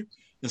natural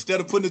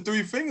instead of putting the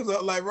 3 fingers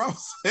up like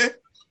Ross said.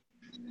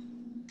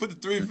 Put the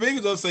 3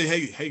 fingers up and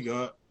say, hey,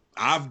 God,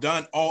 I've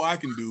done all I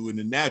can do in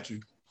the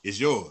natural. It's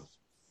yours.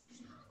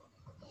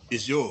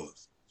 It's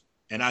yours.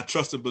 And I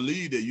trust and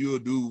believe that you'll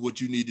do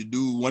what you need to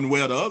do one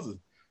way or the other.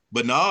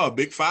 But no,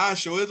 Big Five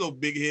sure is a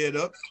big head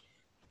up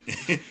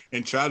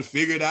and try to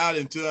figure it out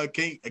until I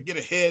get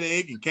a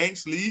headache and can't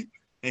sleep.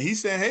 And he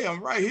said, hey,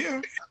 I'm right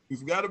here. You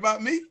forgot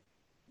about me?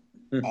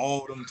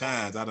 All them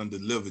times I done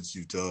delivered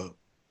you, Tub.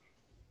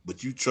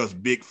 But you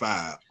trust Big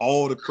Five.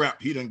 All the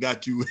crap he done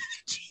got you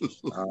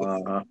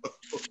into.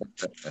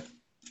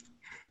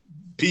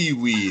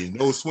 Pee-wee and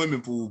no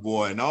swimming pool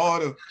boy and all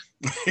the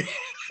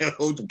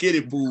old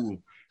kiddie pool.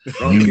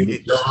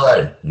 You're so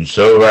right. You're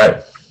so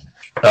right.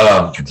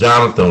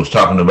 Jonathan was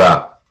talking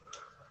about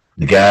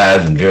the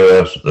guys and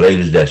girls,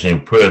 ladies that's in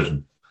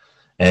prison.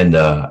 And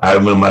I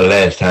remember my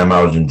last time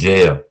I was in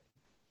jail.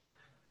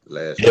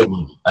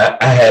 I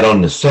had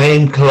on the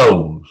same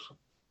clothes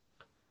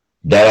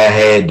that I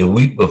had the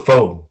week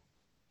before.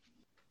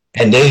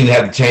 And they didn't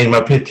have to change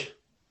my picture.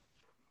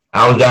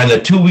 I was down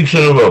there 2 weeks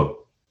in a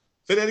row.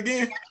 Say that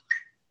again.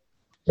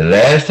 The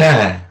last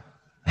time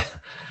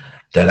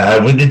that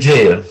I went to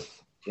jail.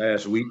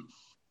 Last week.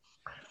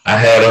 I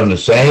had on the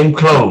same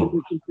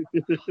clothes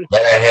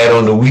that I had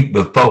on the week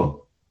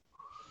before.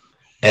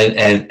 And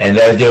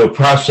as they were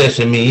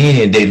processing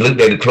me in, they looked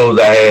at the clothes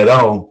I had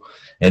on,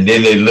 and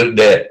then they looked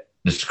at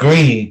the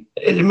screen.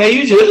 They said, man,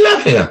 you just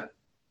left here.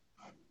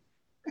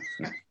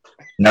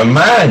 Now,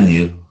 mind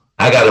you,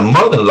 I got a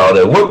mother-in-law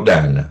that worked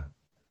down there.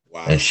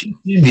 Wow. And she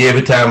sees me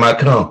every time I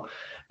come.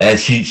 And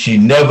she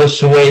never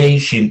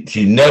swayed.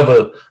 She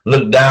never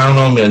looked down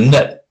on me or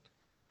nothing.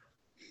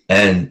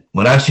 And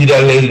when I see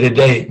that lady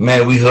today,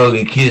 man, we hug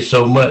and kiss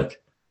so much.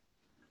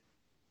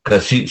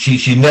 Cause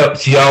she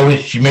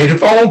made a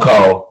phone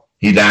call.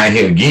 He down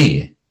here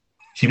again.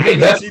 She made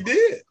that. She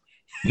did.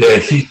 Yeah,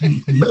 she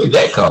made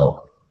that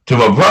call to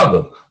my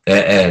brother.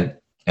 And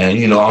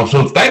you know, I'm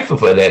so thankful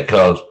for that,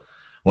 cause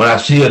when I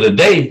see her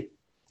today,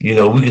 you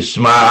know, we can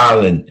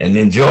smile and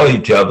enjoy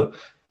each other.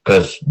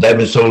 Cause that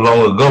been so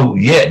long ago,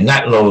 yet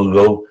not long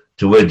ago,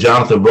 to where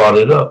Jonathan brought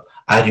it up.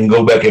 I can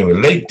go back and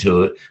relate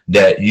to it,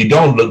 that you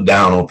don't look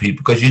down on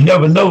people because you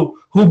never know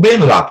who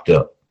been locked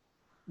up.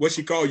 What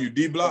she call you,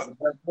 D-Block?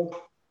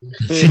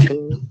 you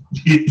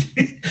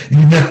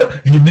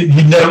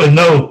never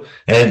know.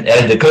 And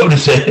as Dakota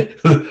said,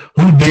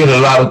 who did a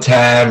lot of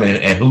time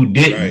and who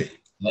didn't, right,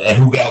 and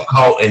who got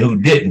caught and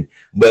who didn't.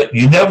 But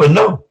you never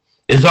know.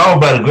 It's all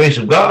by the grace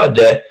of God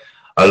that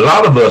a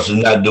lot of us are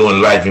not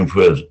doing life in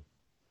prison.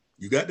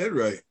 You got that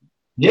right.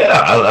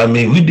 Yeah, I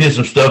mean, we did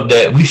some stuff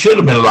that we should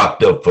have been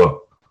locked up for.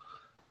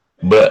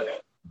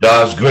 But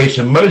God's grace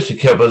and mercy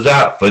kept us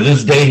out for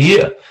this day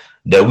here,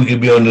 that we could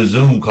be on the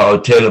Zoom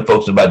call telling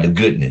folks about the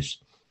goodness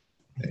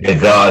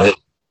that God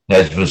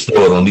has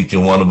bestowed on each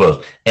and one of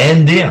us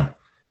and them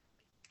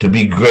to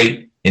be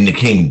great in the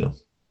kingdom.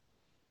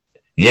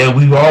 Yeah,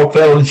 we've all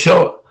fallen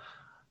short.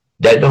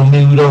 That don't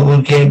mean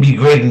we can't be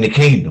great in the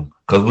kingdom,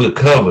 because we're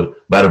covered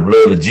by the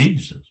blood of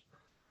Jesus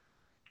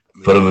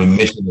for the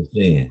remission of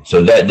sin.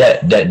 So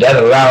that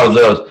allows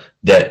us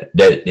that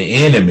the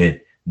enemy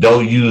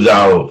don't use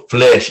our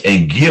flesh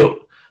and guilt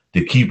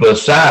to keep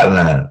us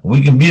sidelined.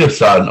 We can be on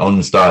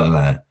the starting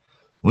line.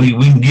 We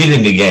can get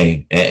in the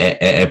game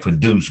and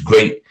produce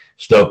great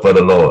stuff for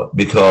the Lord,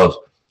 because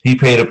he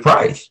paid a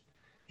price.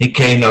 He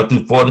came down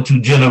through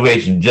 42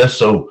 generations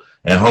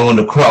and hung on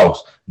the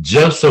cross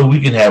just so we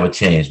can have a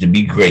chance to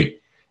be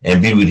great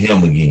and be with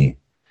him again.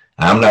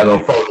 I'm not going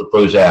to fault the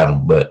first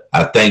Adam, but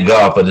I thank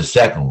God for the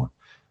second one,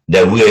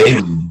 that we're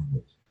able to do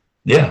it.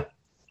 Yeah.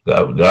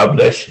 God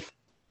bless you.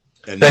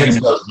 And thank you,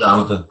 Brother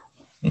Jonathan.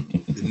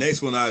 The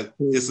next one,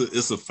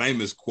 it's a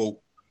famous quote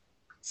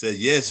said,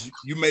 yes,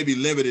 you may be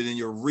limited in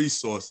your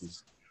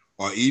resources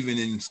or even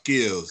in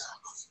skills,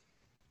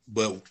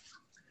 but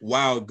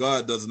while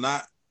God does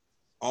not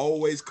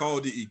always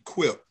call the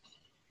equip,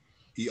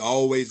 he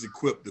always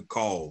equipped the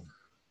call.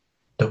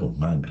 Oh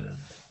my God.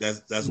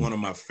 That's one of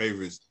my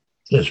favorites.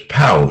 It's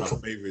powerful.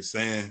 My favorite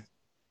saying,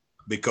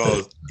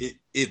 because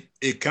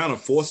it kind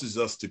of forces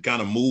us to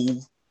kind of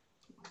move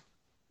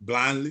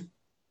blindly.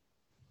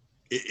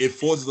 It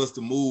forces us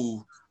to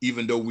move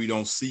even though we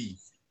don't see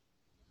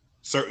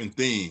certain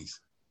things,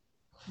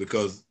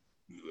 because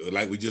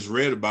like we just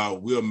read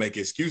about, we'll make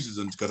excuses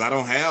because I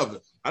don't have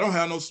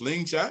no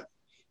slingshot.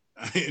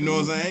 You know what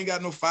I'm saying? I ain't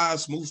got no 5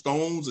 smooth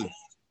stones,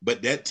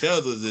 but that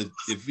tells us that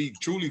if he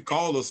truly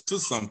called us to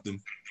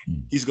something,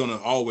 he's gonna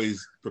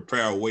always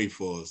prepare a way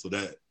for us. So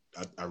that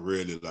I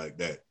really like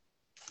that.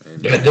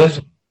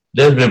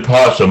 There's been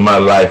parts of my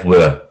life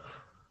where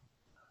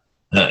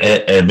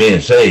and being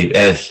saved,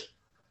 as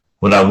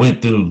when I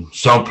went through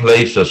some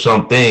place or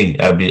something,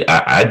 I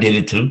did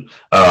it too.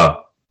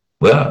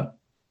 Well,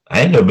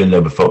 I ain't never been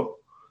there before.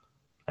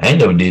 I ain't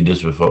never did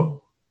this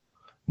before.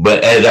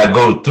 But as I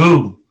go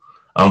through,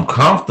 I'm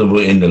comfortable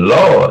in the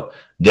Lord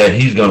that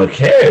he's going to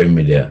carry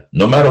me there,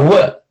 no matter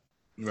what.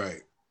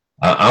 Right.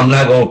 I'm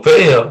not going to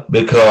fail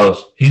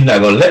because he's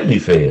not going to let me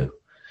fail.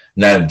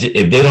 Now,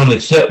 if they don't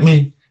accept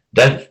me,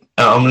 let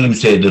me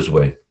say it this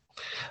way.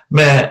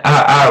 Man,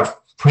 I've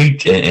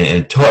preached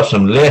and taught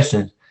some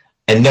lessons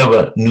and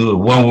never knew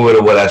one word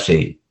of what I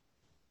said.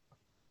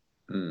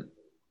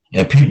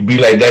 And people be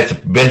like, that's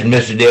the best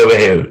message they ever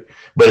heard.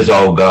 But it's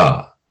all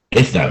God.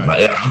 It's not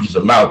I'm just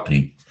a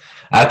mouthpiece.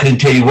 I couldn't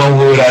tell you one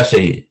word I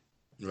said.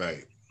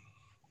 Right.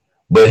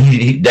 But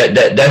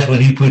that's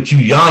when he put you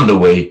yonder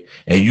way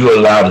and you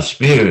allow the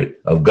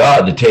Spirit of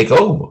God to take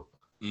over.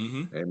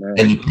 Mm-hmm. And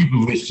the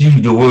people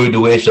receive the word the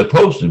way it's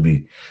supposed to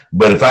be.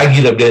 But if I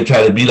get up there and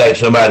try to be like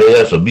somebody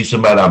else or be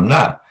somebody I'm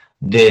not,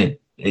 then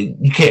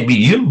you can't be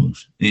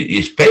used.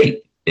 It's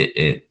fake.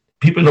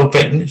 People know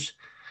fakeness.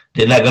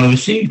 They're not going to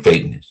receive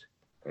fakeness.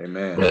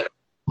 Amen. But,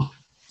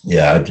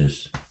 yeah,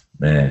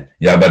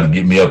 y'all about to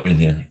get me up in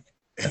here.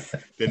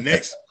 The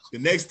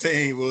next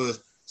thing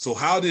was, so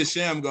how did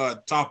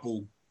Shamgar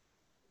topple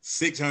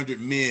 600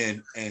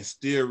 men and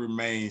still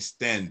remain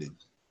standing?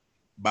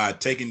 By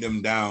taking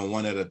them down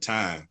one at a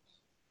time.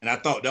 And I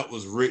thought that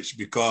was rich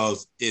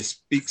because it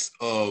speaks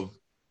of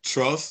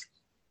trust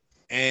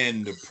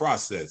and the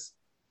process.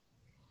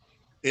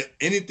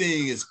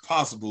 Anything is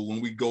possible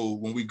when we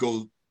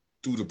go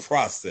through the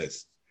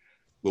process.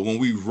 But when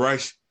we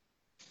rush,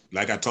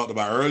 like I talked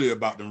about earlier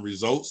about the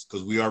results,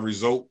 because we are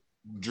result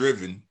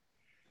driven,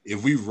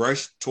 if we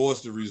rush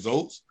towards the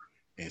results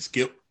and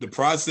skip the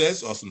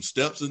process or some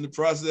steps in the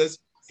process,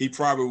 he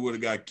probably would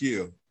have got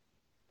killed.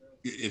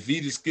 If he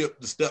just skipped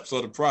the steps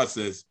of the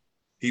process,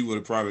 he would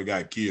have probably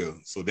got killed.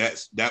 So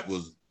that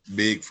was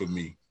big for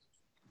me.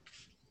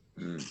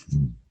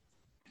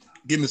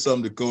 Give me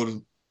something,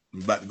 Dakota.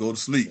 I'm about to go to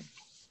sleep.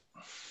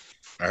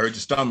 I heard your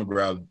stomach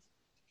growling.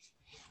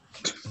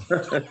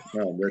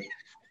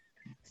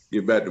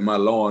 Get back to my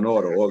Law and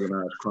Order,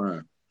 organized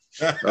crime.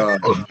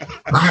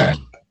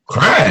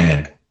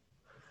 Crime.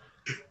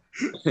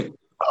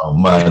 Oh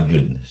my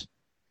goodness.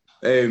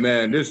 Hey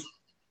man, this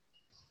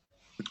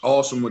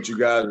awesome what you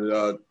guys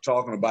are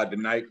talking about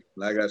tonight.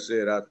 Like I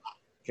said, I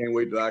can't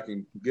wait till I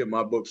can get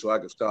my book so I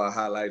can start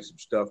highlighting some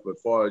stuff. But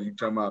as far as you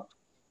talking about,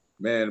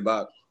 man,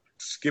 about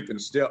skipping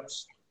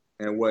steps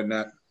and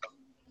whatnot,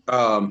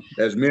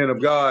 as men of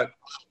God,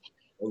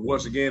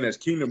 once again, as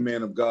kingdom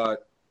men of God,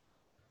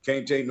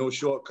 can't take no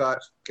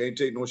shortcuts, can't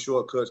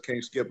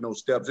skip no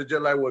steps. It's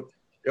just like what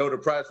Elder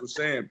Price was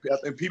saying. I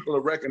think people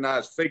will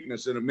recognize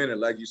fakeness in a minute.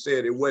 Like you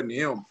said, it wasn't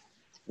him.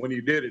 When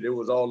he did it, it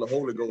was all the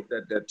Holy Ghost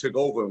that took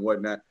over and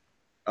whatnot.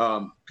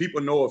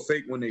 People know a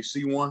fake when they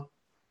see one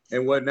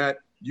and whatnot.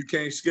 You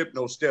can't skip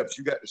no steps.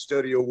 You got to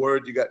study your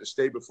word. You got to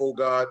stay before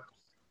God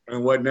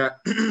and whatnot.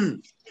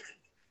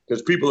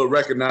 Because people will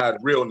recognize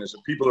realness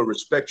and people will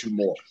respect you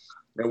more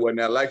and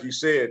whatnot. Like you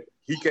said,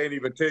 he can't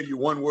even tell you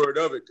one word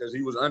of it because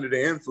he was under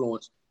the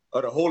influence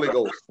of the Holy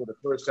Ghost for the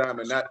first time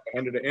and not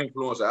under the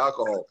influence of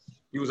alcohol.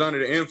 He was under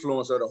the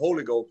influence of the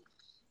Holy Ghost,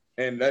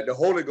 and that the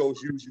Holy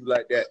Ghost used you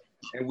like that.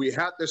 And we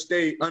have to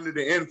stay under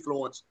the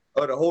influence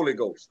of the Holy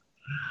Ghost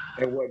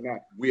and whatnot.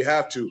 We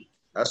have to.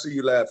 I see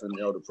you laughing,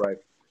 Elder Price,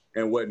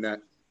 and whatnot.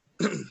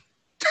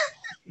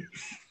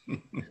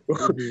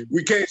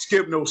 We can't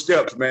skip no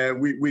steps, man.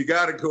 We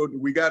gotta go.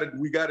 We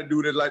gotta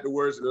do this like the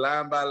words,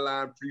 line by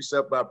line,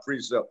 precept by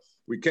precept.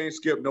 We can't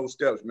skip no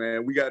steps,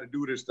 man. We got to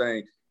do this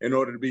thing in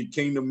order to be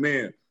kingdom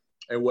men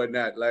and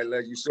whatnot.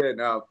 Like you said.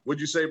 Now, what'd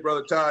you say,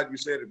 Brother Todd? You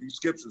said if he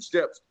skipped some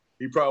steps,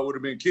 he probably would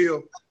have been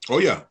killed. Oh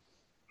yeah.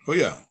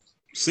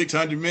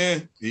 600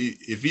 men.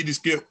 If he'd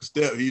skipped a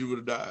step, he would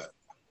have died.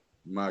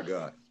 My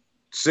God,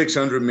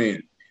 600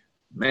 men.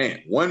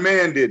 Man, one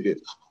man did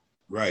this.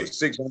 Right.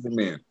 600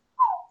 men.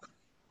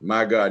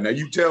 My God. Now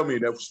you tell me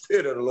that the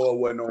Spirit of the Lord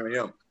wasn't on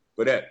him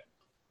for that.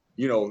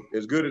 You know,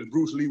 as good as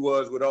Bruce Lee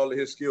was with all of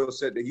his skill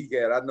set that he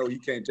had, I know he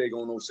can't take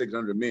on those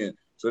 600 men.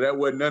 So that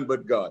wasn't none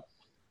but God.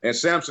 And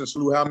Samson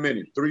slew how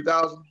many?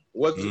 3,000?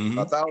 Was it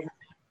 1,000?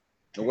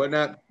 And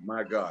whatnot?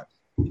 My God.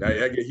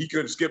 He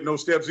couldn't skip no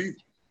steps either.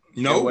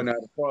 No. And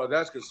as far as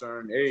that's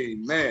concerned,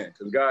 amen.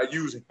 Because God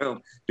used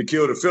him to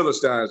kill the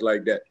Philistines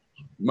like that.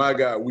 My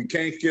God, we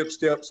can't skip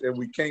steps and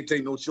we can't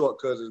take no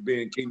shortcuts as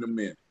being kingdom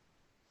men.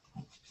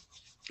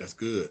 That's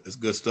good. That's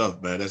good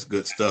stuff, man. That's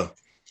good stuff.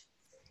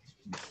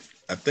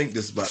 I think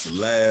this is about the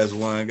last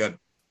one.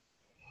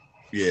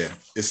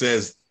 It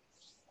says,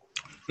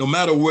 no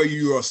matter where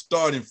you are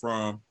starting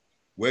from,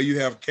 where you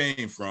have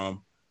came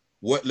from,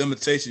 what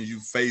limitations you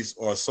face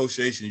or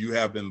association you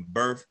have been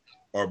birthed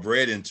or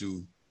bred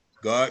into,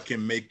 God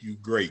can make you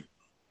great.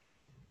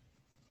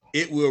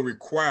 It will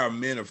require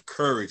men of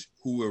courage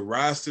who will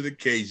rise to the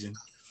occasion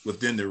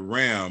within the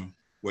realm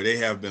where they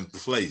have been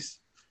placed.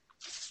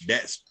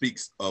 That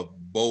speaks of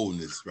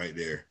boldness right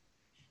there.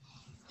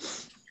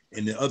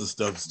 And the other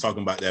stuff is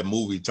talking about that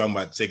movie, talking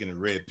about taking the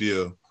red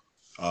pill.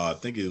 I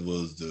think it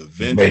was The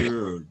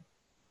Avenger or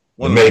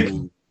one of the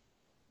movies.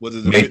 Was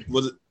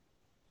it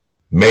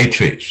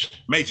Matrix?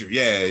 Matrix,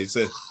 yeah. It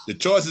said the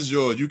choice is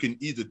yours. You can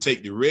either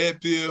take the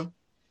red pill,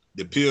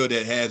 the pill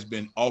that has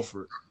been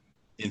offered,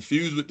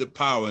 infused with the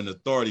power and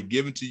authority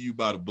given to you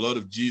by the blood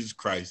of Jesus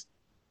Christ,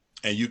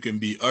 and you can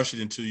be ushered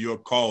into your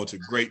call to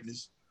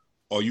greatness,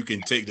 or you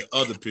can take the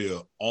other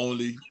pill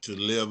only to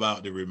live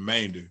out the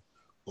remainder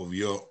of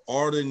your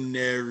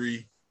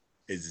ordinary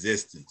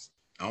existence.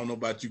 I don't know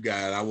about you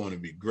guys. I want to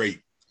be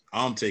great.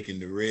 I'm taking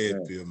the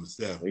red pill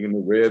myself. Taking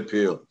the red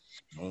pill.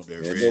 No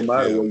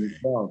matter where you're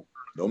from.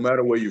 No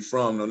matter where you're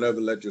from, don't ever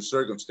let your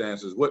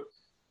circumstances. What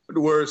the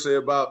word say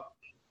about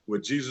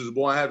what Jesus was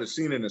born? I haven't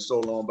seen it in so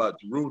long about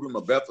Jerusalem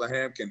or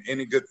Bethlehem. Can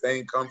any good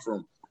thing come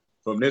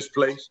from this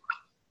place?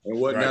 And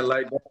whatnot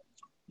like that.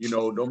 You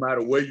know, no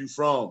matter where you're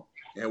from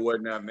and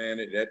whatnot, man,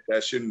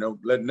 that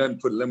shouldn't let nothing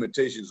put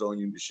limitations on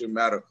you. It shouldn't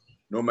matter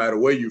no matter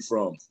where you're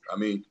from. I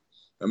mean,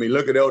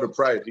 look at Elder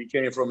Price. He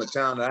came from a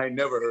town that I ain't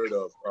never heard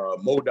of,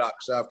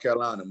 Modoc, South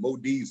Carolina,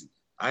 Modeezy.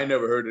 I ain't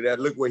never heard of that.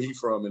 Look where he's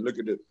from and look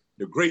at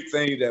the great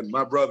thing that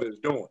my brother is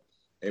doing,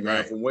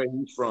 amen, from where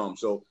he's from.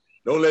 So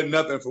don't let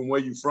nothing from where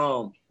you're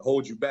from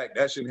hold you back.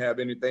 That shouldn't have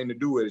anything to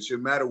do with it. It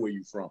shouldn't matter where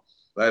you're from.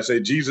 Like I say,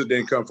 Jesus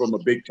didn't come from a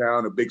big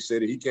town, a big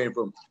city. He came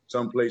from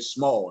someplace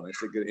small. And I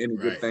said, any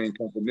good thing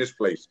come from this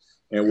place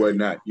and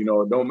whatnot. You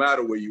know, it don't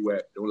matter where you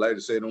at. Don't like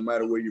to say, no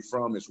matter where you're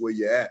from, it's where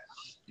you're at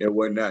and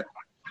whatnot.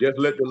 Just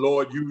let the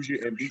Lord use you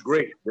and be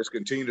great. Just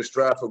continue to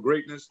strive for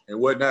greatness and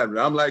whatnot. And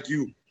I'm like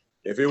you.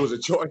 If it was a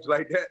choice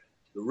like that,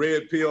 the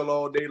red pill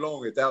all day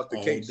long, if that was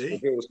the case,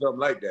 if it was something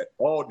like that,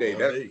 all day.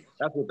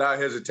 That's without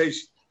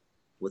hesitation.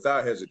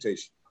 Without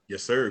hesitation.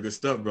 Yes, sir. Good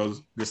stuff,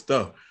 brothers. Good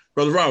stuff.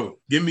 Brother Robert,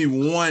 give me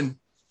one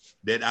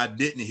that I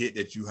didn't hit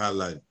that you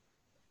highlighted.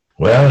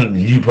 Well,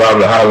 you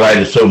probably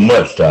highlighted so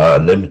much,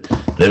 Todd. Let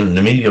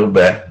me go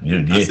back.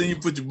 I seen you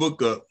put your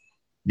book up.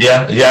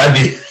 Yeah,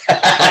 I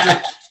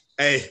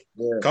did.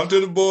 Come to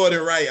the board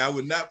and write. I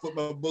would not put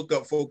my book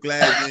up for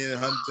class in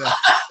 100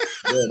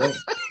 times.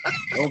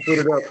 Don't put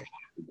it up.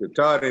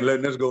 Todd ain't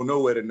letting us go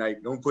nowhere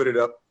tonight. Don't put it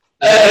up.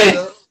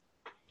 Hey.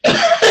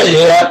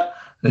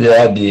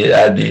 Yeah, I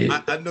did.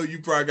 I know you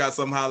probably got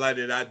something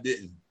highlighted I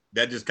didn't.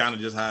 That just kind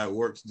of just how it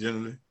works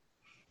generally.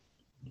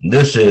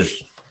 This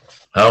is,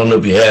 I don't know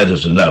if you had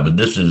this or not, but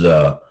this is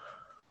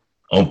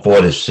on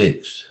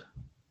 46.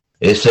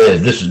 It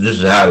says, this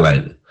is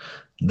highlighted.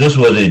 This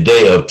was a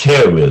day of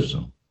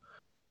terrorism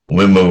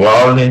when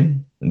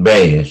marauding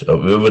bands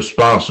of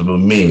irresponsible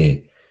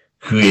men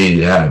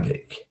created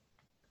havoc.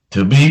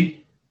 To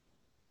be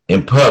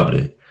in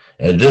public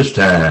at this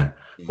time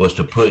was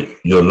to put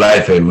your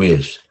life at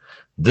risk.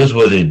 This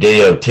was a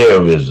day of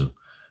terrorism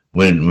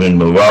when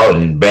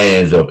marauding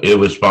bands of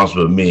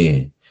irresponsible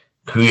men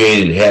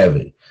created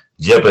havoc,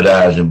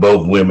 jeopardizing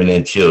both women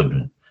and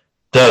children.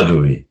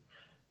 Thuggery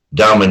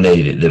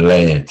dominated the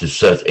land to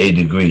such a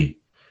degree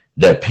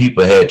that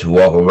people had to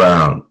walk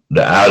around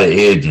the outer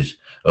edges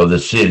of the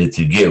city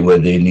to get where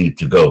they needed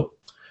to go.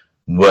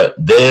 But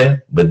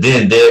then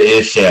there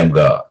is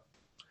Shamgar.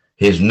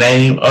 His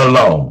name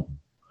alone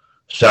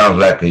sounds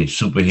like a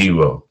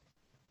superhero.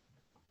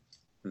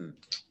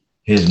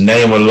 His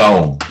name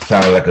alone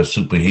sounds like a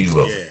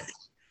superhero.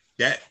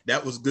 Yeah,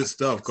 that was good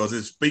stuff because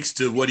it speaks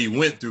to what he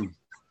went through.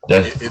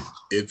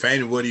 It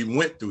painted what he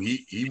went through.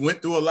 He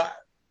went through a lot.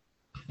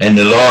 And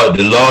the Lord,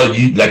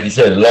 like you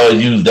said, the Lord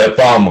used that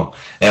farmer.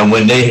 And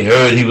when they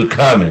heard he was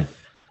coming,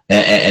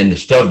 and the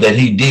stuff that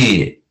he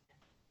did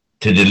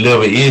to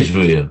deliver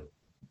Israel,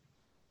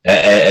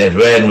 as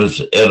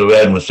Elder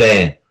Radden was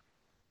saying,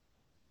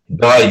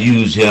 God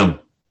used him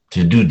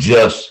to do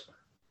just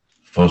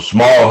from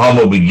small,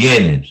 humble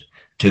beginnings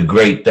to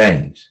great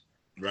things.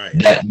 Right.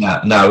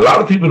 Now, a lot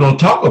of people don't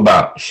talk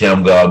about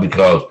Shamgar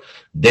because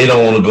they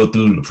don't want to go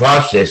through the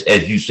process,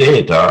 as you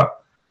said, Todd.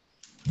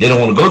 They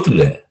don't want to go through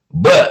that.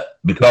 But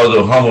because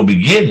of humble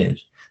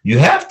beginnings, you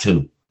have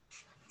to.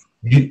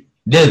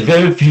 There's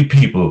very few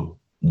people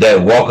that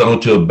walk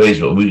onto a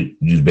baseball, we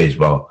use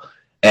baseball,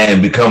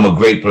 and become a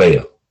great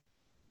player.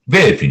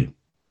 Very few.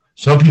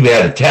 Some people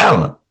have a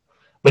talent,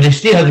 but they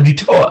still have to be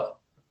taught.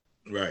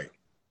 Right.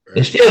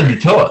 It still be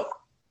taught.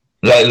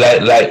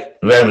 Like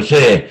Ram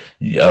said,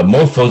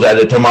 most folks out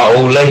there talking about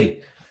old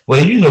lady.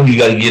 Well, you know you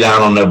got to get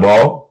down on that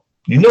ball.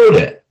 You know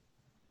that.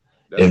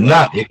 If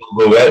not, it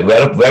will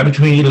go right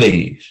between your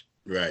legs.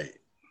 Right.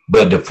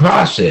 But the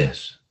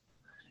process,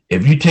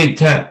 if you take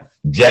time,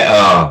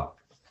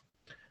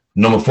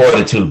 number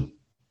 42.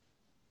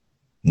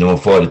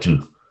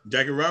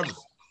 Jackie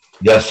Robinson.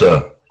 Yes,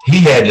 sir. He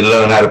had to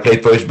learn how to play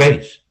first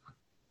base.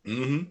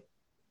 Mm-hmm.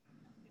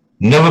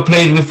 Never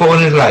played before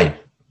in his life,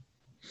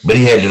 but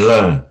he had to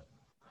learn.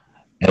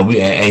 And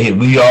we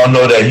all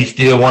know that he's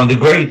still one of the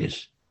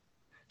greatest.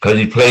 Because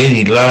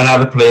he learned how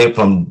to play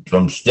from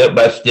step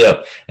by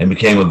step and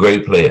became a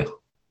great player.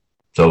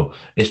 So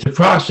it's the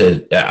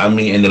process. I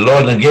mean, and the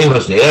Lord gave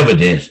us the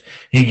evidence.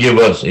 He gave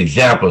us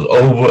examples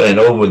over and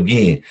over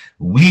again.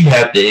 We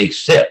have to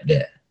accept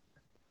that.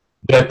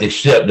 We have to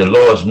accept the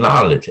Lord's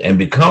knowledge and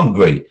become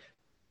great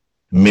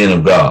men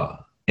of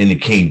God in the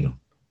kingdom,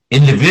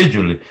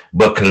 individually,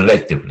 but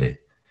collectively,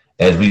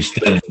 as we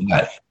study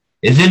tonight.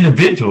 It's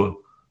individual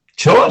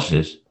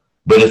choices,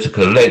 but it's a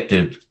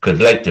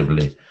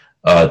collectively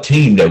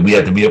team that we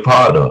have to be a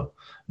part of.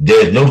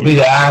 There's no big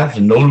I's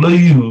and no little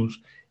U's.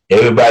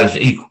 Everybody's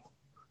equal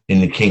in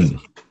the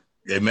kingdom.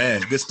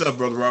 Amen. Good stuff,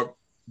 Brother Robert.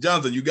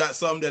 Jonathan, you got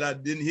something that I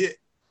didn't hit?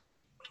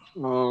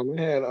 I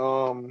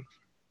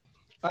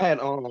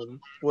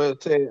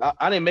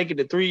didn't make it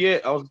to 3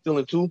 yet. I was still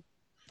in 2.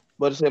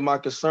 But it said my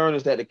concern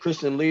is that the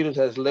Christian leaders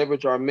has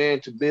leveraged our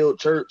men to build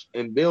church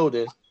and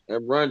building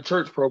and run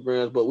church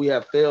programs, but we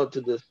have failed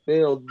to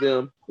dispel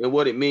them in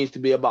what it means to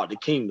be about the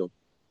kingdom.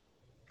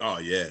 Oh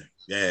yeah.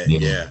 I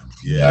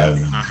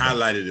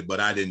highlighted it, but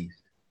I didn't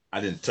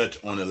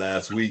touch on it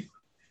last week.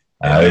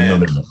 I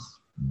remember that.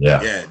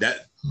 Yeah,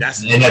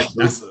 that's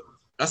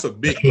a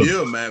big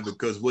deal, man,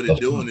 because what it's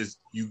doing is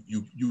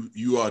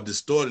you are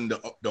distorting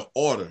the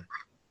order,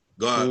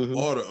 God's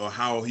order, or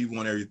how He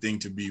want everything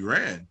to be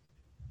ran.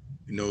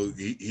 You know,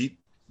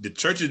 the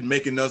church is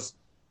making us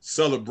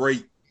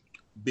celebrate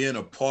being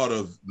a part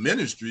of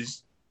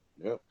ministries.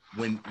 Yep.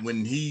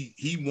 When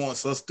he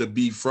wants us to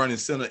be front and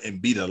center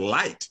and be the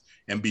light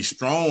and be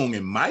strong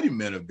and mighty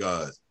men of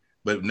God.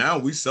 But now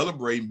we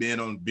celebrate being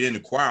the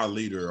choir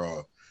leader, or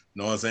you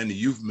know what I'm saying, the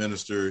youth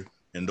minister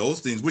and those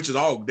things, which is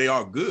they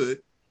are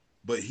good,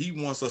 but He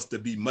wants us to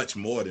be much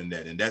more than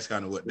that. And that's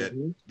kind of what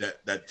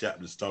that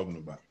chapter is talking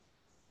about.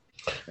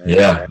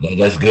 Yeah,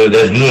 that's good.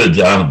 That's good,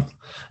 John.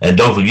 And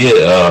don't forget,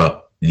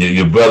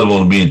 your brother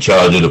won't be in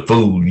charge of the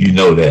food. You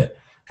know that.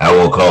 I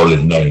won't call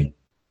his name.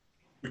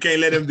 We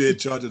can't let him be in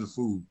charge of the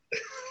food.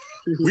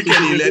 We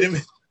can't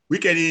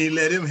even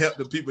let him help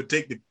the people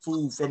take the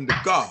food from the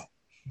car.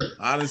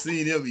 I done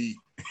seen him eat.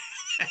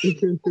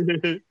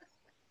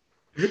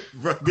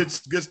 Good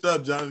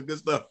stuff, John. Good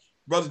stuff.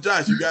 Brother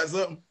Josh, you got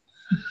something?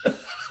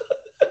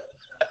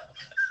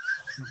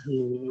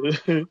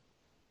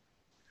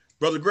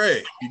 Brother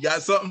Greg, you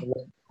got something?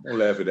 Don't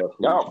laugh at that.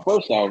 Y'all,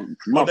 first off,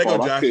 my there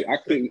fault. go, I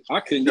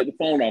couldn't get the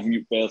phone off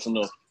mute fast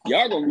enough.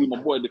 Y'all gonna leave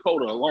my boy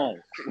Dakota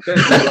alone. Thank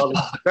you, brother.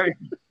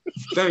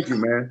 Thank you,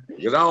 man.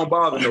 Because I don't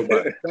bother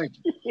nobody. Thank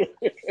you.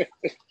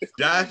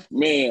 Josh?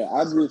 Man,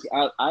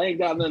 I ain't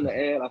got nothing to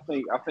add. I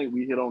think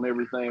we hit on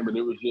everything, but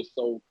it was just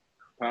so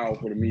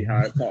powerful to me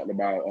how it talked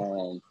about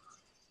what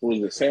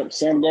was it,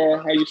 Shamgar?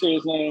 How you say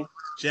his name?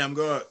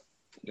 Shamgar.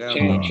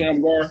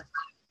 Shamgar.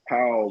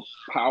 How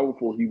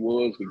powerful he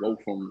was to go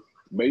from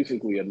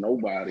basically a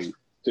nobody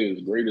to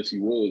as great as he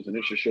was, and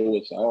it should show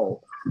us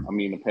all. I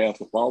mean, the path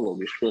to follow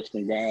is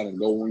trusting God and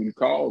go when you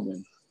call.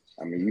 Then,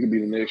 I mean, you can be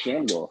the next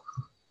Shamgar.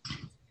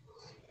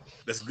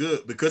 That's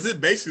good, because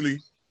it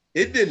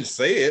didn't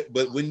say it,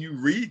 but when you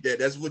read that,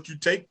 that's what you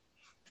take.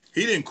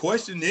 He didn't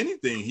question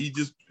anything. He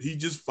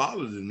just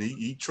followed him.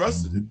 He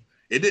trusted him.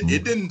 It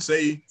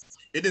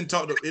didn't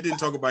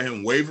talk about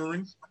him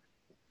wavering.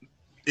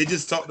 It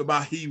just talked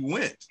about he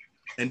went.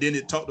 And then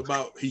it talked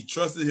about he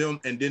trusted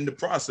him, and then the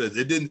process.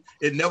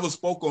 It never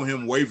spoke on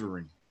him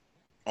wavering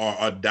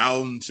or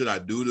doubting, should I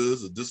do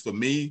this or just for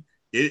me?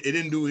 It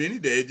didn't do any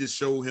of that. It just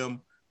showed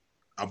him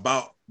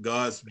about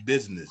God's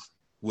business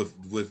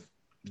with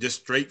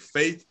just straight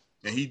faith,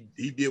 and he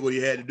did what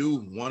he had to do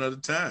one at a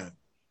time.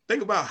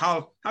 Think about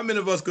how many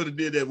of us could have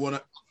did that one.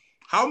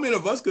 How many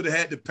of us could have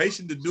had the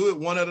patience to do it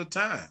one at a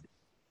time?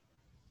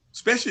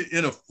 Especially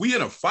we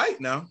in a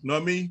fight now. You know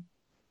what I mean?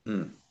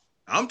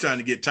 I'm trying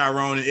to get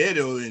Tyrone and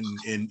Edo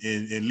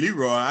and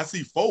Leroy. I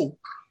see 4.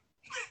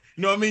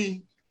 You know what I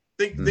mean?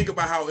 Think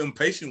about how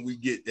impatient we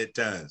get at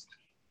times.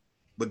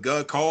 But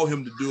God called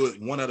him to do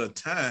it one at a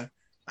time.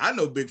 I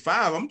know Big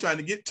 5. I'm trying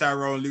to get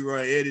Tyrone,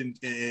 Leroy, Ed,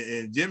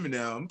 and Jimmy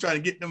now. I'm trying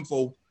to get them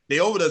 4. They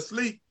over there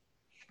asleep.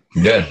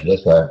 Yes,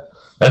 that's right.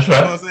 That's right.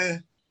 You know what I'm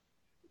saying?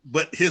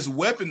 But his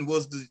weapon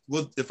was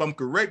if I'm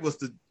correct, was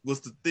the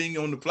thing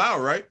on the plow,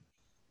 right?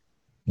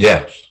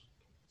 Yes.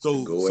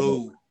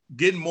 So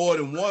getting more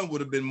than one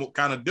would have been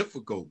kind of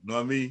difficult. You know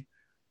what I mean?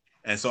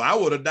 And so I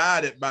would have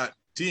died at about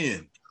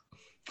 10.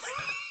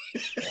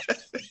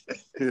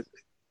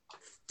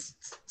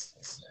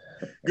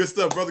 Good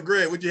stuff, Brother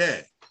Greg. What you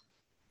had?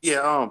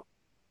 Yeah,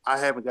 I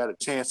haven't got a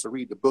chance to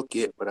read the book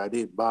yet, but I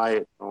did buy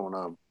it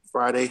on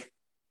Friday.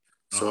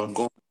 So I'm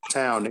going to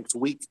town next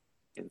week.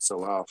 And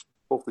so I'll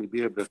hopefully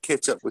be able to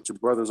catch up with your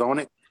brothers on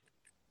it.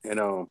 And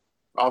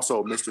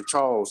also, Mr.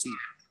 Charles, he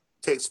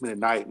texted me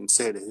tonight and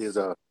said that his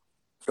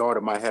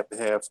daughter might have to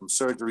have some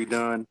surgery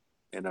done.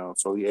 And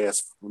so he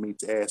asked for me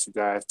to ask you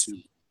guys to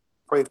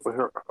pray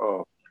for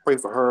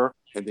her,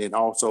 and then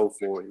also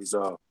for his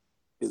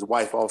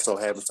wife also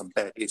having some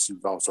back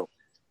issues also.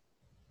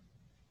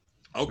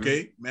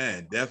 Okay,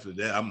 man,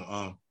 definitely.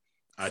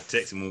 I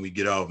text him when we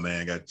get off,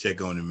 man. Got to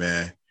check on him,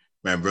 man.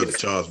 Man, Brother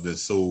Charles been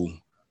so.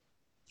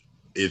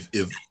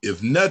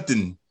 If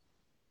nothing,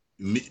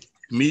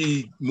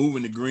 me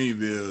moving to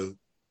Greenville,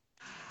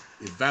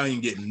 if I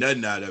didn't get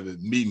nothing out of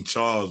it, meeting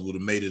Charles would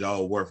have made it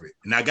all worth it.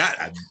 And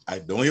I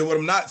don't hear what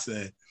I'm not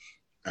saying.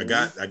 I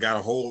got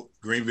a whole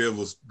Greenville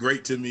was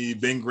great to me,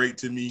 been great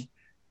to me.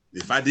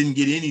 If I didn't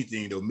get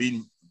anything though,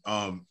 meeting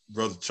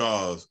Brother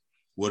Charles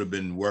would have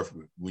been worth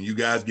it. When you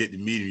guys get to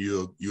meet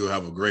him, you'll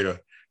have a greater.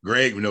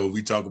 Greg,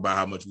 we talk about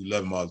how much we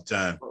love him all the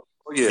time. Oh,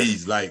 yeah.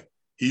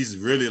 He's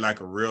really like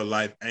a real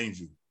life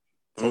angel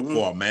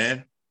for a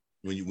man.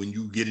 When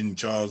you get in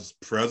Charles'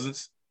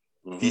 presence,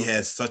 he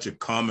has such a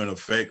common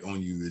effect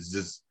on you.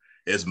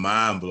 It's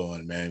mind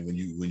blowing, man. When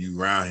you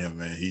around him,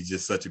 man, he's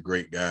just such a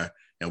great guy,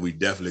 and we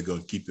definitely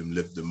gonna keep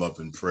lift him up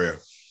in prayer.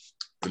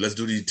 But let's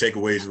do these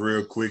takeaways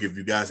real quick. If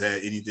you guys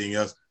had anything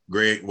else,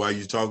 Greg, while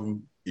you're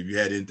talking, if you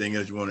had anything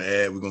else you want to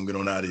add, we're gonna get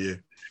on out of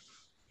here.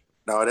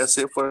 No, that's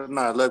it for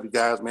tonight. I love you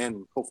guys, man.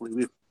 And hopefully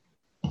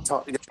we'll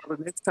talk to each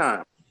other next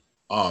time.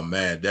 Oh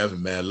man,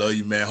 definitely, man. Love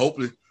you, man.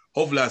 Hopefully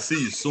I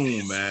see you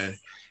soon, man.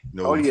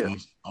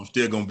 I'm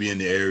still gonna be in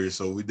the area,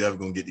 so we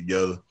definitely gonna get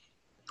together.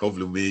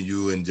 Hopefully, me and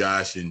you and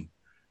Josh and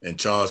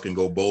Charles can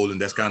go bowling.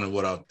 That's kind of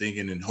what I'm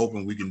thinking and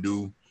hoping we can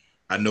do.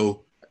 I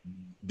know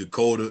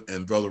Dakota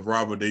and Brother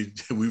Robert,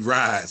 we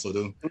ride,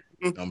 so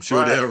I'm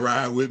sure they'll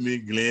ride with me.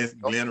 Glenn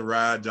will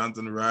ride,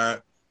 Jonathan will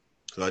ride.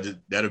 So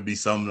that'll be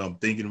something I'm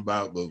thinking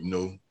about. But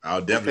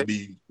I'll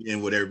definitely be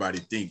in what everybody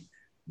think.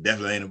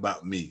 Definitely ain't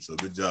about me. So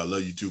good job.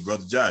 Love you too,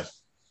 Brother Josh.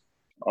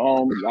 I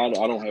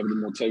don't have any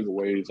more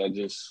takeaways.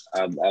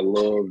 I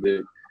love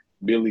that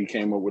Billy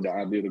came up with the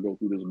idea to go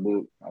through this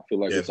book. I feel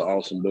like it's an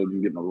awesome book.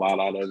 You're getting a lot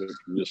out of it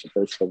from just the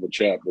first couple of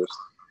chapters.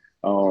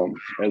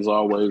 As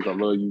always, I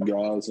love you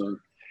guys and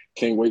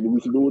can't wait that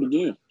we can do it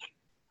again.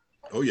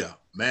 Oh yeah,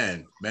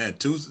 man,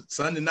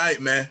 Sunday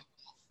night, man.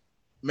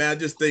 Man, I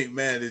just think,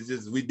 man,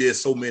 we did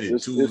so many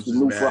Tuesdays. It's the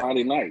new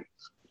Friday night.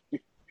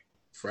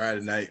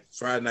 Friday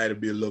night will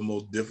be a little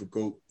more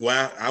difficult.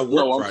 Well, I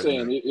work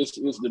Friday night. It's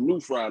the new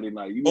Friday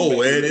night.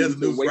 It is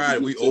new Friday.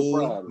 We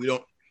old.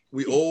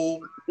 We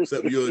old,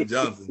 except you and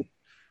Jonathan.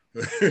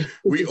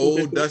 We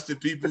old, dusty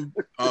people,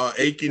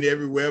 aching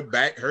everywhere.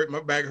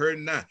 My back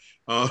hurting now.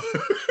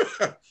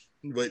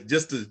 But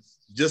just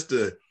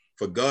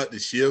for God to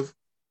shift,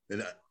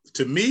 and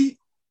to me,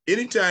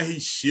 anytime he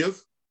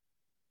shift,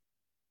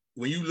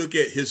 when you look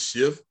at his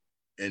shift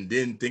and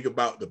then think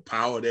about the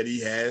power that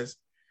he has,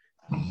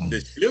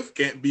 the shift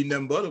can't be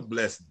nothing but a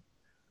blessing.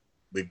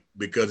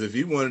 Because if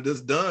he wanted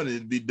this done,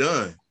 it'd be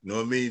done. You know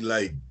what I mean?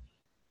 Like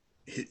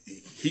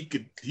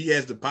he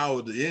has the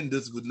power to end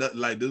this with nothing.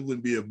 Like this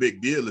wouldn't be a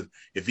big deal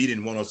if he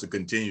didn't want us to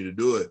continue to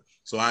do it.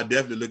 So I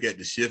definitely look at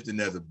the shifting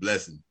as a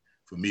blessing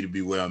for me to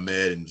be where I'm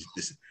at, and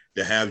just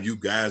to have you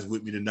guys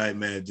with me tonight,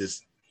 man.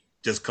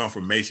 Just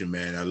confirmation,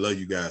 man. I love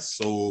you guys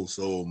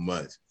so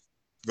much.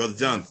 Brother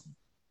Jonathan.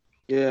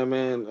 Yeah,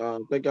 man.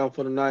 Thank y'all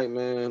for the night,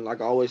 man.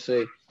 Like I always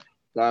say,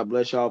 God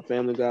bless y'all,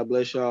 family. God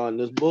bless y'all. And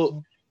this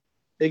book,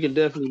 it can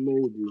definitely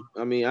mold you.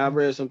 I mean, I've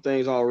read some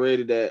things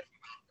already that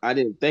I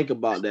didn't think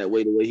about that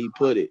way, the way he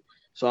put it.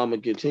 So I'm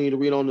going to continue to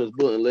read on this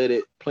book and let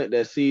it plant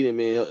that seed in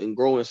me and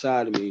grow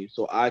inside of me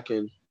so I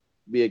can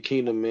be a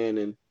kingdom man.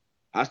 And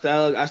I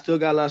still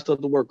got a lot of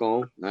stuff to work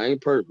on. I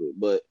ain't perfect,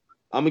 but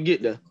I'm going to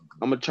get there.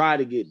 I'm going to try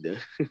to get there.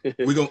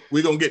 We're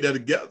gonna get there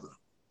together.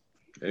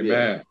 Amen.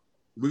 Yeah.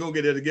 We're going to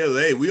get there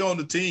together. Hey, we on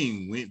the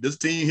team. This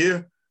team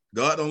here,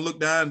 God don't look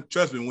down.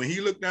 Trust me, when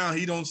he look down,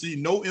 he don't see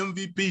no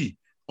MVP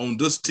on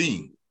this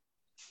team.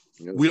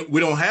 Yep. We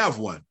don't have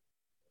one.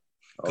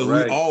 Because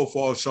we all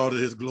fall short of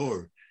his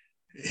glory.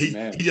 He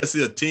just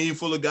see a team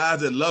full of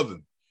guys that love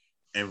him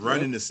and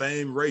running the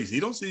same race. He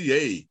don't see,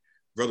 hey,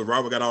 Brother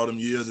Robert got all them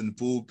years in the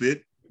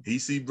pulpit. He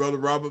see Brother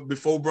Robert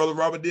before Brother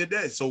Robert did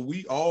that. So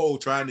we all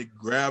trying to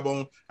grab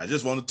on. I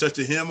just want to touch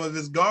the hem of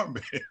his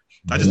garment.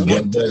 I just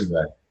want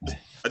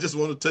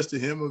to touch the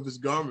hem of his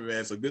garment,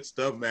 man. So good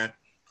stuff, man.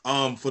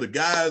 For the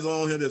guys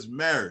on here that's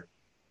married,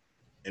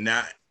 and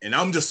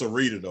I'm just a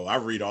reader though. I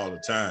read all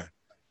the time,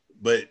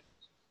 but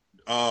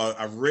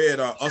I've read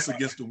Us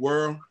Against the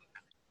World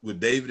with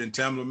David and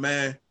Tamla,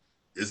 man.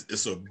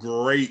 It's a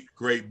great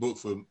book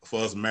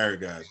for us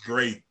married guys.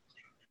 Great.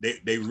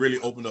 They really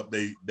open up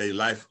their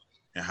life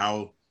and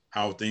how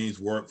things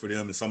work for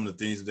them and some of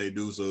the things that they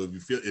do. So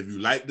if you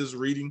like this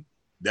reading,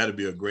 that'll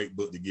be a great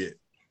book to get.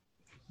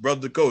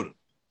 Brother Dakota.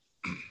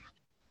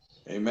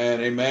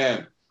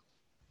 Amen.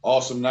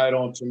 Awesome night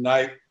on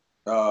tonight.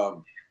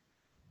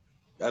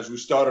 as we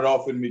started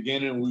off in the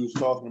beginning, we was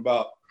talking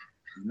about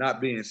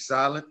not being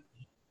silent.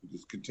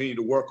 Just continue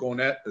to work on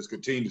that. Let's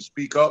continue to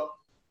speak up,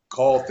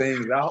 call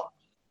things out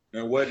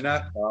and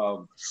whatnot.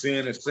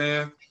 Sin is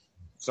sin.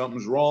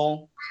 Something's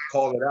wrong.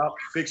 Call it out.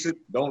 Fix it.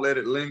 Don't let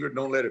it linger.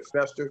 Don't let it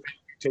fester.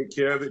 Take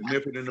care of it.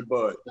 Nip it in the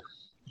bud.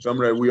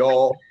 Something that we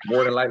all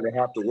more than likely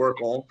have to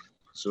work on.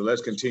 So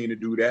let's continue to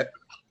do that.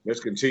 Let's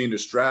continue to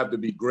strive to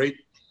be great.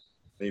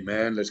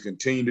 Amen. Let's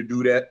continue to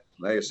do that.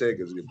 Like I said,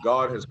 because if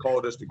God has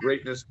called us to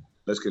greatness,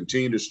 let's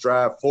continue to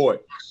strive for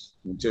it.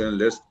 Until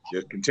let's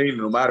just continue,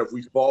 no matter if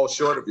we fall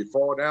short, if we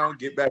fall down,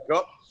 get back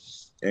up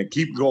and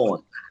keep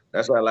going.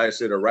 That's why, like I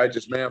said, a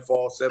righteous man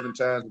falls 7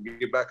 times and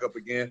get back up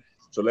again.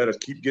 So let us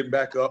keep getting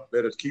back up.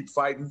 Let us keep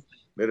fighting.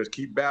 Let us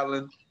keep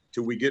battling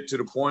till we get to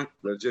the point.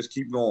 Let's just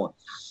keep going.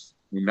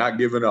 We're not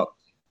giving up.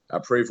 I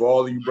pray for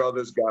all of you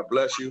brothers. God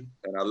bless you.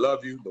 And I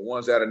love you. The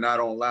ones that are not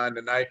online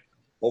tonight,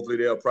 hopefully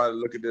they'll probably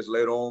look at this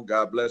later on.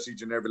 God bless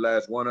each and every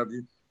last one of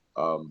you.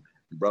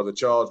 Brother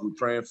Charles, we're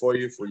praying for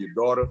you, for your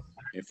daughter,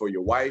 and for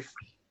your wife,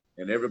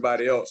 and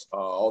everybody else,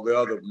 all the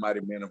other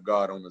mighty men of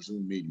God on the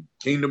Zoom meeting.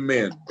 Kingdom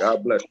men,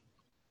 God bless you.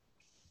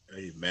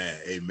 Amen.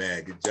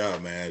 Amen. Good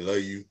job, man. I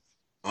love you.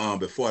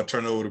 Before I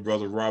turn it over to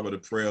Brother Robert, the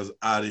prayers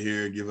out of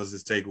here and give us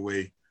his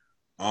takeaway.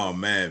 Oh,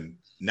 man,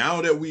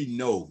 now that we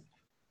know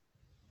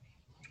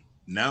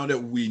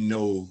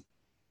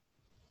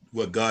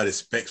what God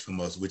expects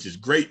from us, which is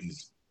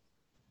greatness,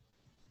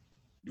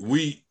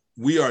 we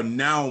are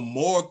now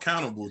more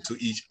accountable to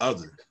each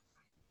other.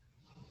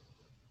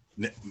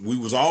 We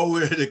was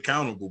already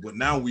accountable, but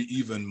now we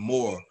even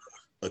more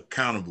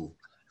accountable.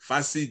 If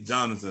I see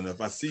Jonathan, if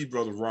I see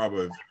Brother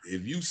Robert,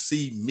 if you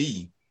see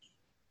me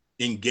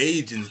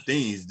engage in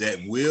things that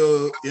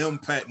will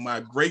impact my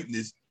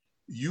greatness,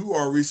 you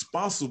are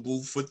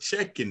responsible for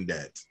checking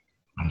that.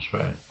 That's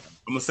right.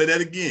 I'm gonna say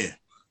that again.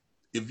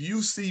 If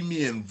you see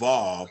me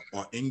involved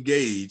or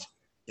engage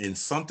in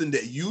something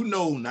that you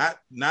know, not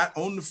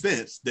on the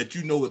fence, that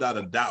you know without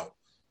a doubt,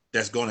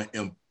 that's gonna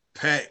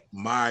impact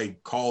my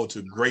call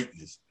to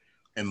greatness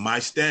and my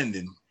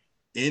standing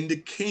in the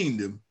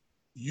kingdom,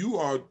 you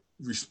are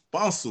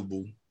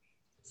responsible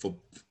for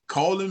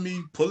calling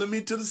me, pulling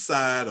me to the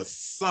side or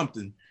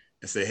something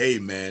and say, hey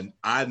man,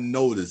 I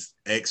noticed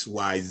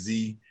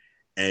XYZ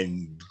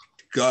and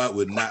God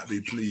would not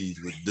be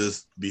pleased with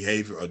this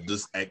behavior or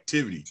this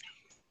activity.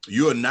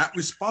 You are not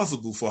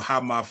responsible for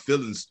how my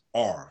feelings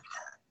are.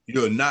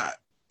 You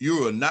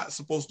are not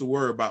supposed to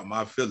worry about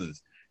my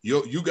feelings.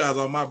 You guys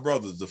are my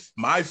brothers.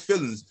 My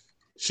feelings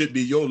should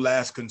be your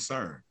last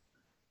concern.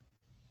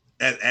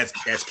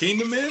 As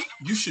kingdom men,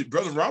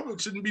 Brother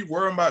Robert shouldn't be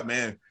worrying about,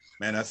 man,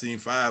 I seen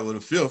 5 with a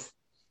 5th.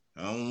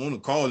 I don't want to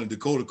call him.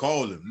 Dakota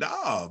called him.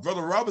 Nah,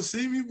 Brother Robert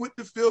see me with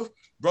the 5th.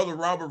 Brother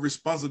Robert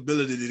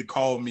responsibility to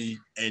call me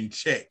and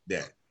check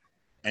that.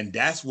 And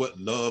that's what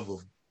love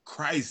of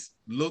Christ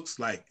looks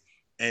like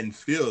and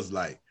feels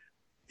like.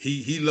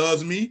 He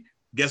loves me.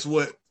 Guess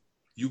what?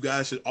 You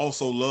guys should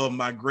also love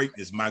my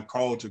greatness, my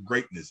call to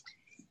greatness.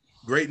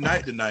 Great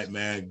night tonight,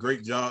 man.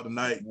 Great job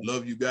tonight.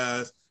 Love you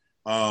guys.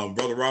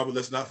 Brother Robert,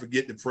 let's not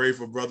forget to pray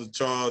for Brother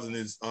Charles and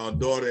his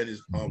daughter and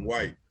his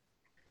wife.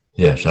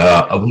 Yes,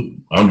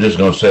 I'm just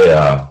going to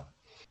say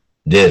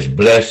there's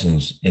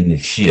blessings in the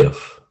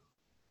shift.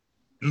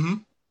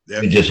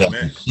 Mm-hmm. We just have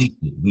to seek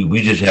it.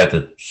 We just have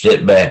to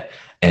sit back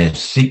and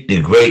seek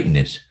the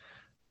greatness.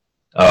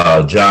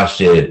 Josh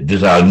said, this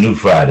is our new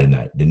Friday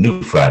night, the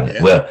new Friday.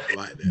 Yeah, well,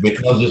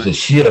 because it's a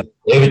shift,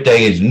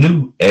 everything is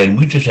new, and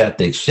we just have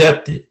to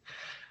accept it.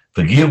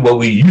 Forget what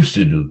we used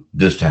to do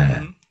this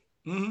time.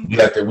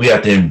 Mm-hmm. We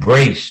have to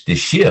embrace the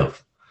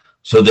shift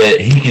so that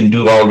he can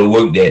do all the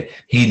work that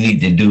he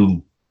needs to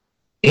do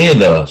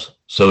in us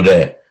so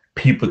that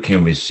people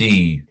can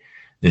receive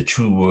the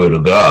true word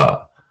of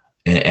God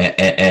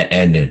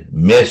and the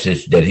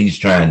message that he's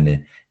trying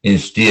to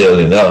instill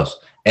in us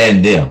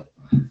and them.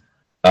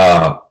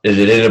 Is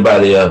it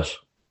anybody else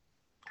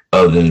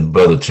other than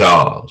Brother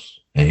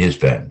Charles and his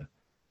family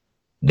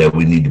that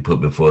we need to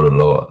put before the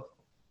Lord?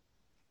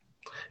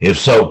 If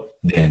so,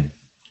 then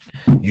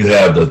you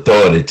have the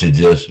authority to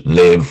just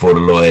lay it before the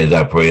Lord as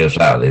I pray us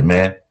out.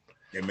 Amen.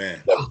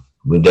 Amen.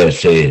 With that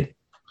said,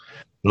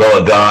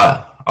 Lord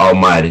God,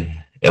 Almighty,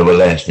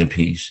 everlasting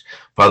peace.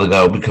 Father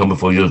God, we come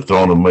before your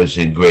throne of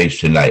mercy and grace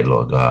tonight,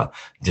 Lord God,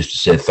 just to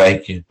say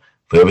thank you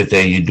for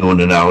everything you're doing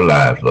in our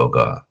lives, Lord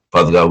God.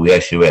 Father God, we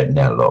ask you right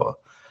now, Lord,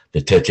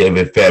 to touch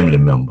every family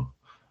member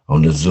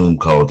on the Zoom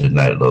call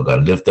tonight, Lord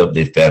God. Lift up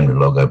their family,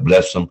 Lord God.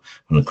 Bless them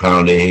from the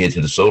crown of their head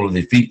to the sole of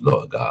their feet,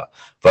 Lord God.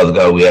 Father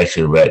God, we ask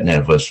you right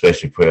now for a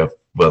special prayer for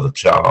Brother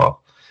Charles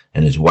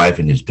and his wife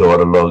and his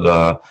daughter, Lord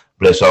God.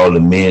 Bless all the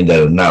men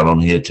that are not on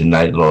here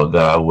tonight, Lord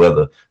God,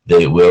 whether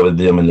wherever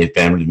them and their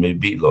families may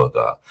be, Lord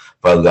God.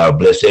 Father God,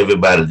 bless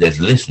everybody that's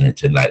listening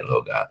tonight,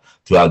 Lord God,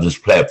 throughout this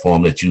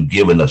platform that you've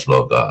given us,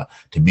 Lord God,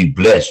 to be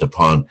blessed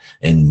upon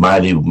in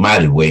mighty,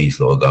 mighty ways,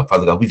 Lord God.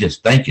 Father God, we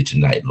just thank you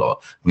tonight, Lord.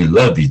 We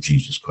love you,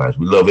 Jesus Christ.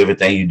 We love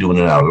everything you're doing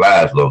in our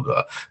lives, Lord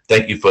God.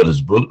 Thank you for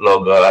this book,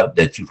 Lord God,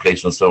 that you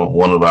placed on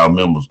one of our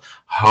members'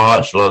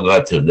 hearts, Lord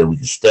God, that we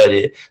can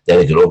study it, that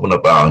it can open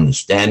up our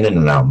understanding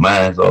and our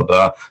minds, Lord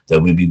God,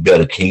 that we be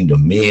better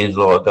kingdom men,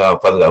 Lord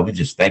God. Father God, we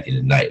just thank you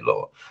tonight,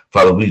 Lord.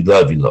 Father, we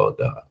love you, Lord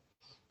God.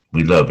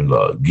 We love you,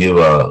 Lord. Give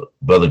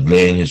Brother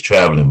Glenn his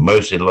traveling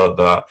mercy, Lord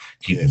God.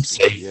 Keep him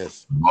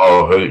safe from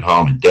all hurt,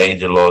 harm, and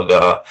danger, Lord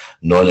God.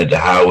 Knowing that the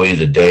highways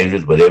are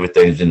dangerous, but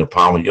everything's in the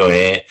palm of your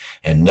hand,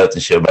 and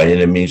nothing shall by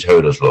any means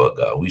hurt us, Lord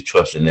God. We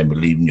trust in and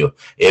believe in your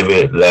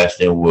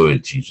everlasting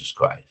word, Jesus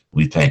Christ.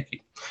 We thank you.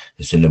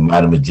 It's in the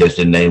mighty,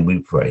 majestic name we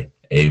pray.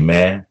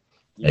 Amen.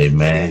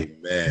 Amen.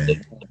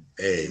 Amen.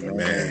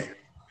 Amen.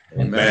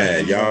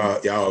 Amen.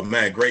 Y'all,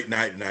 man, great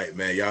night tonight,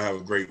 man. Y'all have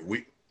a great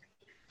week.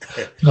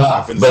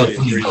 I'm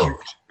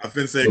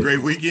finna say a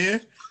great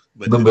weekend.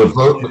 But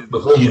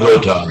before you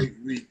go, Tom,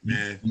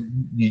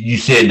 you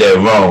said that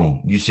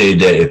wrong. You said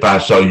that if I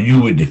saw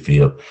you with the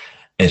field,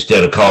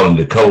 instead of calling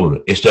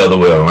Dakota, it's the other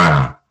way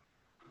around.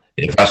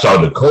 If I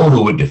saw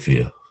Dakota with the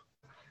field,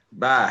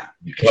 bye.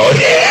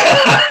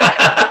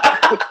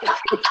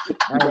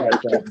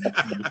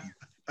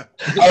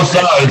 I'm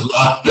sorry.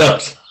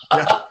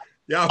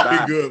 Y'all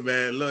be good,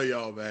 man. Love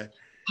y'all, man.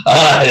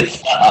 All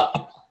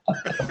right.